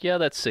tower? You're like, yeah,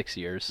 that's 6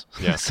 years.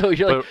 Yeah. So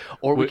you're like, But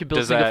or we w- could build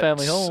does single that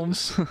family s-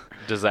 homes.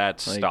 Does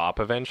that Like- stop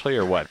eventually,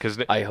 or what? Because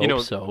I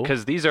hope so.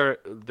 Because there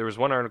was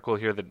one article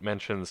here that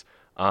mentions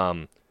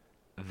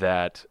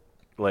that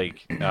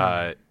like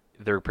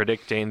they're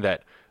predicting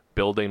that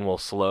building will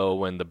slow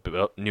when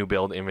the new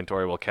build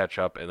inventory will catch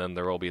up, and then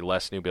there will be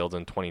less new builds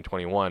in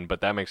 2021.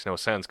 But that makes no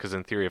sense because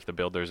in theory, if the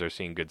builders are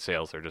seeing good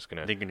sales, they're just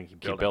gonna They're gonna keep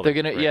keep building. They're building.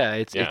 gonna, right? yeah.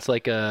 It's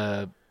like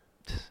a,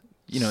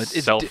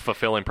 it's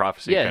self-fulfilling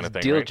prophecy yeah, kind it's of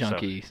thing. deal right? So-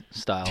 junkie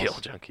styles. Deal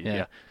junkie,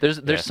 yeah. There's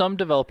Yeah. some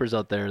developers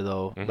out there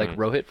though, like Mhm.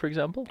 Rohit, for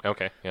example.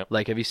 okay. Yep.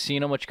 Like, have you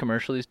seen how much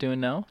commercial he's doing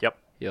now? Yep.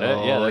 Yeah,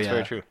 that's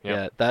very true. Yeah.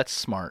 Yeah, that's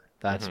smart.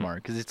 That's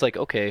smart because it's like,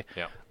 okay,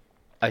 Yeah.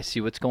 I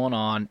see what's going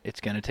on. It's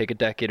gonna take a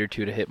decade or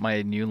two to hit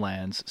my new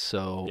lands.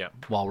 So Yeah.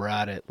 while we're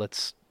at it,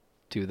 let's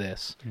do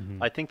this.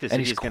 I think the And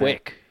city's he's gonna,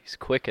 quick. He's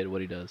quick at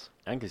what he does.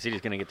 I think the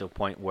city's going to get to a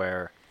point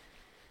where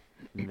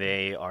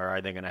they are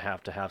either going to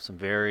have some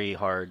very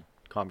hard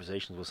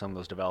conversations with some of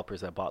those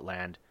developers that bought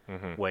land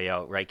way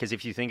out, right? Because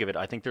if you think of it,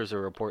 I think there's a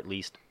report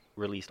released,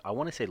 I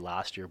want to say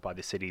last year, by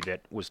the city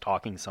that was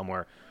talking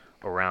somewhere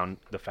around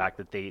the fact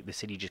that the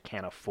city just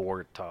can't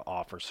afford to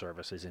offer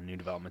services in new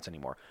developments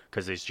anymore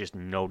because there's just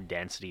no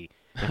density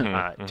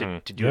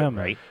to do Yeah, it, man.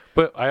 right?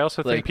 But I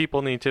also Like- think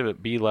people need to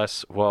be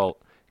less, well,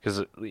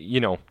 because,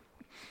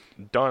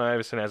 Don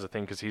Iveson has a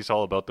thing because he's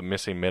all about the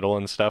missing middle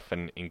and stuff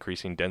and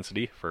increasing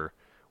density for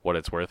what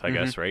it's worth, I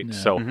guess, right? Yeah.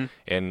 So,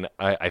 and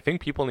I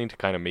think people need to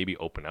kind of maybe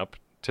open up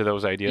to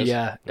those ideas.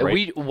 Yeah.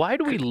 right? Why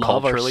do we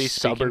love our Culturally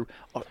speaking, suburb?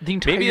 The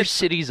entire maybe it's-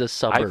 city's a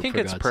suburb. I think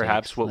for it's God's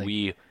perhaps sakes. what Like,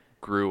 we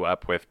grew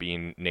up with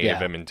being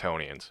native Yeah.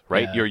 Edmontonians,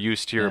 right? Yeah. You're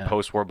used to your Yeah.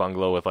 post-war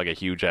bungalow with like a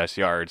huge ass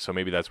yard, so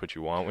maybe that's what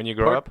you want when you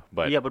grow up.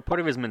 But yeah, but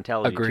part of his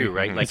mentality Agree. too,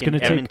 right? Mhm. Like It's in gonna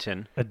take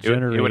Edmonton, a it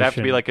generation. would have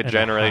to be like a and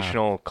half.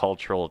 generational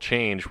cultural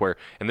change where,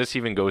 and this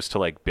even goes to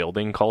like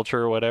building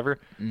culture or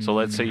whatever. So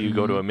let's say you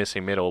go to a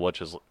missing middle,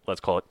 which is, let's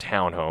call it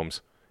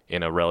townhomes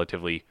in a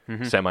relatively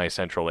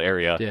semi-central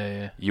area.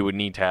 Yeah. You would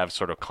need to have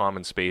sort of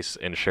common space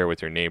and share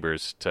with your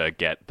neighbors to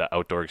get the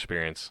outdoor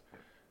experience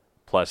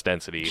plus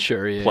density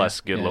Sure, yeah,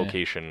 plus good yeah.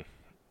 location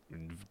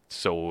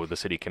so the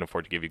city can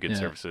afford to give you good Yeah.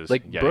 services.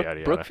 Like yada, yada,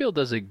 yada. Brookfield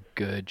does a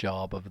good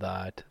job of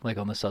that. Like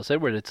on the south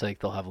side, where it's like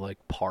they'll have like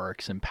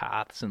parks and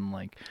paths and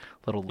like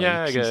little lakes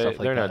Yeah, I and get stuff it.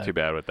 like They're that. not too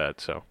bad with that.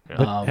 So, yeah.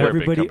 But They're a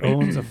big everybody company.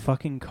 owns a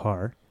fucking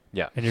car,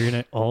 Yeah. and you're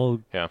gonna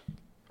all Yeah.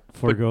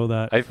 forego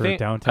that I for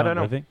think- I downtown don't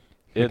know. living.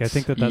 Like, I It's-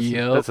 think that's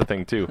Yep. That's the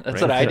thing too. That's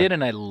right? what I Yeah. did,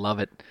 and I love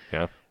it.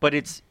 Yeah. but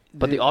it's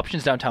But the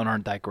options downtown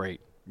aren't that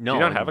great. no. Do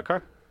you not have a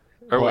car?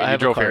 Or Well, wait, I you have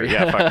a drove car, here?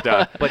 yeah. Yeah, fuck.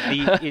 Duh. But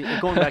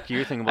going back to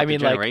your thing about I mean,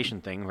 the like,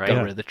 generation thing, right? Got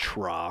Yeah. rid of the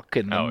truck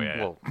and Oh, the yeah.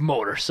 Well,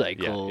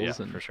 motorcycles.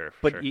 Yeah, and for sure. For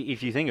But sure.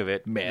 if you think of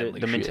it, Manly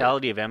the shit.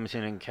 mentality of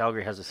Edmonton and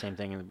Calgary has the same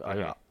thing. And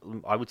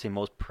I would say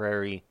most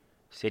prairie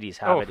cities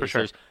have Oh, it. for is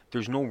sure.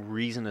 There's no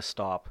reason to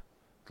stop.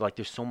 Like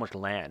there's so much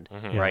land,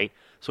 Mm-hmm. right?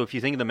 So if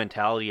you think of the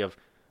mentality of,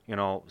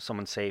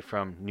 someone say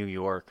from New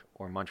York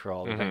or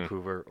Montreal or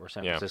Vancouver or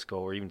San Yeah. Francisco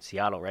or even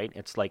Seattle, right?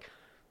 It's like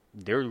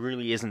there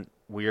really isn't.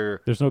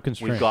 there's no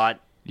constraint. We've got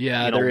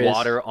Yeah, there is.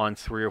 water on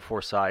 3 or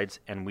 4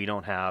 sides, and we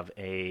don't have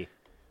a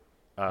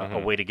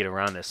way to get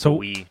around this. So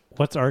we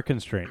what's our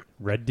constraint?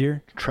 Red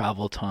deer?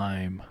 travel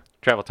time.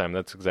 Travel time.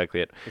 That's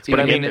exactly it. It's But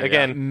I gonna mean, get there,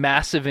 again,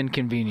 massive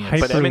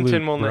inconvenience. But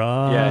Edmonton will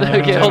Hyperloop, yeah.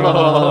 bruh. Okay, hold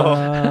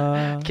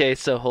on. Okay,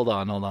 so hold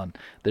on.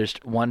 There's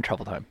one,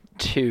 travel time.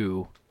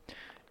 2,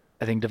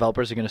 I think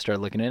developers are going to start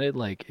looking at it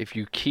like if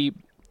you keep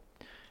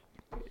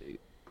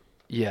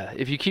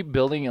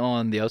building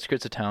on the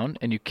outskirts of town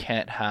and you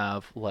can't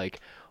have like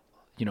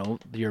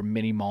your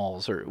mini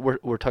malls, or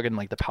we're talking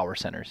like the power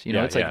centers.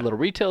 Yeah, it's like yeah. little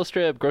retail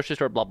strip, grocery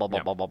store, blah blah blah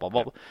Yeah. blah blah blah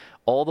blah.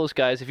 All those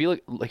guys. If you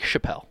look like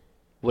Chappelle,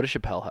 what does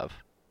Chappelle have?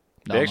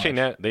 Not They actually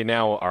much. they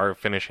now are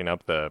finishing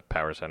up the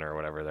power center or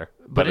whatever there.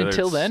 But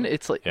until it's- then,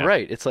 it's like yeah.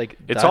 right. It's like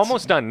It's that's-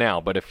 almost done now,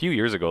 but a few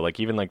years ago, like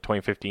even like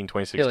 2015,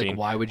 2016,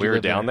 why would we you were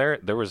live down there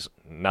was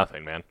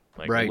nothing, man.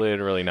 Like Right.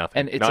 literally nothing.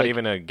 And it's not like-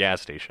 even a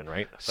gas station,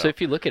 right? So if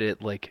you look at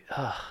it, like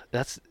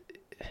that's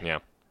yeah.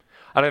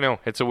 I don't know.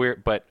 It's a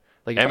weird, but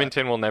Like,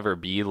 Edmonton will never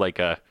be like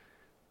a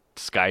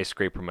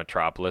skyscraper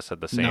metropolis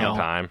at the same no,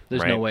 time.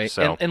 There's right? no way,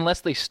 So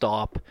unless they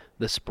stop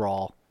the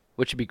sprawl,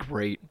 which would be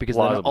great because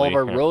then all of Plausibly,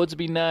 our yeah. roads would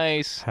be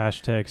nice.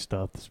 Hashtag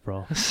stop the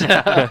sprawl.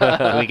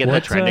 Can we get that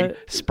What's, trending?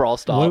 Sprawl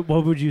stop.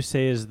 What would you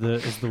say is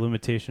the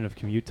limitation of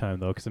commute time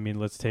though? Because I mean,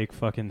 let's take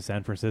fucking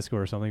San Francisco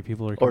or something.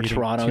 People are Or commuting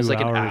Toronto 2 is like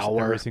an hours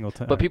hour. every single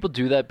time. But people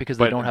do that because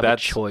they But don't have a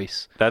that's-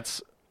 choice.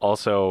 that's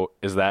also,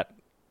 is that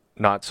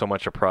not so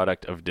much a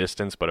product of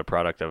distance, but a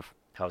product of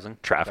Housing?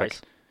 traffic?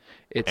 Price?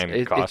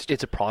 and cost.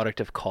 It's a product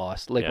of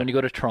cost. Like Yeah. when you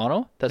go to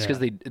Toronto, that's because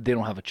Yeah. they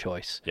don't have a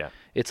choice. Yeah.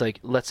 It's like,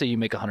 let's say you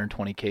make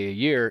 120K a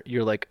year,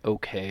 you're like,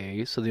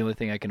 okay, so the only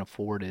thing I can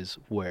afford is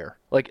where?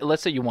 Like,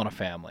 let's say you want a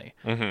family.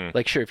 Mm-hmm.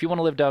 Like, sure, if you want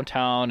to live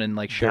downtown and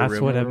like share a that's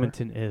room, what or whatever,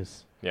 Edmonton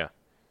is. Yeah.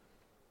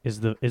 Is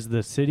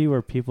the city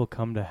where people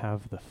come to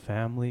have the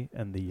family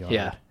and the yard.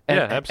 yeah,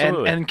 Yeah,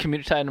 absolutely. and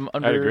commute time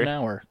under agree. an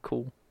hour,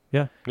 cool.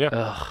 Yeah. Yeah.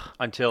 Ugh.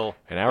 Until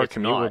An hour it's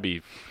commute not. would be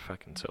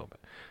fucking so bad.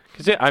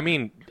 Because I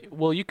mean,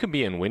 well, you could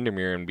be in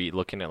Windermere and be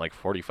looking at like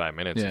 45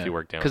 minutes if you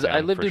work downtown. Because I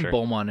lived for in sure.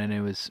 Beaumont and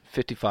it was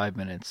 55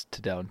 minutes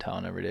to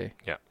downtown every day.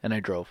 Yeah. And I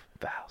drove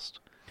fast.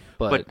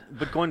 But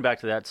But going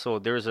back to that, so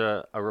there's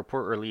a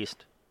report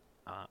released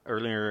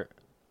earlier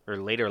or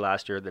later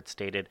last year that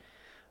stated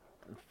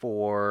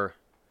for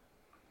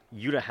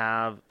you to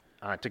have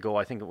to go,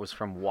 I think it was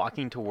from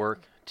walking to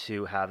work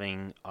to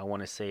having, I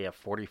want to say, a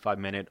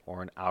 45-minute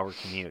or an hour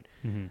commute,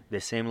 the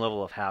same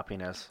level of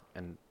happiness,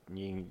 and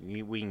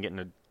we can get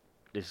into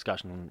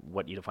discussion on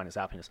what you define as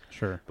happiness.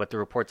 Sure. But the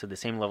report said the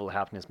same level of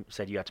happiness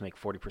said you have to make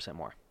 40%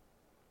 more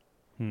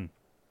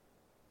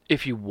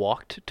if you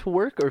walked to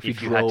work or if you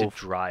had to drove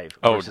drive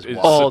Oh, versus it's-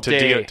 walk. All to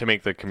day. to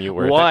make the commute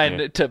worth one, it.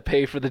 Yeah. to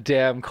pay for the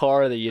damn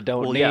car that you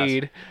don't Well, yes.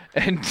 need,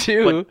 and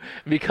two,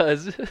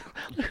 because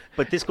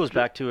But this goes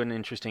back to an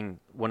interesting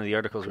one of the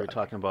articles we were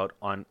talking about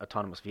on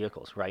autonomous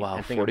vehicles, right? Wow,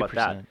 and thinking about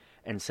that 40%.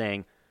 and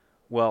saying,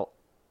 well,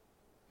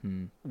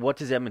 what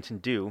does Edmonton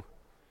do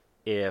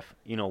if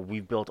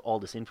we've built all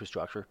this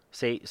infrastructure?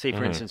 Say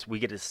for instance, we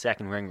get a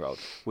second ring road,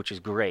 which is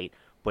great,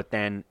 but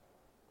then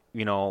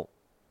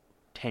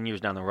 10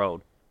 years down the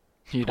road,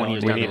 you 20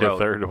 years don't We down need need the a road.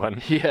 third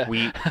one. Yeah.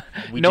 we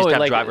No, just have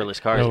like-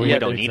 driverless cars. No, and we yeah,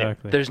 don't need it.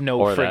 exactly. There's no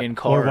Or that. friggin'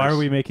 cars. Or why are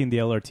we making the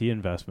LRT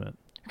investment?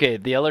 Okay,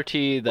 the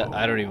LRT. That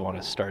I don't even want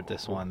to start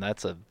this one.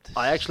 That's a.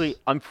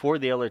 I'm for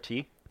the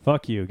LRT.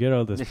 Fuck you. Get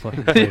out of this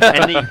fucking place.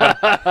 And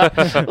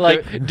the,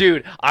 like,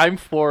 dude, I'm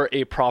for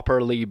a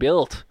properly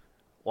built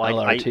well,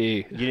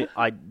 LRT. you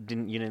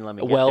didn't let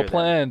me get well there then.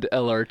 planned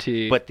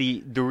LRT. But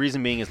the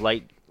reason being is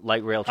light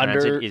rail Under-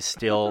 transit is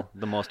still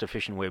the most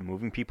efficient way of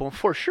moving people.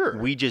 for sure.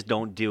 We just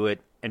don't do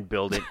it and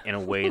build it in a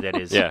way that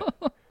is Yeah.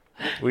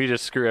 We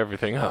just screw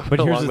everything up But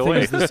here's along the the thing: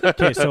 way. is this,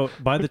 okay, so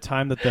by the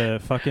time that the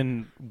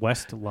fucking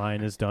West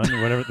Line is done,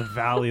 or whatever the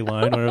Valley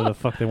Line, whatever the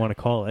fuck they want to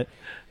call it,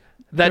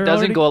 that they're doesn't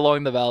already- go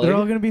along the valley. they're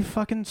all gonna be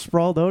fucking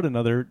sprawled out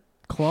another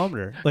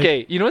kilometer. Like,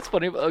 Okay, you know what's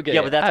funny? Okay,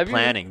 yeah, but that's have you-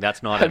 planning.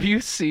 That's not Have you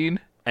seen?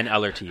 an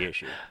LRT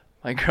issue.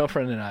 My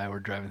girlfriend and I were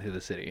driving through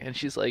the city, and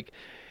she's like,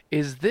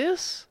 "Is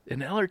this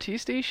an LRT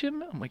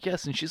station?" I'm like,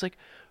 "Yes." And she's like,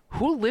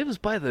 "Who lives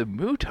by the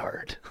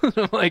Mootard?"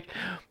 I'm like,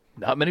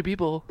 "Not many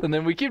people." And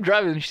then we keep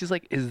driving, and she's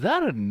like, "Is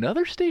that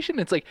another station?"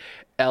 It's like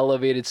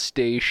elevated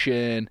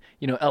station,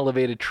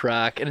 elevated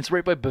track, and it's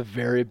right by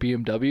Bavaria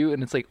BMW,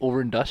 and it's like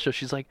over industrial.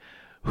 She's like,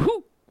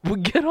 "Who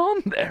would get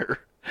on there?"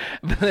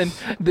 But then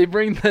they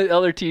bring the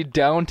LRT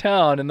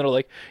downtown, and they're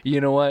like, "You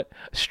know what?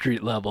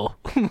 Street level."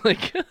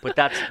 like, But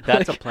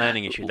that's a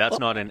planning issue. That's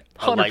not a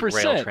light rail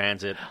 100%.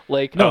 transit.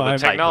 like No, No, the I'm-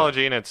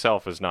 technology in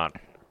itself is not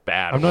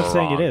bad. I'm not or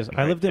saying it wrong, is. I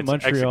right? lived in It's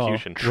Montreal.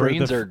 execution. where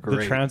Trains the, are The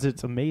great.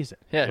 transit's amazing.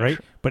 Yeah, right.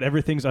 But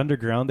everything's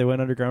underground. They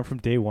went underground from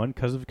day one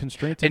because of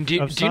constraints. And of, do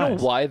you of know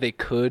size. why they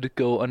could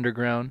go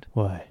underground?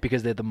 Why?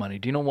 Because they had the money.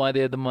 Do you know why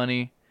they had the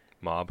money?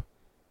 Mob.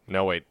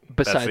 No, wait.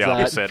 Besides that's the that-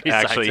 opposite.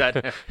 Besides Actually,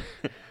 that.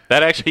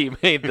 that actually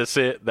made the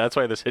city. That's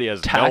why the city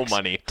has no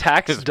money.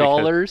 Tax Is because-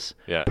 dollars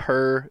Yeah.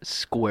 per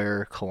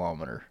square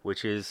kilometer.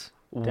 Which is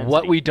What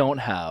density. we don't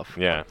have.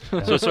 Yeah.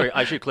 So sorry,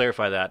 I should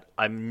clarify that.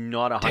 I'm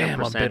not 100%.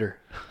 Damn, I'm bitter.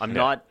 I'm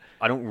not.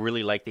 I don't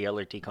really like the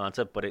LRT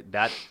concept, but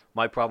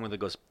my problem with it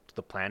goes to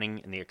the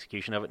planning and the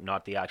execution of it,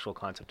 not the actual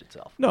concept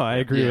itself. No, I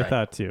agree Yeah. with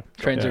that too.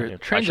 Trains Yeah. are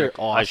trains I are should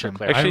awesome.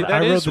 clarify. Actually, that I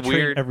rode is the train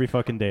weird. every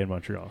fucking day in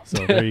Montreal.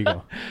 So there you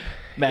go.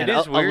 Man, It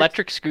is weird.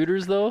 electric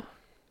scooters though.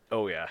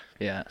 Oh yeah.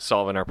 Yeah.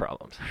 Solving our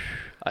problems.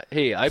 I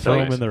Throw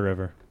bike. them in the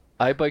river.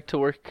 I bike to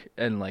work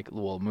and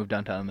move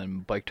downtown and then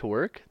bike to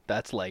work.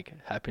 That's like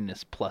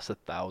happiness plus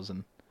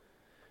 1,000.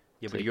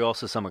 Yeah, but you're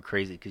also somewhat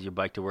crazy because you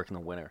bike to work in the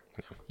winter.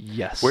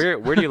 Yes. Where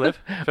do you live,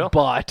 Phil?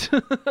 But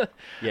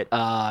Yet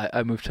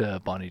I moved to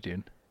Bonnie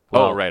Doon.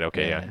 Oh, right.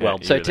 Okay. Yeah. Well,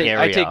 yeah, so you're there.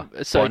 area.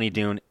 so Bonnie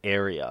Doon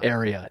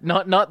area.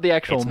 not the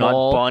actual It's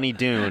mall. not Bonnie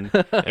Doon.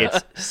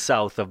 It's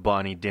south of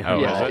Bonnie Doon. Oh,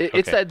 yeah, is it?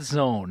 it's Okay. that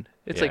zone.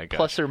 It's Yeah, like gotcha.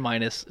 plus or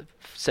minus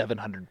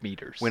 700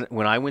 meters.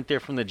 When I went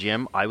there from the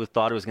gym,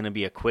 thought it was going to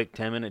be a quick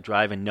 10-minute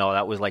drive, and no,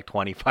 that was like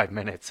 25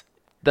 minutes.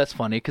 That's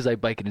funny because I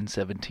bike it in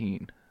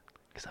 17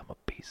 because I'm a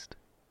beast.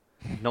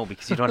 No,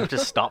 because you don't have to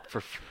stop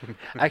for.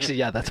 Actually,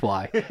 yeah, that's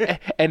why.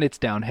 And it's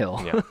downhill.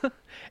 Yeah.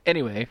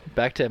 Anyway,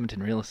 back to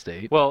Edmonton real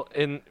estate. Well,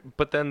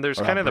 but then there's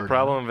Or kind of the Alberta.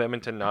 problem of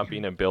Edmonton not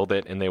being a build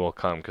it and they will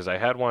come, because I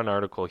had one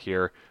article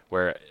here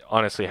where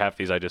honestly half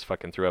these I just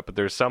fucking threw up, but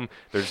there's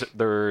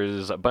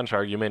a bunch of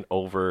argument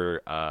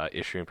over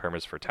issuing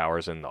permits for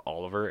towers in the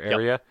Oliver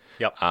area.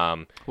 Yep.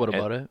 What and-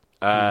 about it?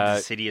 The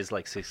city is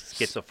like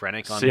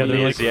schizophrenic on City Yeah,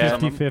 they're like is, yeah.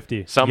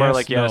 50-50. Some are Yes,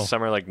 like yes, no.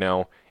 some are like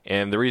no,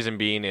 and the reason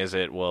being is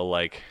it will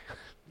like,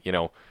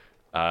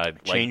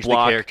 Change the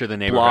block, character of the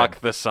neighborhood. block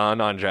the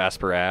sun on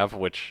Jasper Ave,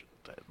 which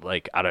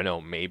like I don't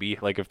know, maybe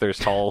like if there's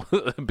tall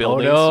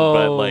buildings, no.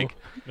 but like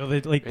No,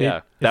 they like yeah,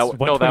 it's that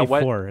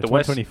 124. the It's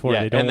west, 124.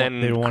 yeah, They don't and want-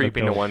 then they don't want to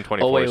creeping to build.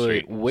 124 Oh, wait,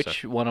 Street.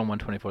 which so- one on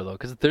 124 though?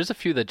 Because there's a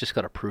few that just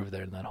got approved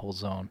there in that whole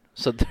zone.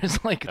 So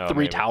there's like Oh, 3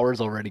 maybe.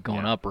 towers already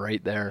going Yeah. up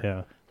right there.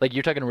 Yeah. Like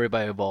you're talking right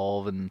by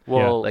Evolve and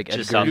Well, like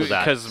just Edgar- south of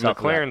that. because South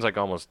of that. McLaren's like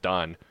almost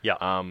done. Yeah.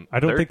 I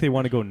don't they're- think they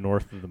want to go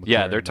north of the.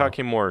 Yeah, McLaren, they're though.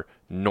 talking more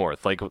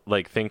north. Like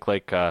think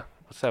like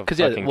what's that? Because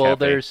fucking well,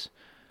 cafe? there's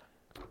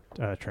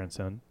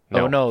Transcend.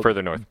 no, oh no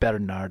further north.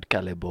 Bernard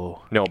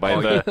Callebaut. No, by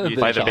Oh, the you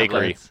by think the bakery.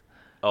 chocolates.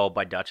 Oh,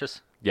 by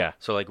Duchess? Yeah,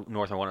 So like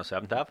north of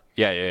 107th Ave?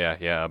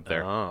 yeah, up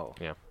there. Oh.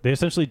 Yeah, They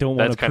essentially don't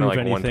want That's to kinda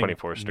approve like anything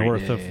 124th Street.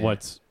 north Yeah, of yeah.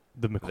 what's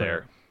the McLaren.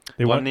 There.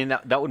 They Well, I want. mean,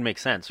 that would make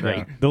sense, right?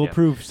 yeah, they'll Yeah.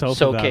 approve south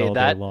So of that okay, all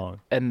that day long.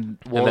 and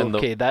well, then the-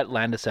 okay, that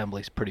land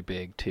assembly's pretty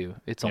big too.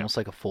 It's Yeah. almost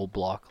like a full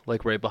block,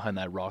 like right behind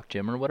that rock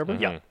gym or whatever.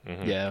 Yeah.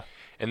 Mhm. Yeah.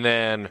 And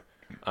then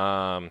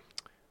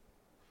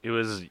it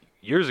was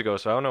years ago,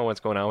 so I don't know what's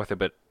going on with it,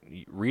 but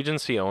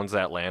Regency owns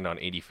that land on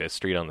 85th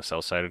Street on the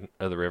south side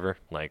of the river,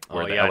 like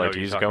where Oh, the yeah, I know what LRT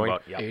you're is talking going.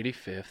 about. Yeah.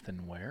 85th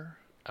and where?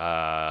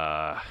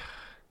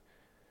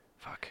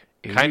 Fuck.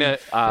 Kind of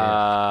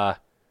 85th.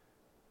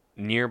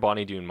 near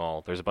Bonnie Doon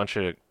Mall. There's a bunch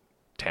of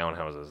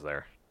townhouses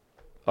there.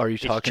 Are you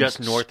It's talking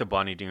just north of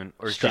Bonnie Doon,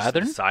 or it's just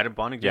Strathern? the side of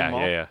Bonnie Doon Yeah,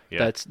 Mall? yeah.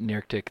 That's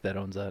Nirktik that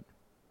owns that.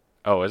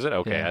 Oh, is it?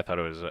 Okay, Yeah. I thought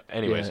it was.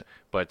 Anyways, Yeah.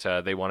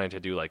 but they wanted to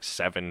do like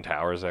 7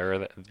 towers there.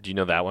 Do you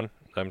know that one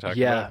that I'm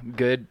talking Yeah, about?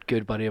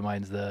 good buddy of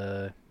mine's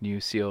the new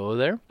COO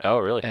there, Oh,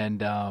 really?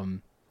 and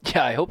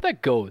yeah, I hope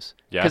that goes.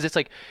 Yeah. Because it's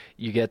like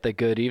you get the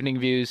good evening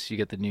views, you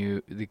get the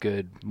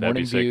good That'd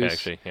morning be sick, views.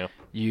 actually. Yeah.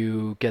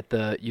 You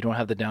don't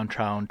have the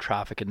downtown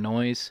traffic and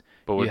noise.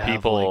 But would You have,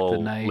 people like,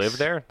 the nice- live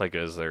there? Like,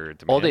 is there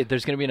demand? All day,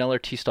 there's going to be an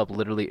LRT stop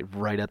literally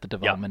right at the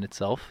development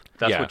itself.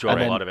 That's Yeah. what drove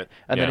And a then- lot of it.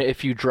 And then Yeah.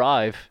 if you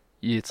drive,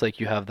 it's like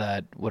you have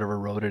that whatever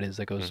road it is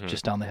that goes Mhm.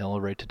 just down the hill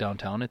right to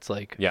downtown. It's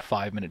like Yeah.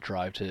 5-minute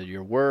drive to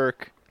your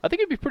work. I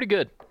think it'd be pretty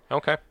good.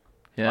 Okay.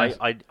 Yeah.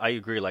 I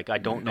agree. Like, I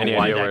don't know Any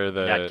why idea where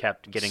that the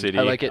kept getting. city,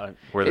 I like it.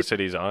 where the It-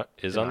 city's on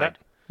is on denied. that?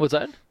 What's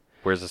that?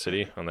 Where's the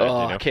city on that? Do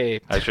Oh, you know?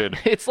 okay. I should.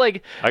 It's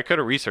like I could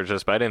have researched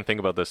this, but I didn't think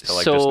about this till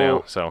like just So-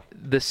 now. So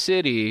the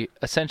city.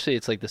 Essentially,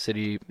 it's like the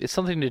city. It's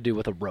something to do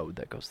with a road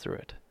that goes through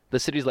it. The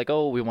city's like,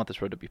 oh, we want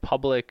this road to be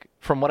public.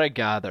 From what I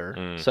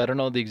gather, so I don't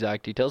know the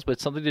exact details, but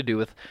it's something to do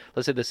with.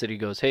 Let's say the city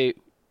goes, hey,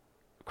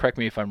 correct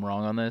me if I'm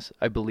wrong on this.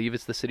 I believe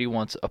it's the city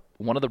wants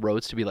one of the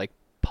roads to be like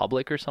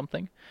public or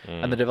something,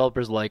 and the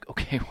developer's like,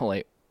 okay, well,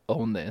 I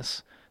own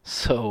this,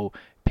 so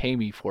pay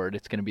me for it.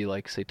 It's going to be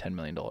like say $10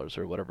 million or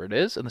whatever it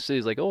is, and the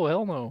city's like, oh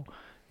hell no.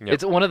 Yep.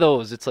 It's one of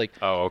those. It's like,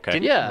 oh, okay.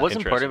 Yeah.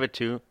 Wasn't part Interesting. of it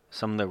too?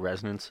 Some of the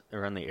residents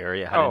around the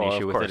area had Oh, an of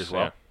issue with course, it as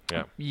well.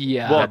 Yeah.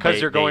 yeah, Well, Had 'cause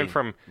they- you're going they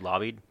from-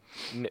 lobbied.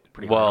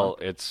 Pretty Well,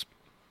 hard. it's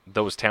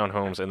those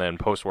townhomes and then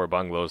post-war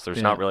bungalows. There's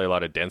Yeah. not really a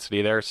lot of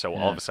density there, so all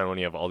Yeah. of a sudden when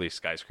you have all these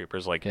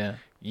skyscrapers, like yeah.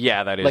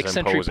 that is Like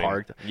Century imposing.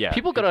 Park. Yeah,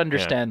 People got to yeah.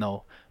 understand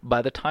though.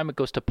 By the time it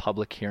goes to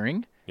public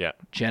hearing, Yeah,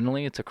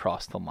 generally it's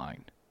across the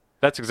line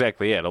that's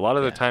exactly it. A lot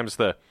of the times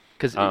the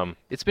because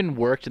it's been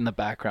worked in the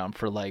background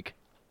for like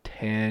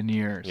 10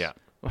 years. Yeah.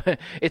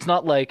 It's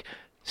not like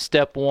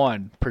step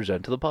 1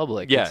 present to the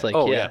public. Yeah. It's like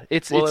Oh, yeah. yeah.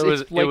 It's Well, it's, it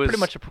was- it's like it was- pretty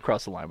much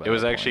across the line. By it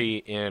was that point. actually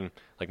in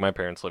like my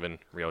parents live in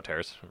Rio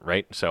Terrace,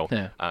 right? So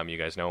Yeah. you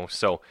guys know.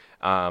 So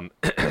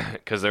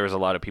because there was a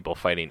lot of people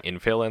fighting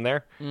infill in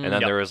there, and then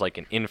Yep. there was like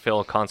an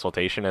infill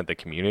consultation at the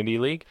community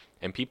league,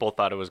 and people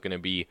thought it was going to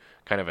be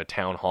kind of a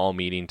town hall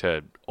meeting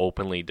to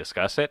openly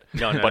discuss it.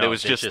 No, but it no,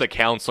 was it's just just- the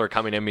counselor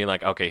coming in and being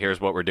like, okay, here's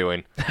what we're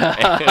doing.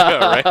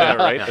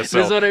 right. This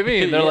is what I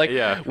mean. They're like,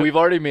 yeah. we've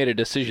already made a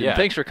decision. Yeah.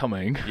 Thanks for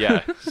coming.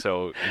 Yeah,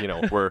 so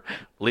we're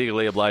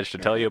legally obliged to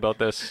tell you about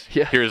this.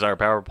 Yeah. Here's our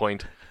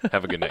PowerPoint.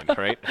 Have a good night,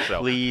 right? So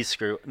Please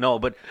screw no,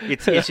 but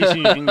it's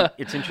interesting.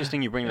 It's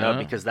interesting you bring that up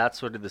Yeah. because that's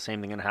sort of the same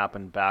thing that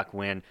happened back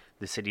when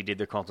the city did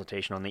their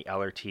consultation on the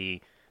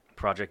LRT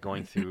project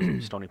going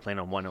through Stony Plain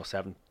on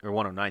 107 or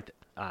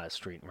 109th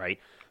Street, right?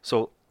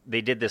 So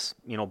they did this,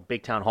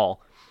 big town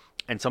hall,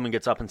 and someone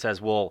gets up and says,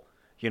 "Well,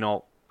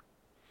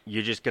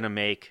 you're just gonna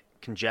make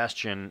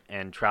congestion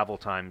and travel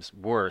times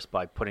worse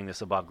by putting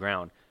this above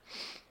ground.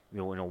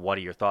 What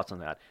are your thoughts on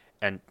that?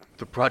 And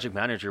the project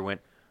manager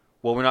went,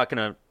 well, we're not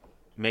going to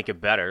make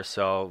it better,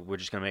 so we're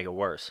just going to make it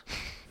worse.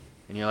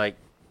 And you're like,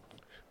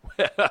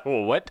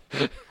 What?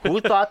 who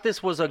thought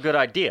this was a good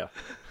idea?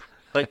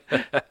 Like,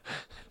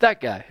 That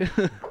guy.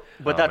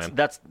 but Oh,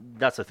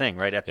 that's the thing,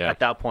 right? At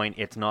that point,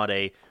 it's not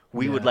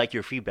we would like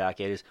your feedback.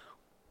 It is,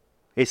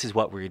 this is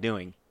what we're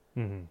doing.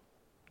 Mm-hmm.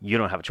 You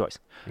don't have a choice.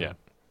 Yeah.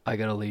 I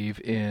gotta leave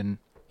in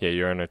Yeah,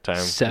 you're on a time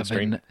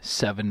constraint.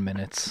 7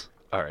 minutes.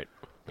 All right.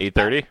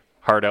 8:30.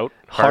 Hard out.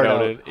 Hard at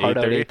out. Hard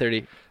out.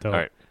 8:30. All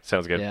right.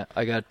 Sounds good. Yeah,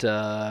 I got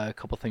a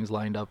couple things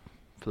lined up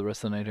for the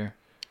rest of the night here.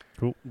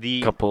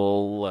 The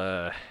Couple.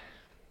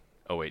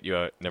 Oh wait,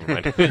 never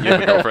mind. You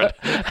have a girlfriend.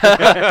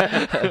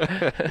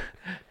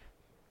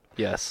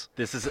 Yes.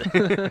 This is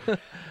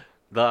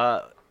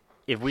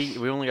if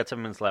we only got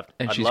 7 minutes left,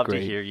 And I'd she's love great.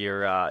 to hear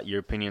your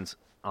opinions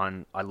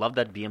on. I love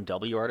that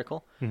BMW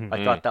article. Mm-hmm.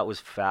 I thought that was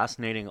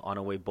fascinating on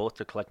a way both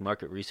to collect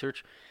market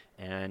research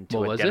and to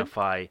What was it?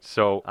 identify.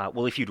 So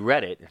Well, if you'd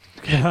read it,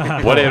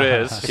 what it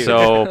is?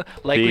 So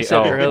Like we said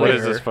what earlier,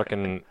 is this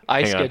fucking?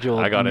 I hang on, scheduled-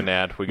 I got an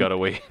ad. We gotta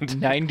wait.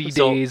 90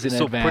 days in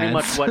so advance. pretty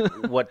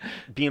much what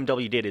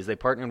BMW did is they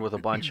partnered with a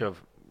bunch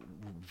of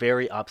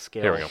very There we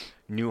upscale go.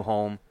 new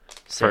home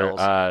For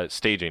sales.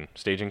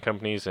 staging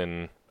companies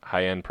and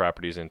high-end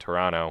properties in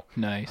Toronto.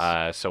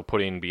 Nice. So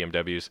putting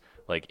BMWs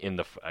like in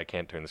the I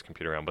can't turn this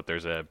computer around, but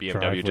there's a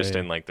BMW just Driveway.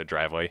 in like the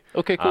driveway.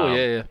 Okay, cool.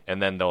 Yeah.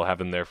 And then they'll have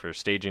them there for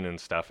staging and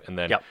stuff. And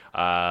then Yep.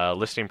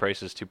 listing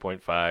prices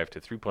 2.5 to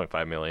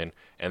 3.5 million.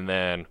 And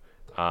then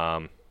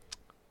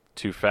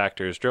two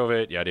factors drove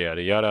it. Yada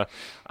yada yada.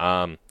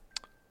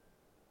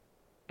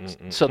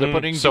 So they're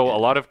putting. So a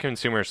lot of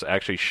consumers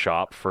actually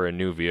shop for a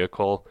new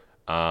vehicle,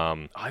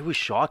 I was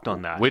shocked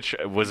on that. which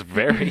was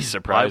very I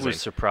surprising. was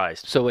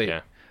surprised. So wait.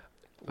 Yeah.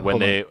 When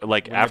Hold they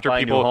like When after they buy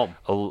a new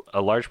people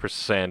a large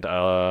percent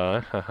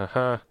oh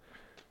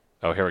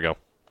here we go.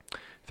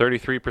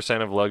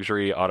 33% of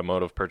luxury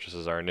automotive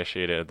purchases are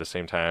initiated at the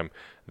same time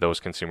those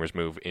consumers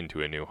move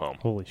into a new home.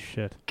 Holy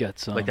shit. Get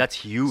some. Like that's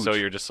huge. So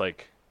you're just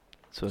like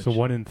So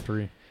 1 in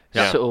 3.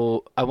 Yeah.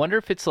 So I wonder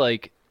if it's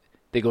like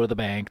they go to the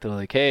bank. They're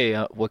like, "Hey,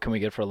 what can we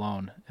get for a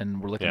loan?"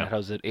 And we're looking Yeah. at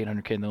houses at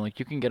 $800K. And they're like,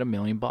 "You can get $1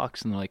 million." And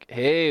they're like,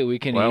 "Hey, we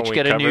can Well, each we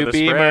get a cover new the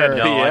Beamer." spread.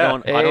 no, Yeah. I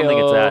don't think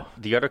it's Ayo. that.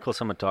 The article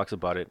someone talks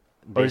about it.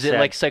 Or They is it said-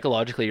 like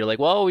psychologically? You're like,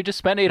 "Well, we just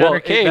spent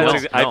 $800K. Well,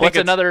 What's, I think what's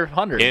it's- another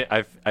 100?"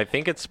 I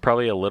think it's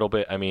probably a little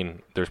bit. I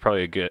mean, there's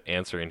probably a good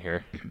answer in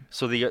here.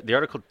 So the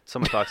article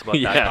someone talks about that.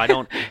 Yeah. I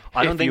don't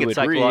If think you it's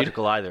would read.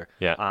 psychological either.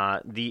 Yeah.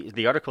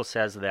 The article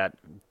says that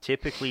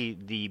typically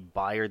the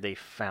buyer they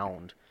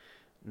found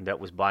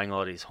that was buying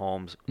all of these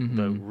homes,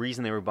 the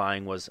reason they were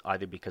buying was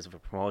either because of a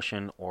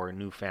promotion or a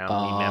new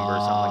family member or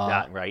something like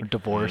that, right?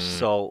 Divorce.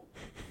 So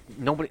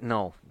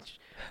no.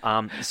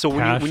 So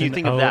when you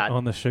think of that,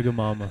 on the sugar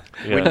mama.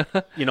 Yeah.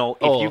 if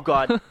Oh. you've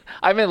got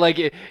I mean,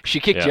 like, she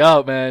kicked Yeah. you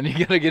out, man. You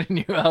gotta get a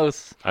new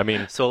house. I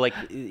mean, so like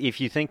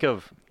if you think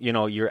of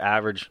your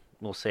average,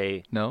 we'll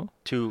say No.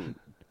 two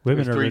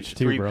Women or are rich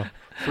too, bro.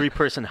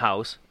 3-person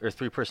house or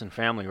 3-person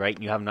family, right?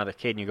 And you have another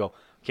kid and you go,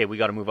 okay, we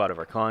got to move out of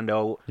our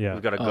condo. Yeah.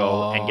 We got to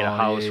go and get a Oh,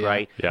 house, yeah.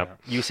 right? yeah.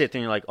 You sit there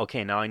and you're like,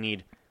 okay, now I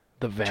need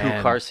The van.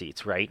 2 car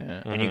seats, right?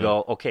 Yeah. And you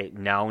go, okay,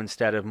 now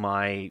instead of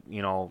my,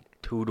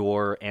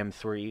 2-door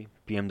M3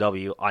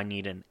 BMW, I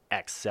need an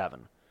X7,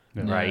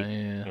 Yeah. right?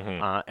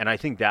 Yeah. And I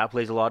think that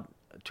plays a lot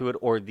to it.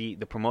 Or the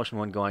promotion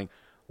one going,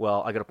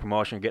 well, I got a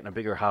promotion, getting a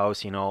bigger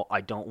house.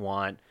 I don't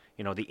want,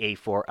 the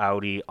A4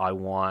 Audi. I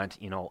want,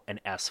 an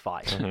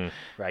S5,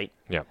 right?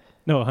 Yeah.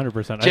 No, 100%.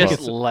 I think Just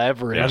it's,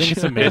 leverage. I think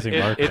it's amazing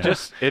market. It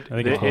I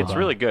think it's it's well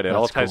really done. good. It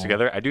all That's ties cool.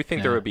 together. I do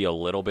think there Yeah. would be a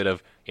little bit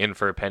of in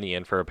for a penny,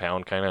 in for a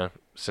pound kind of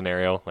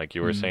scenario, like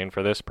you were saying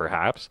for this,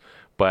 perhaps.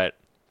 But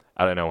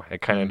I don't know. It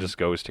kind of just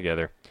goes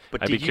together.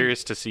 But I'd be did you-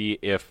 curious to see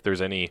if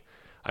there's any.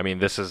 I mean,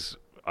 this is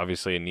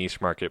obviously a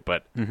niche market,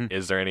 but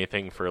is there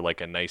anything for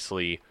like a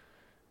nicely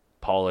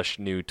polished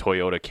new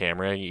Toyota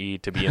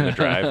Camry to be in the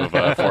drive of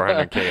a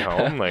 400K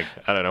home? Like,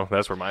 I don't know.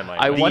 That's where my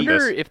mind. I went with wonder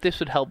this. if this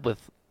would help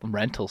with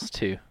rentals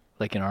too,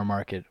 like in our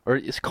market, or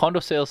is condo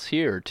sales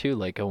here too?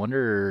 Like, I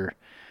wonder.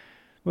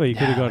 Well, you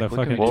could have Yeah, got like, a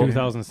what can fucking we do?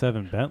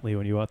 2007 Bentley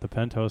when you bought the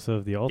penthouse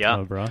of the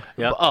Altima, bro.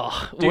 Yeah.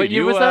 Oh, Dude, what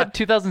year you, was that?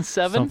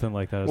 2007. Something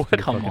like that. It's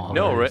pretty Come fucking on.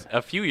 No, hilarious.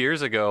 a few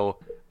years ago,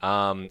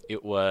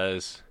 it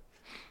was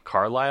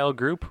Carlisle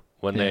Group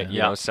when they,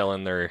 Yeah.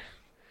 selling their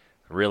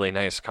really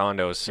nice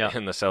condos Yeah.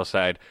 in the South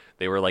Side.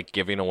 They were like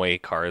giving away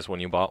cars when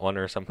you bought one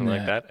or something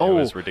like Yeah. that. Oh,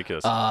 it was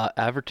ridiculous.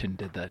 Averton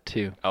did that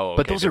too. Oh,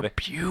 but okay, those did are they?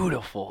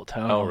 beautiful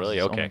towns. Oh, really?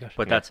 my Okay. gosh.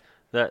 But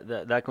Yeah.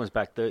 that goes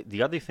back.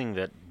 The other thing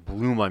that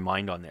blew my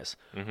mind on this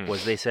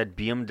was they said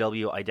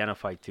BMW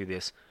identified through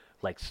this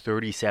like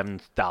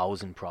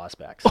 37,000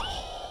 prospects.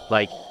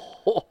 Like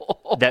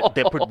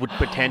would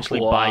potentially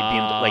buy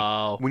BMW.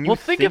 Like when you Well,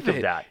 think of of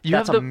it. that, You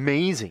that's have the-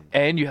 amazing.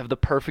 And you have the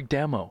perfect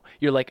demo.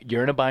 You're like,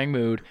 you're in a buying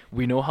mood.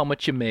 We know how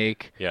much you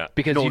make. Yeah.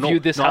 Because No, you no,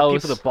 viewed this not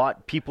house.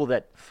 people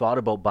that thought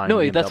about buying.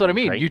 No, that's what I BMWs,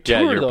 mean. right? You Yeah,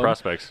 tour your them.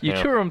 prospects, You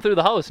yeah. tour them through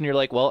the house, and you're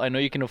like, well, I know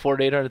you can afford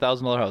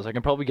 $800,000 house. I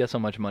can probably guess how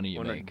much money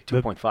you make.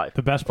 2.5.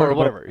 The best Or part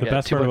whatever, about the yeah,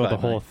 best part about the 2.5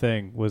 whole million.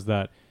 thing was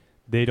that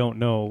they don't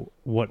know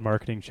what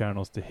marketing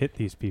channels to hit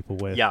these people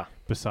with. Yeah.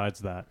 Besides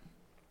that,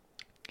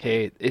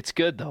 Hey, it's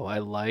good though. I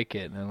like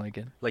it.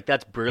 Like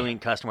that's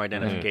brilliant customer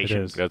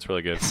identification. is. That's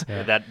really good.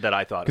 Yeah. That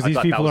I thought. because I these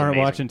thought that people was aren't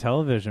amazing. watching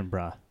television,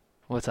 bruh.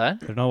 What's that?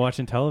 They're not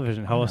watching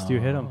television. How else do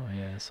you hit them? Oh,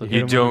 yeah. So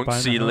You don't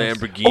see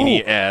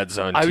Lamborghini ads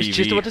on I TV. was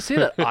just about to say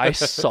that. I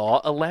saw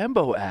a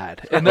Lambo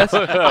ad, and that's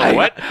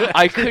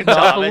I could not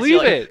Thomas, believe you're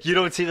like, it. You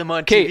don't see them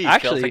on Okay, TV.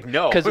 actually, like,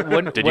 no. because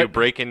Did you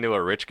break into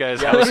a rich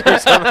guy's house or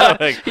something?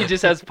 Like, he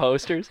just has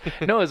posters.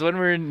 No, it was when we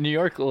were in New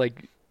York,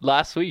 like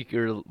last week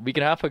or a week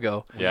and a half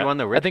ago. Yeah. You on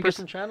the I rich think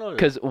person channel? or-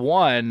 Because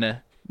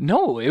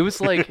no, it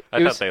was like I it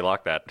thought was, they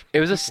locked that. it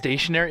was a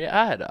stationary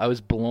ad. I was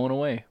blown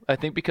away. I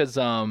think because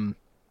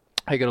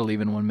I gotta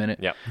leave in 1 minute.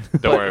 Yeah.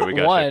 Don't worry, we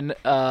got you.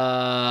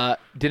 One,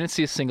 didn't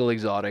see a single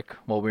exotic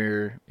while we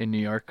were in New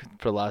York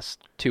for the last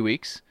 2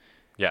 weeks.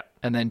 Yeah.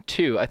 And then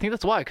two, I think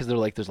that's why, because they're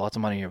like, there's lots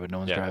of money here, but no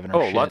one's Yeah. driving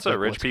our Oh, shit. lots of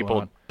Like, rich what's going people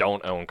on?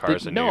 don't own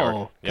cars in New No,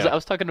 York. because I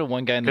was talking to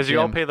one guy in the Because gym. you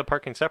all pay the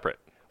parking separate.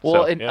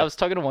 Well, So, and yeah. I was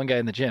talking to one guy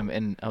in the gym,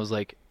 and I was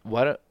like,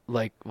 why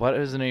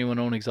doesn't anyone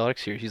own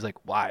exotics here? He's like,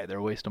 why? They're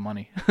a waste of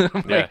money. I'm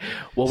Yeah. like,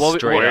 well, what,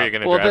 Straight what, up. Where are you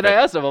gonna well drive then I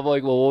it? asked him, I'm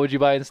like, well, what would you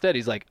buy instead?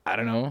 He's like, I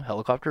don't know,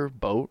 helicopter,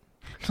 boat.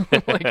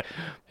 I'm like,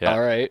 Yeah. all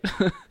right.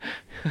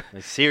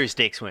 A serious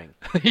stake swing.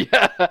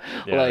 yeah. Yeah,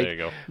 like, there you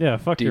go. Yeah,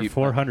 fuck your Deep.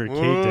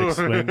 400K dick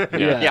swing.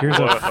 Yeah. Here's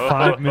a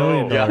 $5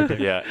 million dick.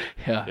 Yeah.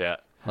 Yeah. Yeah.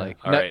 Like,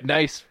 All right.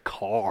 nice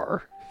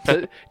car.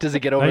 Does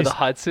it get over the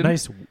Hudson?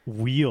 Nice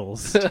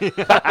wheels.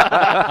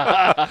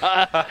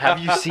 Have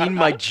you seen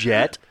my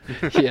jet?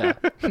 Yeah.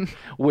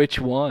 Which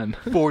one?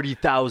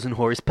 40,000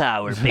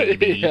 horsepower,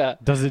 baby. yeah.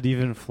 Does it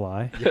even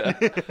fly?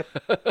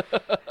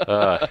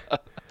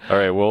 All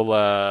right. We'll.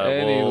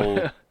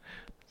 Anyway.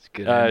 It's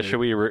good ending. Should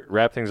we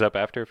wrap things up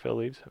after Phil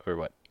leaves, or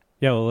what?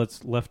 Yeah, well,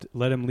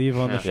 let him leave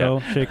on the Yeah. show.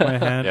 Shake my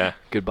hand. Yeah.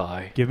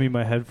 Goodbye. Give me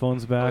my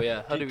headphones back. Oh,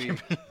 yeah. How do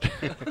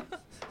we...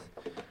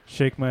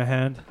 Shake my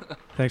hand.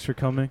 Thanks for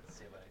coming.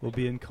 We'll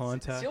be in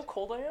contact. See how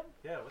cold I am?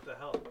 Yeah, what the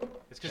hell?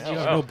 It's because you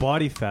have no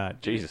body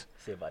fat. Jesus.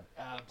 See you, bud.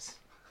 Abs.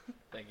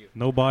 Thank you.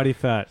 No body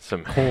fat.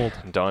 Some Cold.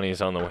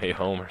 Donnie's on the way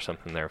home or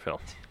something there, Phil.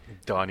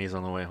 Donnie's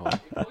on the way home.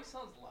 It always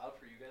sounds loud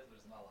for you guys, but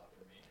it's not loud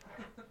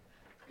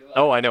for me.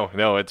 Oh, I know.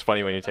 No, it's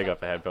funny when you take off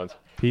the headphones.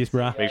 Peace,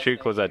 brah. Make sure you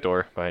close that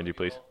door behind you,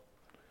 please.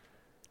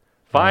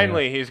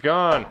 Finally, he's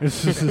gone.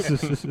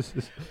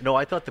 No,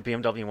 I thought the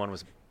BMW one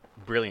was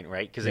brilliant,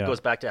 right? Because Yeah. it goes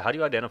back to how do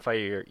you identify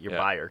your Yeah.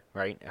 buyer,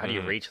 right? How do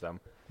you Mhm. reach them?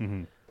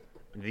 Mhm.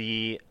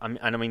 The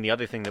the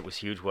other thing that was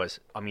huge was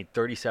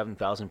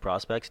 37,000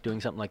 prospects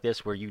doing something like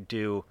this where you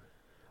do.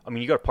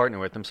 You got to partner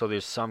with them, so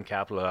there's some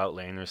capital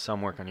outlay and there's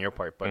some work on your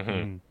part, but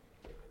Mhm.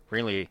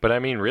 really, But I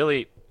mean,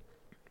 really,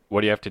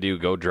 what do you have to do?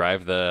 Go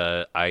drive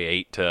the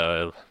I-8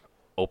 to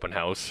open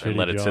house and Shitty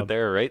let it sit job.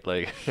 there, right?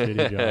 Like, Shitty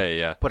job.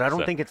 yeah. but I don't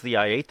So- think it's the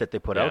i8 that they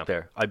put Yeah. out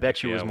there. I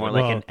bet you it was Yeah, more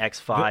well- like an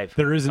X5.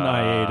 There is an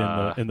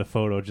i8 in Uh, the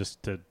photo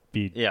just to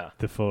beat Yeah.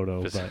 the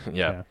photo. Just- But,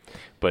 yeah.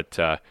 But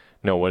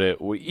no,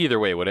 either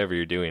way, whatever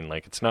you're doing,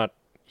 like it's not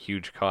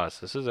huge cost.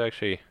 This is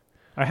actually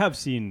I have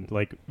seen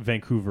like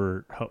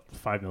Vancouver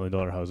 $5 million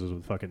houses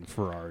with fucking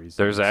Ferraris.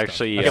 There's and stuff.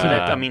 actually, I've Yeah, seen but it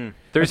that- done.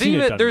 there's I've seen it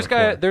even done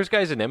there's before.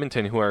 guys in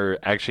Edmonton who are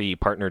actually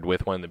partnered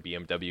with one of the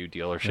BMW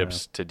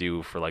dealerships to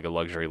do for like a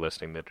luxury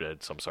listing that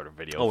did some sort of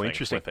video. Oh, thing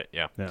interesting. with it.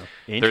 Yeah. Yeah. There's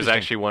Interesting.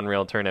 actually one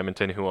realtor in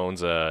Edmonton who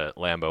owns a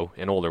Lambo,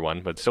 an older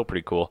one, but still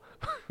pretty cool.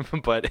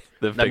 But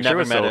the I've picture never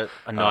was met so,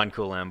 a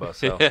non-cool Lambo,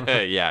 so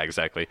yeah,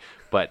 exactly.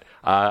 But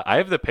I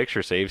have the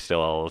picture saved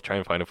still. I'll try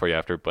and find it for you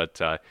after. But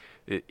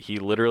he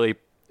literally,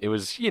 it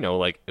was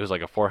like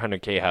a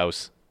 400K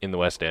house in the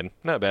West End,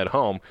 not a bad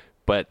home.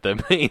 But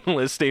the main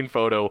listing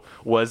photo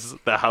was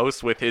the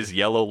house with his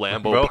yellow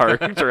Lambo Bro.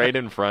 parked right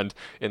in front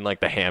in like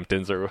the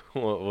Hamptons or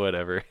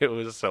whatever. It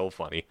was so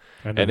funny.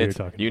 I know And who you're it's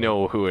talking you about.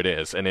 know who it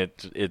is, and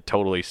it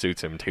totally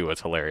suits him too.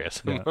 It's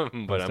hilarious. Yeah, But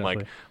most I'm like,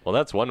 definitely. well,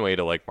 that's one way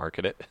to like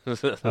market it.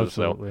 So,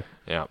 Absolutely.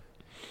 yeah.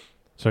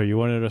 So you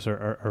wanted us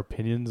our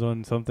opinions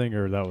on something,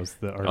 or that was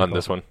the article? On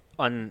this one,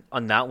 on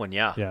that one,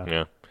 yeah.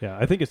 Yeah. yeah.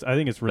 I think it's really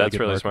That's good really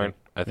marketing. smart.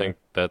 I think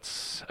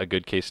that's a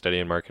good case study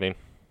in marketing.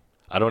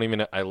 I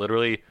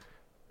literally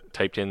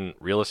typed in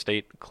real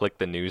estate, clicked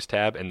the news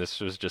tab, and this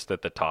was just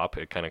at the top.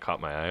 It kind of caught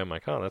my eye. I'm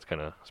like, oh, that's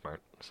kind of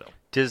smart. So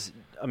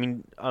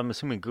I'm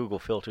assuming Google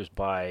filters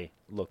by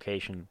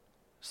location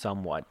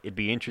somewhat. It'd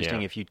be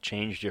interesting Yeah. if you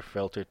changed your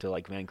filter to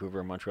like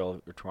Vancouver,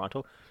 Montreal, or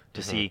Toronto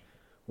to Mm-hmm. see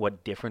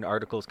what different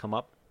articles come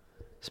up,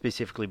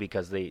 specifically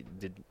because they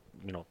did,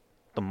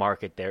 the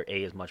market there,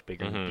 A, is much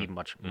bigger and B,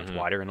 much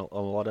wider, and a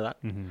lot of that.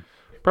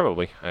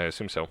 probably, I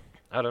assume so.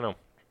 I don't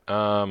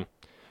know.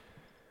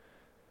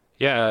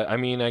 Yeah, I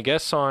mean, I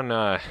guess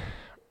on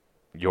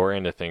your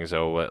end of things,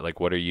 though,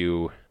 what are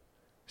you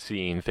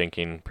seeing,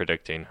 thinking,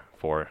 predicting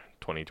for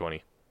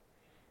 2020?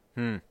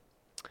 We're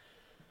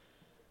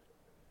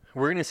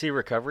going to see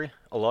recovery.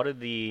 A lot of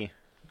the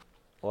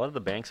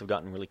banks have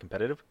gotten really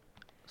competitive.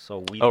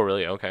 So we Oh,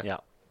 really? Okay. Yeah.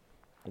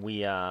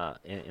 We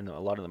in a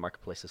lot of the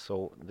marketplaces.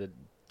 So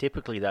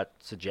typically that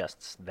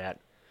suggests that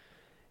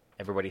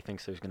everybody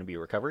thinks there's going to be a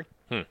recovery.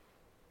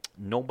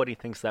 Nobody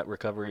thinks that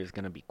recovery is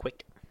going to be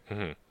quick.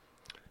 Mm-hmm.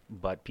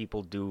 But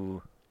people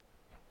do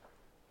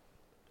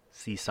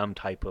see some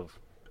type of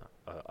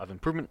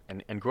improvement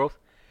and growth.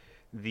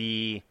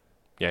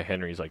 Yeah,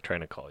 Henry's like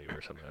trying to call you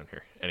or something on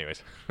here.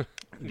 Anyways,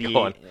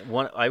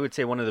 I would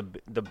say one of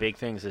the big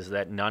things is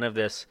that none of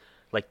this,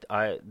 like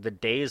the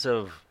days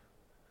of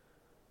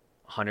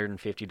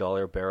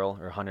 $150 a barrel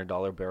or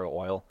 $100 barrel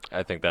oil.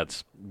 I think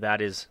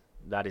that is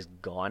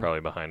gone. Probably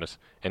behind us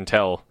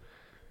until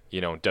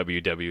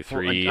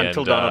WW3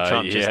 until Donald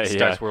Trump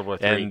starts World War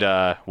III. And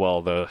the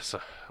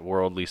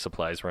worldly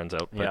supplies runs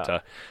out.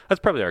 But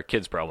that's probably our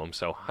kids' problem,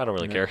 so I don't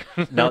really care.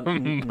 Now,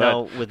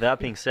 with that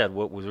being said,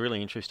 what was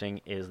really interesting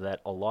is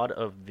that a lot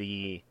of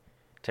the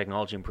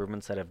technology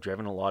improvements that have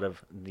driven a lot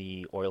of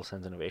the oil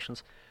sands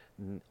innovations,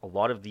 a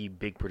lot of the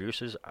big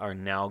producers are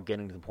now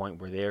getting to the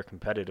point where they're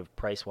competitive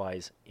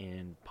price-wise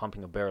in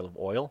pumping a barrel of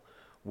oil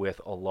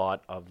with a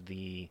lot of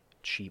the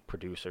cheap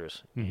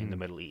producers in the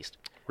Middle East.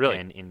 Really?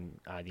 And in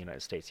the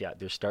United States. Yeah,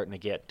 they're starting to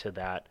get to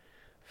that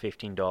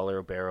 $15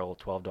 a barrel,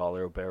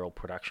 $12 a barrel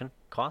production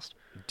cost.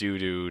 Due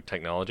to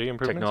technology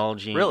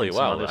improvements? Really? And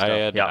wow.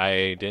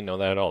 I didn't know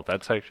that at all.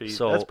 That's actually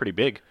that's pretty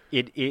big.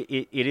 It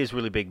is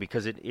really big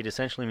because it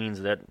essentially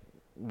means that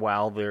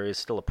while there is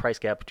still a price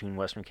gap between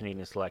Western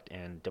Canadian Select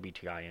and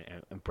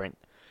WTI and Brent,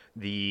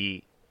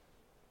 the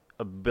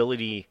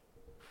ability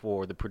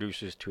for the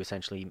producers to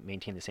essentially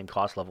maintain the same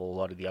cost level, a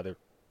lot of the other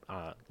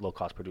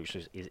low-cost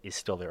producers is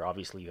still there.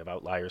 Obviously, you have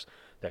outliers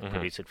that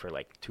produce it for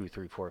like $2,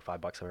 $3, $4, or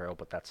 $5 a barrel,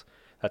 but that's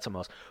something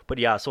else. But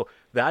yeah, so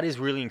that is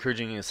really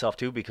encouraging in itself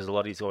too, because a lot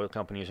of these oil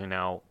companies are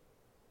now,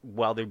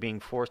 while they're being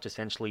forced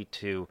essentially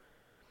to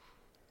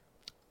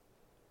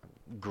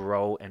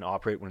grow and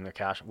operate within their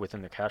cash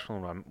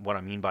flow. And what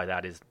I mean by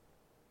that is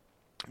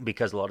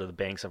because a lot of the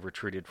banks have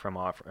retreated from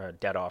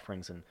debt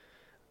offerings and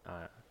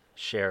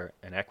share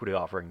and equity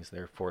offerings,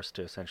 they're forced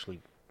to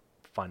essentially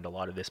fund a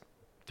lot of this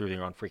through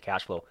their own free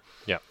cash flow.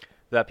 Yeah.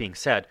 That being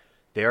said,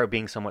 they are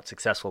being somewhat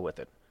successful with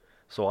it.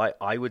 So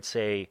I would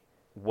say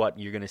what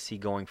you're going to see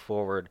going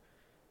forward,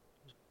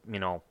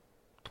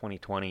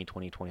 2020,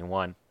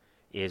 2021,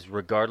 is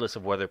regardless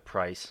of whether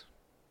price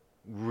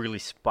really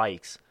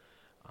spikes,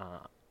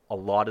 a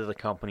lot of the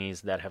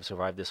companies that have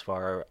survived this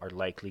far are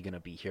likely going to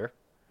be here.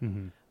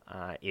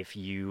 If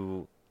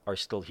you are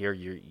still here,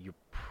 you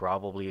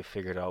probably have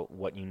figured out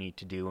what you need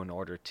to do in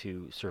order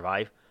to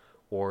survive,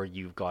 or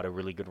you've got a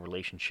really good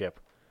relationship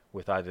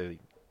with either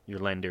your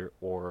lender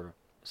or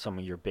some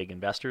of your big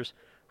investors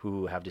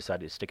who have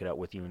decided to stick it out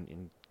with you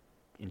and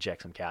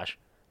inject some cash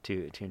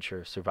to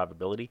ensure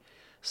survivability.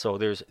 So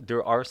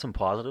there are some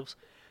positives.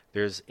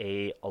 There's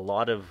a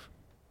lot of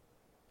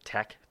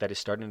tech that is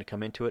starting to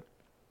come into it.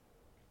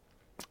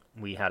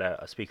 We had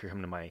a speaker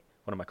come to one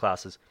of my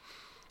classes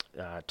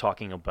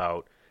talking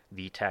about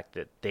the tech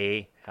that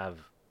they have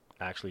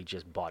actually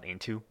just bought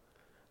into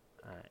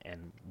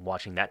and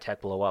watching that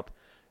tech blow up.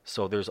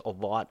 So there's a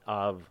lot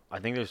of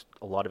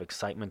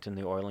excitement in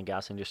the oil and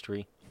gas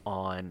industry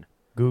on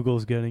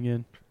Google's getting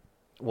in.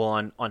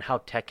 Well, on how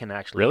tech can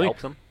actually help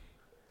them.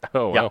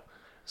 Oh, wow. Yeah.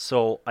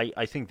 So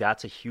I think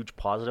that's a huge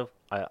positive.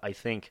 I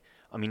think,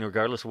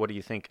 regardless of what do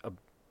you think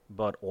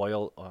about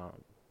oil,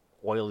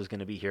 oil is going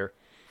to be here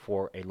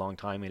for a long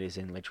time. It is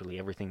in literally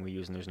everything we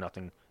use, and there's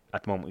nothing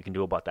at the moment we can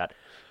do about that.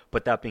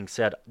 But that being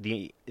said,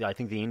 I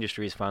think the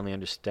industry has finally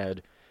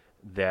understood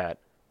that,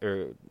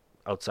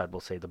 outside,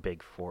 we'll say the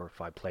big 4 or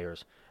 5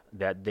 players,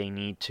 that they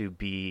need to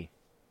be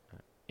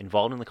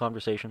involved in the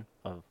conversation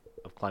of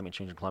climate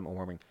change and climate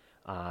warming,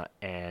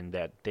 and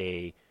that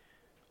they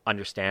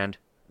understand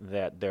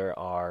that there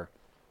are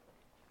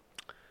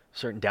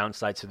certain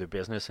downsides to their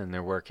business, and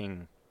they're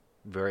working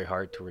very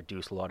hard to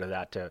reduce a lot of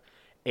that to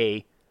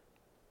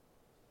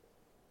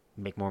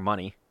make more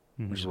money,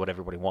 which is what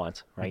everybody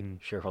wants, right?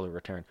 Shareholder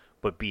return.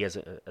 But B, as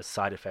a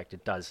side effect,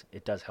 it does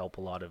help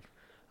a lot of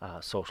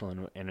social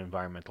and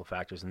environmental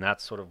factors, and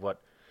that's sort of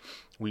what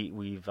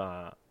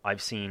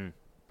I've seen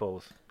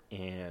both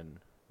in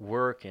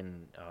work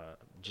and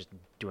just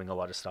doing a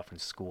lot of stuff in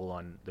school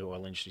on the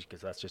oil industry, because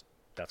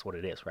that's what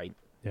it is, right?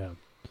 Yeah.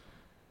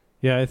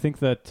 I think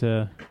that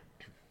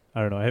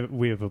I don't know.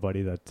 We have a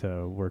buddy that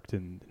worked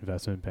in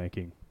investment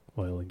banking,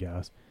 oil and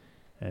gas,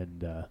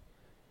 and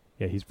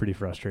he's pretty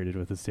frustrated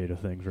with the state of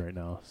things right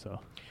now. So.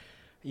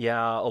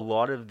 Yeah, a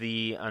lot of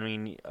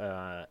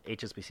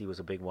HSBC was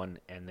a big one,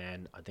 and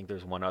then I think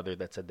there's one other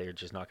that said they're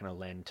just not going to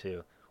lend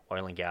to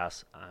oil and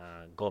gas.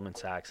 Goldman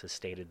Sachs has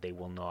stated they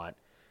will not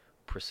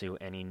pursue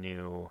any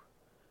new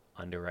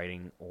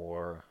underwriting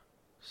or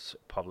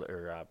public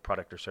or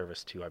product or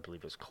service to, I believe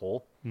it was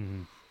coal,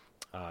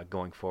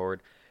 going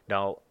forward.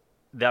 Now,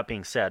 that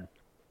being said,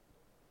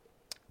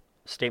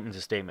 statement's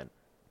a statement.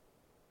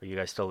 Are you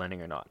guys still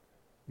lending or not?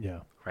 Yeah.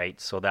 right?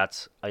 So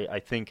that's I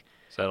think.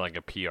 Is that like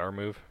a PR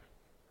move?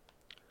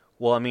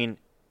 Well, I mean,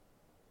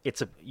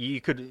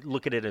 you could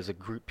look at it as a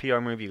PR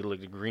move. You could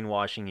look at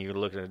greenwashing. You could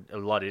look at it a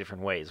lot of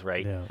different ways,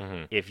 right? Yeah.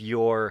 Mm-hmm. If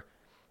you're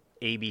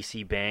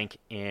ABC Bank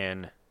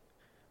in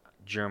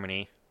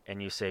Germany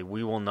and you say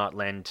we will not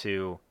lend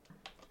to,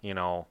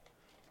 oil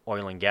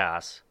and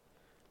gas,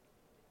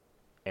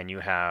 and you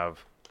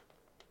have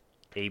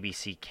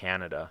ABC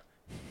Canada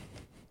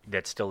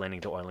that's still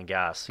lending to oil and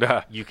gas,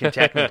 you can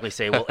technically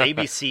say, well,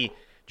 ABC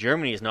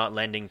Germany is not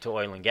lending to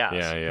oil and gas.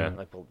 Yeah, yeah.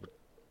 Like, well,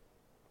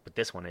 but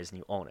this one is, and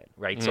you own it,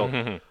 right?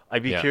 Mm-hmm. So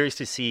I'd be Yeah. curious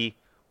to see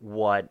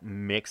what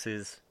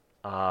mixes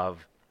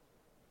of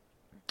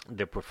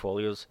the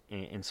portfolios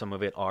in some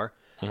of it are.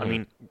 I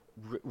mean,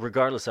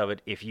 regardless of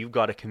it, if you've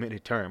got a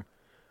committed term,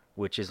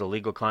 which is a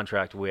legal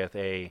contract with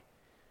a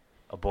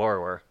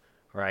borrower,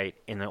 right,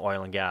 in the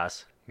oil and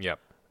gas, Yep.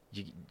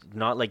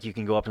 not like you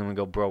can go up to them and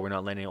go, bro, we're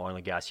not lending oil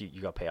and gas.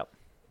 You got to pay up.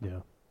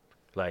 Yeah.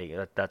 Like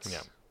that's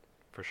Yeah.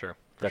 For sure.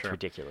 that's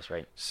ridiculous,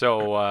 right?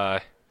 So,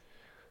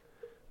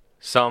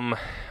 some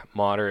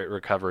moderate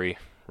recovery,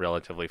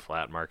 relatively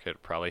flat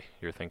market, probably,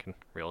 you're thinking,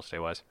 real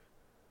estate-wise?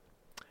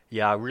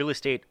 Yeah, real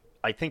estate.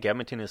 I think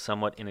Edmonton is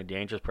somewhat in a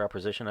dangerous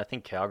proposition. I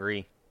think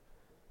Calgary,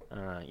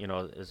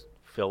 as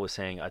Phil was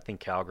saying, I think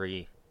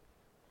Calgary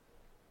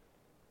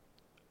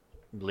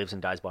lives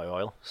and dies by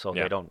oil. So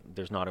Yeah.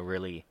 there's not a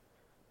really.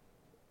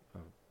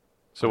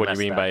 So what do you Unless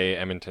mean that- by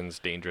Edmonton's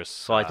dangerous?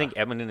 So I think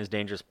Edmonton is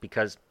dangerous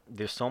because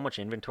there's so much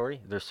inventory.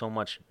 There's so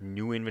much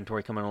new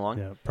inventory coming along.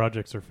 Yeah.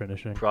 Projects are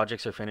finishing.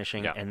 Projects are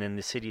finishing, Yeah. and then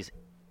the city's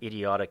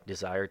idiotic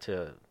desire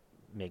to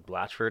make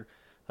Blatchford.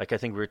 Like I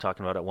think we were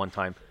talking about at one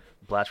time,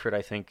 Blatchford,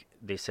 I think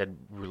they said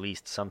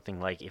released something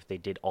like if they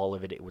did all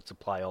of it, it would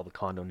supply all the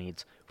condo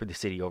needs for the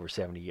city over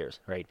 70 years,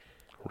 right?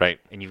 Right.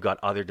 And you've got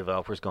other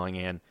developers going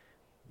in,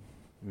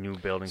 new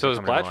buildings. So are is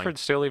coming along. Blatchford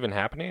still even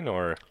happening,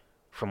 or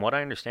From what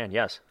I understand,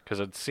 yes. because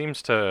it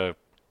seems to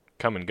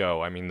come and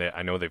go? I mean,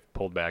 I know they've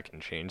pulled back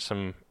and changed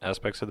some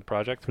aspects of the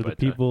project. For the but,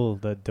 people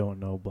that don't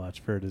know,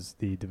 Blatchford is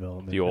the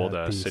development The old,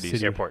 at the city's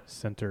city airport.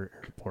 center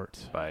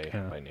airport. by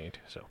Yeah. Nate,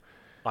 so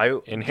I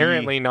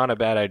inherently not a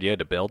bad idea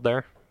to build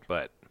there,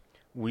 but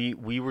we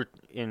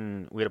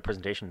had a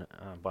presentation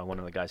by one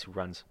of the guys who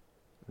runs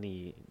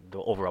the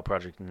overall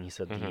project, and he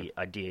said the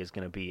idea is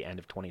going to be end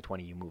of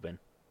 2020 you move in,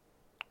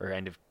 or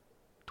end of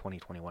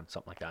 2021,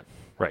 something like that.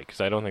 right, because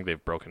I don't think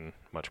they've broken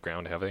much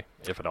ground, have they,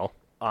 if at all?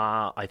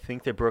 I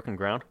think they've broken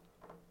ground.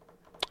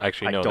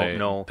 Actually, I no, don't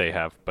know. they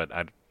have, but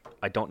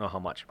I don't know how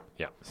much.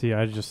 See,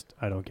 I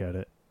don't get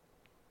it.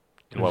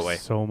 in what There's way?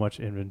 so much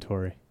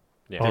inventory.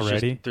 Yeah. There's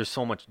Already? there's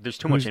so much. There's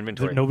too much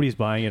inventory. Nobody's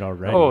buying it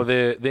already. Oh,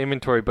 the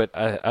inventory, but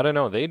I don't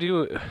know. They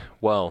do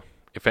well.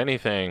 If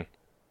anything,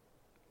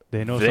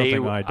 they know they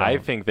something I don't. I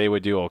think they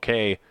would do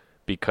okay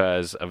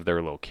because of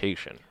their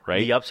location, right?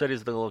 The upside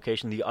is the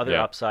location. The other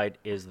Yeah. upside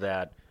is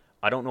that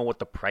I don't know what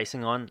the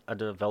pricing on a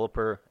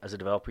developer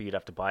you'd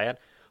have to buy it,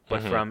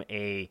 but from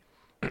a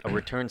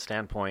return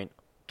standpoint,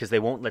 because they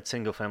won't let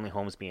single family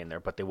homes be in there,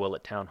 but they will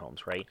let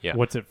townhomes, right? Yeah.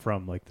 What's it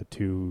from? Like the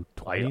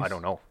 220s? I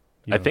don't know.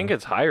 You I don't think know?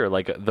 it's higher.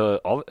 Like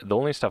the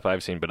only stuff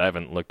I've seen, but I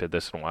haven't looked at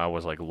this in a while,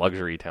 was like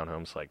luxury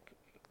townhomes, like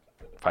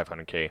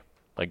 500K,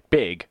 like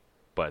big,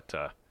 but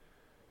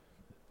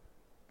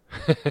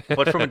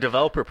But from a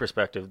developer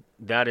perspective,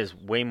 that is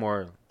way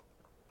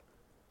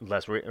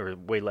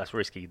less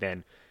risky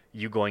than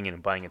you going in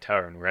and buying a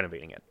tower and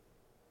renovating it.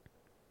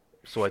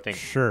 So I think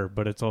Sure,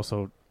 but it's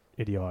also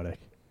idiotic,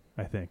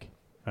 I think.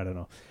 I don't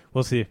know.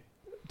 We'll see.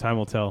 Time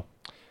will tell.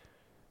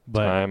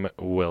 But time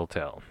will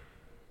tell.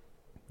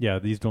 yeah,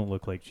 these don't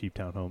look like cheap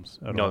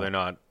townhomes at all. no, they're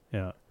not.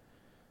 Yeah.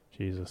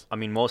 Jesus. I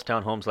mean, most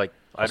townhomes, like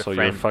I had Also, a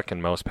your friend,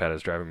 fucking mouse pad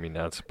is driving me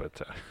nuts, but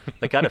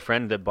like I had a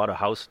friend that bought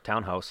a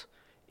townhouse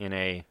in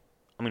a,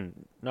 I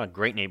mean, not a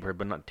great neighborhood,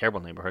 but not a terrible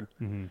neighborhood,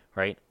 Mm-hmm.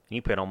 right? And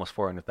he paid almost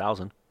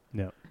 $400,000,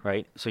 Yeah.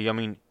 right? So I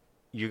mean,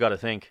 you got to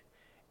think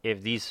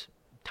if these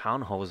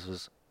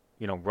townhouses,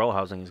 row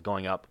housing is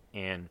going up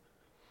in,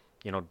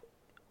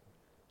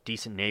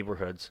 decent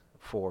neighborhoods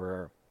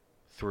for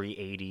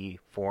 380,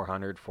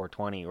 400,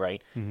 420,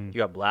 right? Mm-hmm. You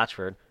got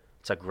Blatchford.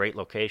 It's a great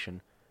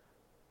location.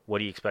 What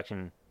are you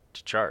expecting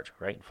to charge,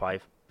 right?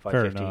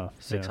 550, enough, yeah.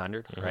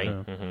 600, right?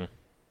 Yeah. mhm.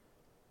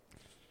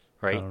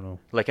 Right? I don't know.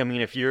 Like, I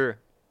mean, if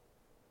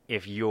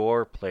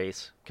your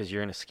place, because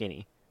you're in a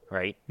skinny,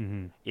 right?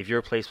 Mm-hmm. If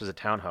your place was a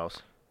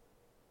townhouse,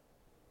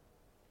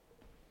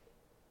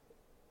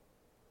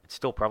 it'd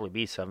still probably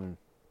be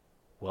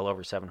well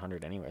over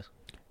 700 anyways.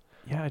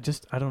 Yeah,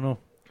 I don't know.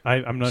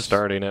 I'm not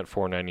Starting at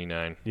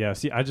 $499. Yeah,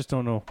 see, I just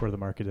don't know where the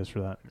market is for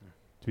that,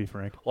 to be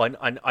frank. Well,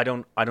 I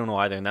don't know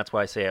either, and that's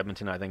why I say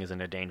Edmonton, I think, is in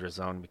a dangerous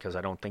zone, because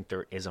I don't think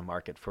there is a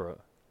market for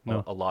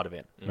No. a lot of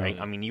it, right?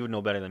 I mean, you would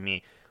know better than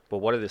me, but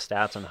what are the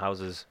stats on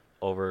houses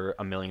over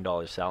 $1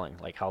 million selling?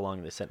 Like, how long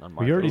are they sitting on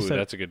market? We already Ooh, said,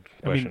 that's a good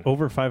I question. mean,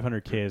 over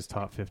 500K is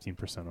top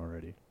 15%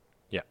 already.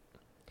 Yeah.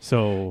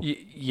 So,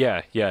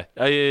 Yeah.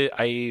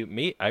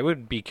 I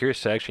would be curious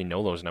to actually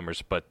know those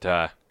numbers, but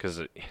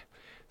because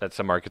that's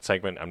a market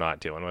segment I'm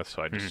not dealing with,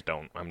 so I just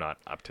I'm not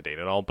up to date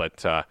at all.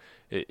 But I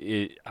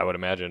would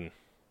imagine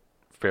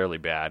fairly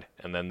bad,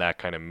 and then that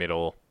kind of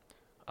middle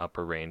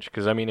upper range.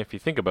 Because I mean, if you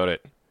think about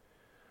it,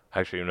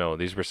 actually no,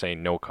 these were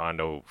saying no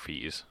condo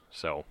fees,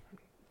 so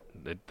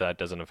that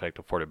doesn't affect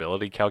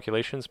affordability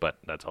calculations, but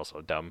that's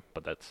also dumb.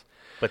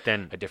 But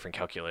then a different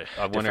calculation.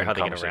 I wonder how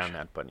they get around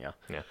that. But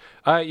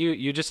yeah.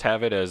 You just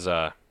have it as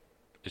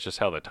it's just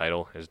how the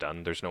title is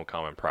done. There's no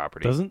common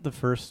property. Doesn't the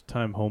first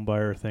time home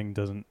buyer thing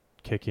doesn't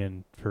kick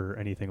in for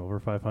anything over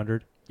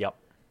 500? Yep.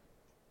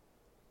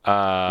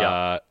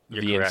 The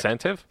correct.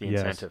 incentive? The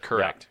Yes. incentive.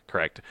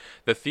 Correct.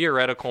 The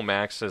theoretical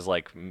max is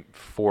like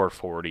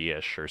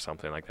 440-ish or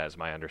something like that is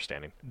my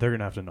understanding. They're going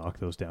to have to knock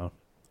those down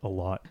a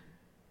lot.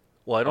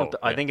 Well, I don't. Oh,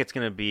 I yeah. think it's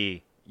going to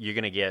be you're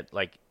going to get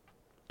like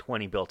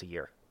 20 built a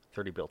year,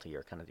 30 built a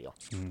year kind of deal.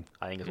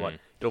 I think is what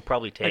it'll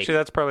probably take. Actually,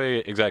 that's probably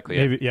exactly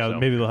Maybe it.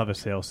 maybe they'll have a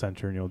sales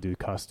center and you'll do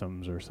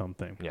customs or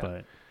something. Yeah.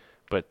 But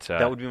But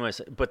that would be my.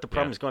 But the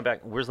problem is going back.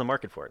 Where's the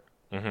market for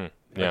it?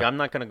 Like I'm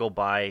not going to go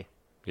buy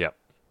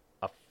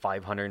a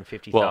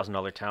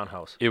 $550,000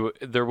 townhouse.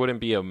 there wouldn't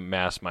be a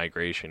mass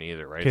migration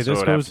either, right? 'Kay, So it this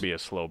would have goes- to be a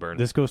slow burn.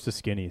 this goes to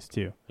skinnies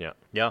too.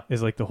 Yeah.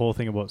 Is like the whole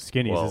thing about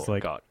skinnies well, is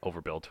like got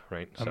overbuilt,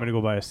 right? I'm going to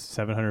go buy a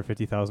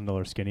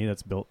 $750,000 skinny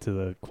that's built to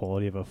the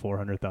quality of a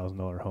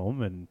 $400,000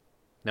 home and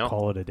No.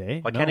 call it a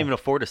day. I can't even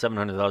afford a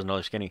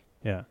 $700,000 skinny,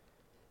 Yeah.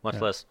 much Yeah.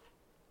 less.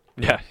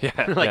 Yeah.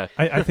 Like-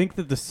 I think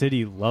that the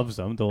city loves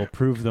them. They'll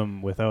approve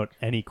them without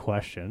any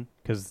question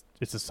because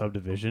it's a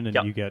subdivision and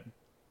Yep. you get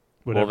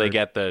whatever. Well, they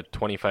get the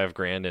 25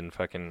 grand in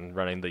fucking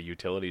running the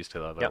utilities to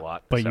the other Yep.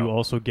 lot. But so. you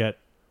also get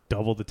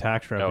double the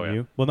tax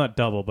revenue. Well, not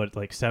double, but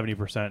like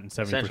 70% and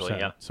 70%. Essentially,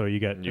 yeah. So you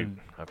get you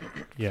have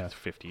yeah.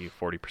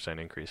 50-40%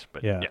 increase.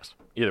 But Yeah. yes,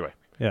 either way,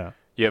 yeah.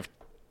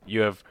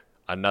 you have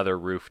another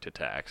roof to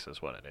tax is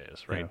what it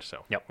is, right? Yeah.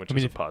 So Yep. which I mean,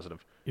 is a if-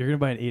 positive. You're going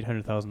to buy an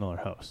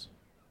 $800,000 house.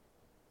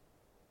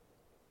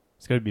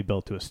 It's got to be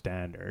built to a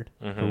standard,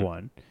 for Mhm.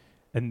 one.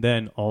 And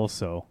then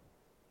also,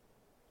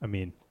 I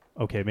mean,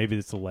 okay, maybe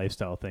it's a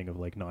lifestyle thing of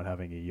like not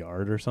having a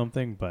yard or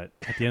something, but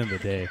at the end of the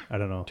day, I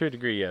don't know. To a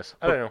degree, yes.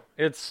 I don't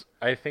know.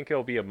 I think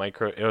it'll be a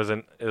micro. It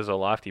was a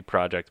lofty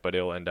project, but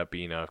it'll end up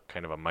being a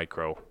kind of a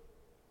micro.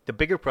 The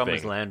bigger problem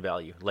is Thing. land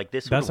value. Like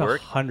this That's would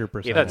work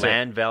 100%. if That's it.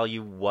 land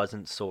value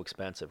wasn't so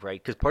expensive,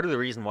 right? Because part of the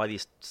reason why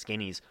these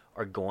skinnies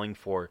are going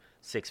for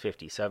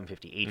 $650,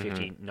 $750,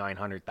 $850,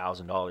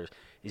 $900,000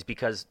 is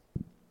because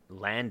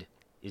land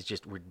is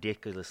just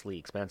ridiculously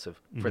expensive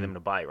for them to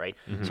buy, right?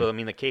 So I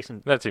mean, the case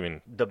in That's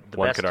even the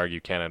one best, could argue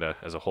Canada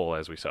as a whole,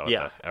 as we saw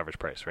Yeah. at the average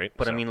price, right?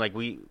 but I So- mean, like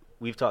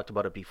we've talked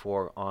about it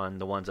before on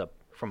the ones up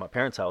from my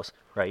parents' house,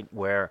 right?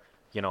 Where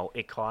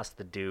it cost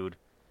the dude,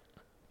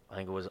 I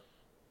think it was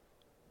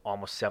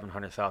almost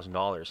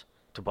 $700,000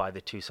 to buy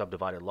the two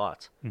subdivided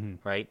lots,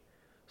 right?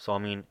 So I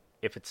mean,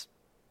 if it's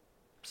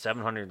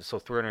 700, so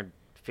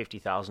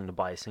 350,000 to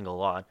buy a single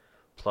lot,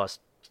 plus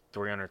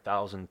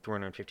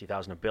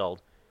 350,000 to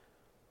build,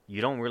 you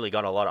don't really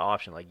got a lot of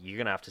option. Like you're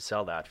gonna have to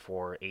sell that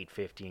for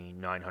 850,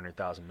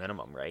 900,000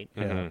 minimum, right?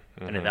 Yeah.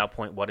 And at that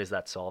point, what is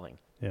that solving?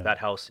 Yeah. That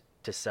house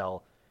to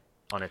sell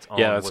on its own.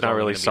 yeah, that's was not only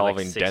really gonna be like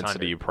solving 600.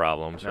 density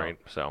problems, No. right?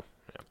 So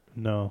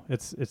No,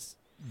 it's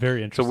very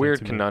it's a interesting. weird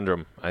to me.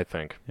 conundrum, I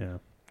think. Yeah.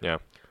 Yeah,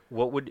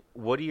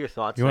 What are your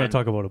thoughts? You want then? to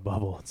talk about a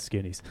bubble? It's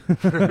skinnies.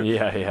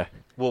 yeah.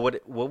 Well,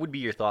 what would be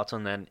your thoughts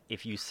on then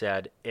if you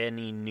said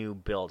any new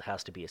build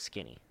has to be a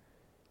skinny?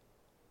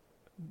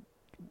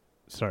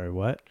 Sorry,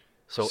 what?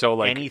 So,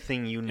 like,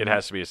 anything you It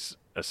has to be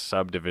a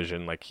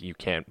subdivision. Like you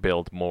can't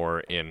build more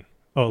in.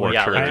 Oh, like,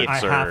 Yeah, like I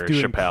Orchards have or to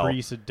Chappelle.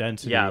 increase the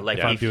density. Yeah, like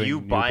if I'm if doing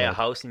you new buy a build.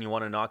 house and you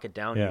want to knock it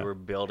down, Yeah. you are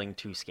building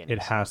two skinnies. It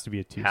has to be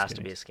a two. has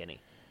to be a skinnies.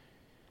 skinny.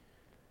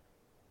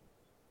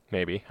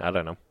 Maybe, I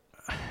don't know.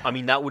 I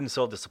mean, that wouldn't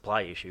solve the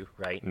supply issue,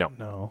 right? No.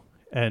 No,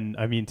 and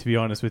I mean to be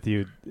honest with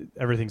you,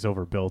 everything's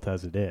overbuilt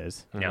as it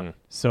is. Yeah. Mhm.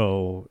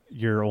 So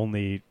you're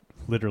only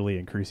literally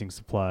increasing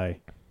supply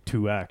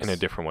 2x In a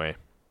different way.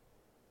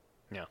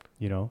 Yeah.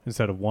 You know,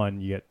 instead of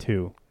one, you get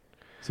two.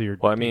 So you're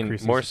Well, I mean,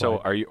 increasing more supply.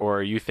 so,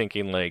 are you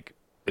thinking like,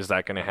 is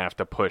that going to have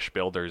to push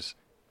builders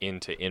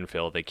into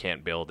infill? They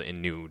can't build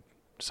in new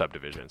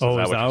subdivisions. Oh,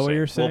 is what that what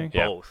you're Well, saying?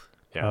 Yeah. both.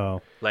 Yeah.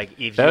 Oh, Like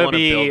if That you would want to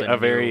be build a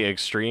very new,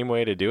 extreme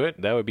way to do it.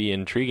 That would be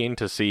intriguing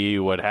to see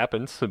what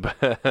happens.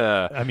 But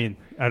I mean,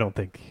 I don't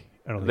think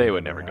they it would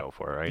ever never go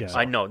for it, right? Yeah. So-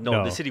 I know, no,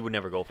 No. the city would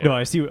never go for No, it.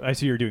 I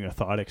see you're doing a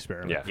thought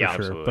experiment. Yeah, for yeah, sure.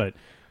 absolutely.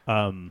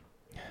 But,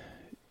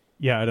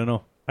 yeah, I don't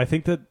know. I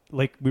think that,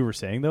 like we were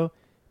saying though,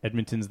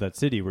 Edmonton's that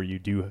city where you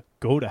do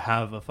go to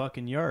have a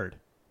fucking yard.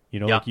 You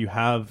know, Yeah. like you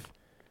have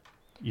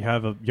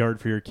a yard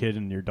for your kid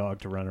and your dog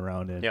to run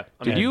around in. Yeah.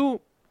 I Did mean,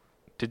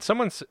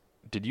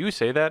 did you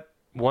say that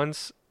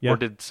once? Yeah. Or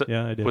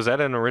Yeah, I did. Was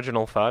that an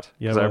original thought?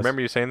 Yeah, it Because I was.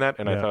 remember you saying that,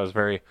 and I Yeah. thought it was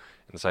very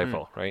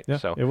insightful, right? Yeah,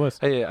 So it was.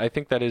 I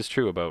think that is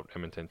true about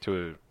Edmonton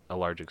to a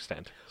large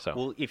extent. So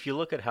well, if you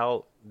look at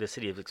how the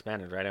city has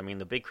expanded, right? I mean,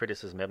 the big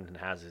criticism Edmonton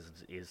has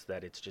is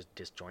that it's just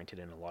disjointed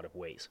in a lot of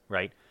ways,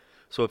 right?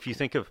 So if you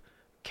think of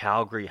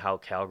Calgary, how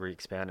Calgary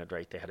expanded,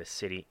 right? They had a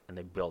city and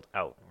they built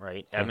out,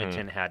 right?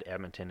 Edmonton had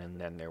Edmonton, and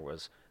then there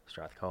was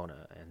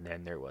Strathcona, and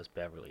then there was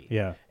Beverly.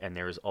 Yeah. And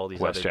there was all these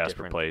West other Jasper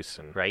different, Place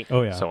and right?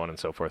 Oh yeah. so on and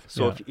so forth.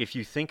 So Yeah. if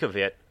you think of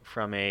it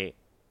from a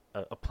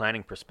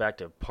planning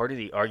perspective, part of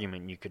the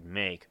argument you could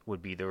make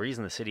would be the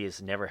reason the city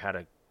has never had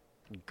a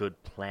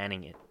good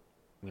planning,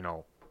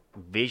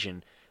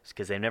 vision is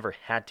because they never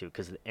had to.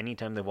 Because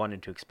anytime they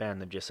wanted to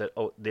expand, they've just said,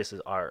 "Oh, this is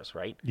ours,"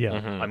 right? Yeah.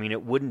 Mm-hmm. I mean,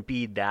 it wouldn't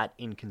be that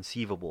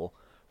inconceivable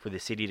for the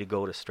city to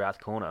go to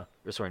Strathcona,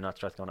 or sorry, not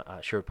Strathcona,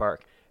 Sherwood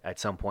Park, at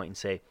some point and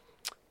say,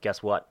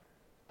 "Guess what?"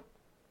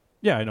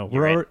 Yeah, I know.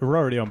 You're in. We're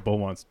already on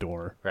Beaumont's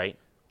door. Right?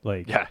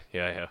 Like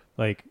Yeah.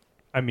 Like,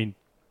 I mean,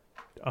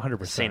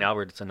 100%. St.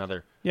 Albert's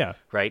another, Yeah.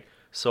 right?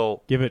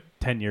 So, Give it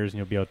 10 years and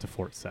you'll be out to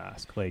Fort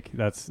Sask. Like,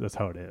 that's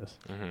how it is.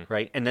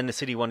 right, and then the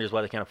city wonders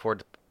why they can't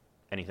afford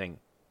anything.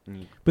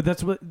 But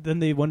that's what. Then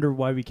they wonder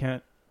why we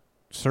can't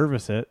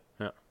service it,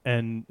 Yeah.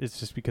 and it's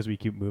just because we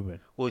keep moving.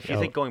 Well, if you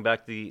think going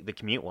back to the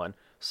commute one,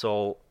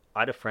 so I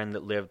had a friend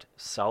that lived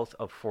south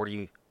of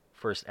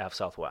 41st Ave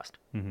Southwest.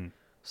 Mm-hmm.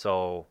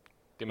 So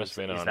They must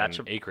have been is on that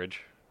an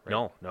acreage.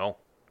 Right? no,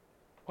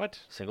 What?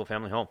 single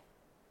family home.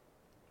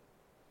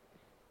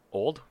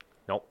 Old?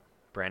 Nope,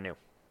 brand new.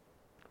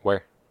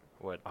 Where?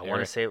 What? I want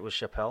area? to say it was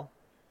Chappelle.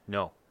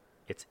 No,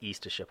 it's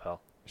east of Chappelle.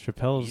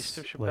 Chappelle's East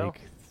of Chappelle?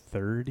 like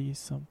 30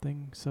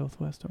 something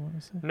southwest, I want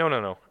to say.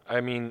 No.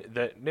 I mean,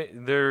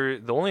 they're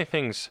the only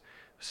things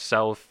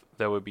south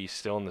that would be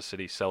still in the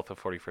city south of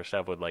 41st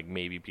Ave would like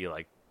maybe be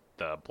like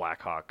the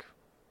Blackhawk.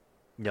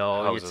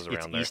 No, Houses it's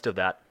around there. east of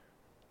that.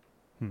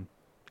 Hmm.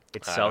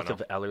 It's I south don't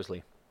of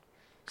Ellerslie.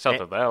 South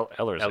of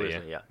Ellerslie.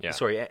 Ellerslie, yeah.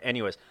 Sorry.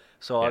 Anyways,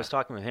 so I Yeah. was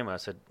talking with him. I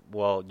said,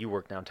 "Well, you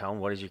work downtown.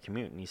 What is your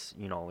commute?" And he's,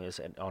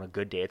 on a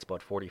good day, it's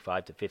about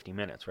 45 to 50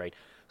 minutes, right?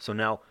 So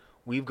now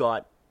we've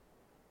got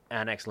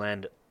annex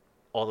land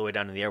all the way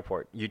down to the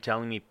airport. You're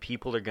telling me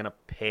people are gonna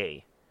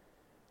pay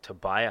to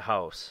buy a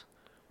house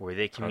where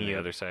they On commute the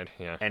other side,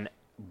 yeah. and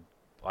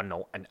I don't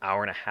know, an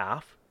hour and a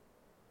half,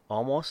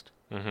 almost?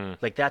 Mm-hmm.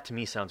 Like that to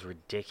me sounds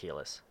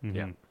ridiculous. Mhm.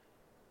 Yeah.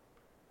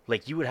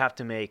 Like you would have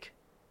to make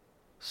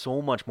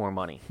so much more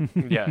money,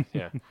 yeah.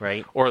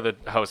 right? Or the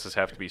houses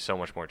have to be so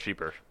much more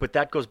cheaper. But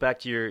that goes back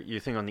to your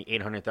thing on the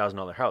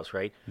 $800,000 house,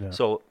 right? Yeah.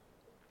 So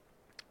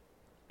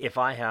if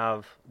I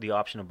have the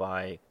option to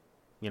buy,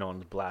 in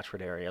the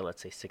Blatchford area,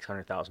 let's say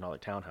 $600,000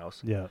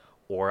 townhouse, Yeah.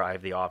 or I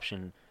have the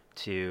option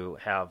to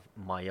have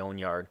my own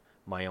yard,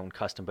 my own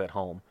custom built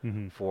home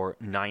Mm-hmm. for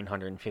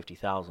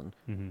 $950,000,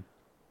 Mm-hmm.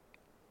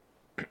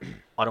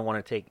 I don't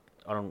want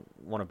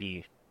to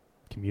be,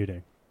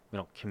 Commuting.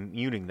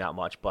 commuting that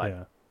much, but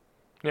Yeah.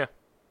 Yeah.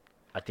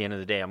 at the end of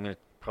the day, I'm going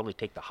to probably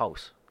take the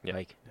house. Yeah.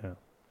 Like Yeah.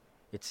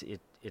 it's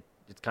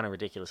kind of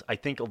ridiculous. I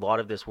think a lot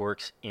of this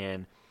works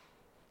in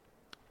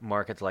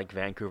markets like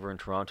Vancouver and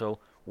Toronto,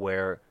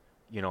 where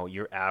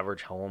your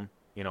average home,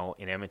 in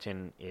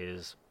Edmonton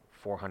is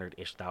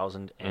 400-ish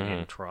thousand, and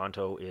in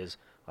Toronto is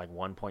like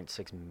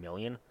 1.6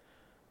 million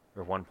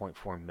or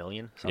 1.4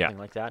 million, something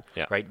like that.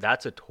 Yeah. Right?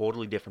 That's a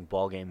totally different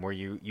ballgame where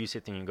you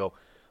sit there and you go,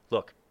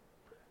 look,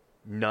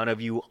 none of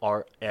you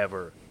are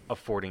ever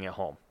affording a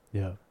home.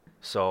 Yeah.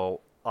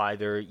 So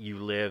either you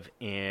live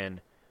in,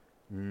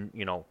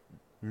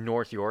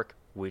 North York,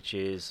 which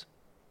is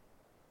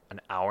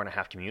an hour and a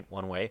half commute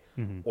one way,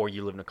 Mm-hmm. or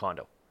you live in a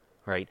condo,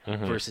 right?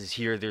 Versus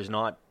here, there's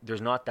not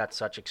that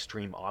such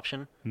extreme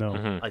option. No.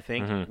 Mm-hmm. I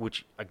think,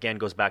 which again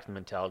goes back to the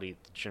mentality,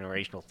 the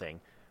generational thing,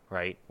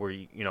 right? Where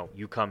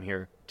you come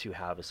here to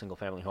have a single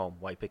family home,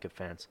 white picket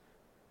fence,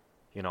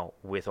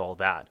 with all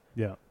that.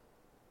 Yeah.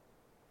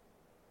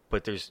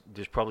 But there's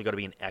probably got to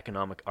be an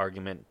economic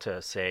argument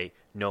to say,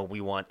 no,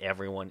 we want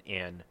everyone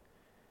in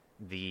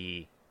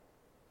the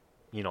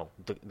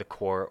the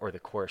core or the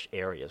core-ish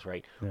areas,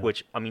 right? Yeah.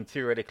 Which, I mean,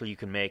 theoretically you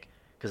can make,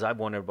 because I've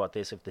wondered about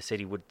this, if the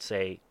city would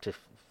say, to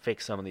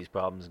fix some of these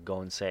problems,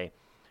 go and say,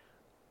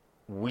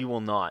 we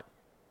will not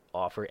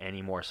offer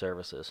any more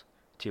services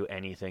to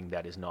anything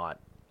that is not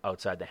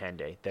outside the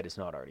Henday, that is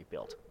not already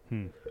built,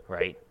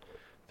 right?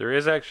 There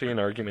is actually an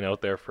argument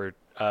out there for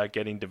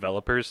getting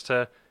developers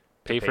to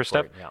pay for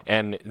stuff, it, yeah.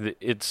 and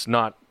it's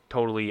not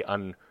totally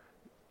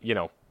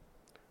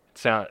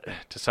to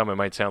some it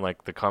might sound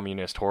like the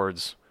communist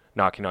hordes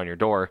knocking on your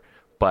door,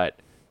 but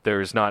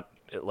there's not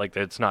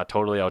it's not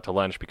totally out to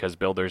lunch, because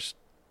builders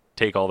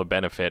take all the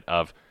benefit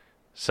of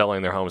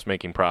selling their homes,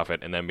 making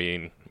profit, and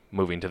then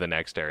moving to the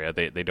next area.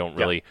 They don't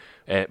really,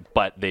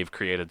 but they've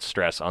created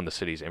stress on the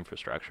city's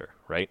infrastructure,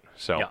 right?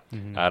 So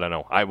I don't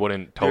know. I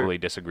wouldn't totally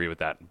disagree with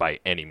that by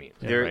any means.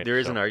 There right?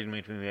 is So- an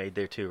argument to be made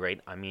there too, right?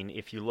 I mean,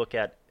 if you look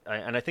at,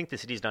 and I think the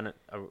city's done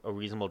a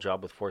reasonable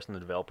job with forcing the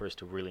developers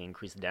to really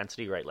increase the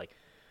density, right? Like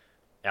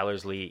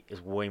Ellerslie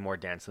is way more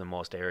dense than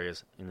most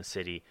areas in the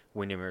city.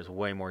 Windermere is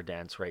way more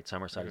dense, right?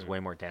 Summerside is way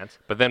more dense.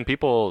 But then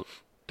people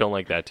don't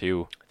like that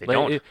too. They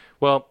don't.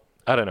 Well,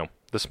 I don't know.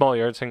 The small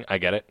yard thing, I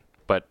get it,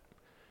 but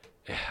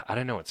I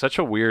don't know. It's such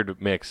a weird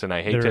mix, and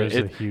I hate There to. is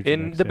a huge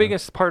and mix, the yeah.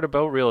 biggest part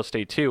about real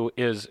estate too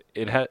is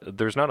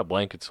there's not a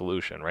blanket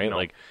solution, right? No.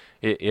 Like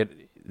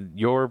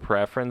your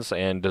preference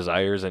and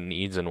desires and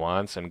needs and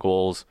wants and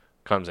goals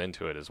comes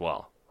into it as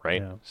well,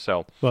 right? Yeah.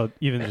 So, Well,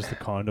 even just the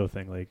condo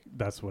thing, like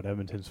that's what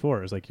Edmonton's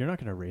for. Is like you're not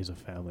going to raise a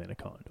family in a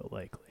condo,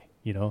 likely.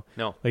 You know,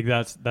 No. like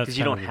that's Because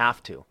you kind don't of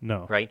have to.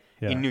 No. Right?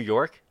 Yeah. In New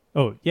York,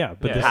 Oh yeah,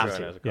 but yeah, this have is,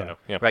 to. as a yeah. condo.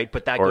 Yeah. right?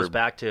 But that Or goes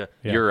back to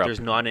Europe, there's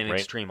not an right?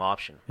 extreme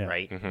option, Yeah.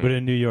 right? Mhm. But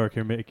in New York,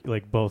 you're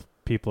like both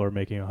people are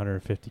making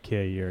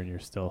 150K a year, and you're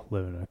still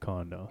living in a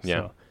condo. Yeah.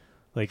 So,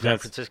 like San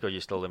that's Francisco, you're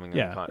still living in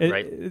yeah. a condo,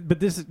 right? But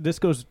this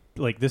goes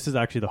like this is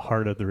actually the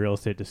heart of the real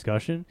estate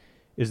discussion.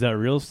 Is that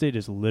real estate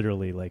is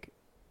literally like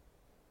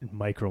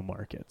micro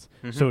markets.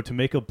 Mhm. So to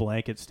make a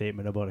blanket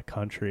statement about a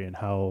country and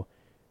how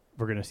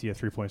we're going to see a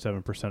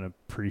 3.7%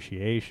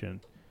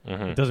 appreciation,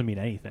 Mhm. it doesn't mean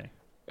anything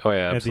Oh yeah,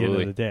 at the end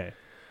absolutely. of the day.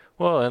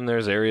 Well, and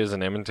there's areas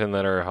in Edmonton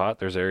that are hot.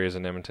 There's areas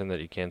in Edmonton that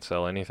you can't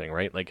sell anything,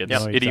 right? Like No, it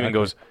even exactly.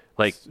 goes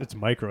like It's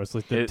micro. It's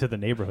like It- to the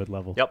neighborhood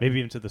level. Yep. Maybe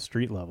even to the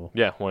street level.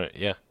 yeah,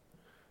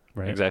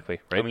 Right. exactly,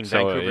 right. mean, so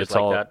Vancouver's it's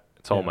like all that.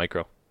 it's all Yeah.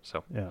 micro.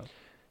 So Yeah.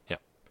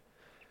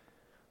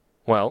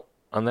 well,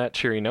 on that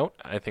cheery note,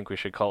 I think we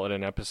should call it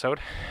an episode,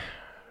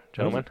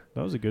 gentlemen.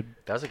 That was a good.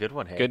 That was a good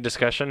one, hey. Good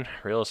discussion.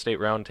 Real estate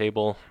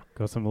roundtable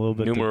Got some a little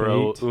bit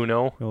numero debate.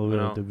 uno. A little bit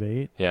No. of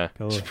debate. Yeah,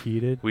 Got a little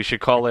heated. we should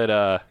call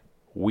it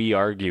 "We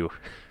Argue."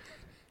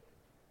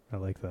 I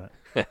like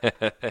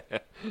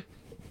that.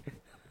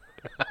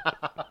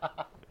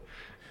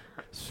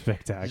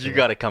 Spectacular. You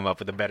got to come up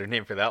with a better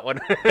name for that one.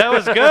 That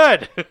was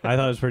good. I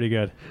thought it was pretty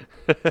good.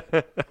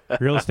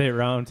 Real estate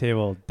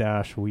roundtable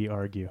dash we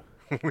argue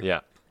Yeah,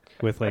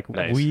 with like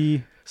Nice.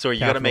 we. So you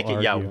got to make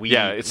it, yeah, Argue. we.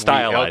 yeah, it's we-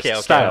 stylized. Okay,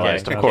 okay,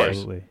 stylized, okay, of okay. course.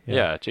 Absolutely.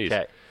 Yeah, geez.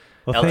 Okay.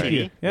 Well, thank LTD?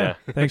 you. Yeah.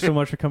 Thanks so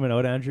much for coming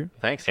out, Andrew.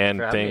 Thanks. And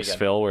for having me thanks, again.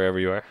 Phil, wherever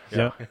you are.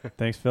 Yeah.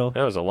 Thanks, Phil.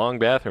 That was a long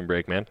bathroom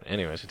break, man.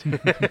 Anyways.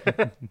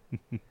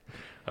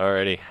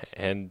 Alrighty.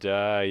 And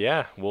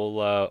yeah,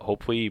 we'll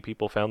hopefully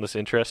people found this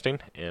interesting,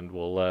 and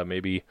we'll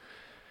maybe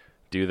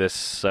do this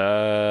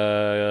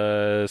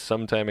sometime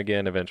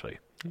again eventually.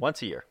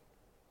 Once a year.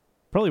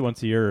 Probably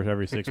once a year or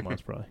every 6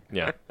 months, probably.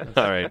 Yeah.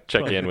 All right.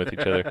 Check in with each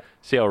other.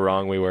 See how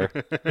wrong we were.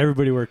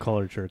 Everybody wear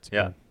collared shirts Yeah.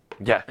 again.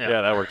 Yeah. Yeah.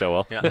 Yeah, that worked out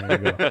well. Yeah.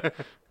 There you go.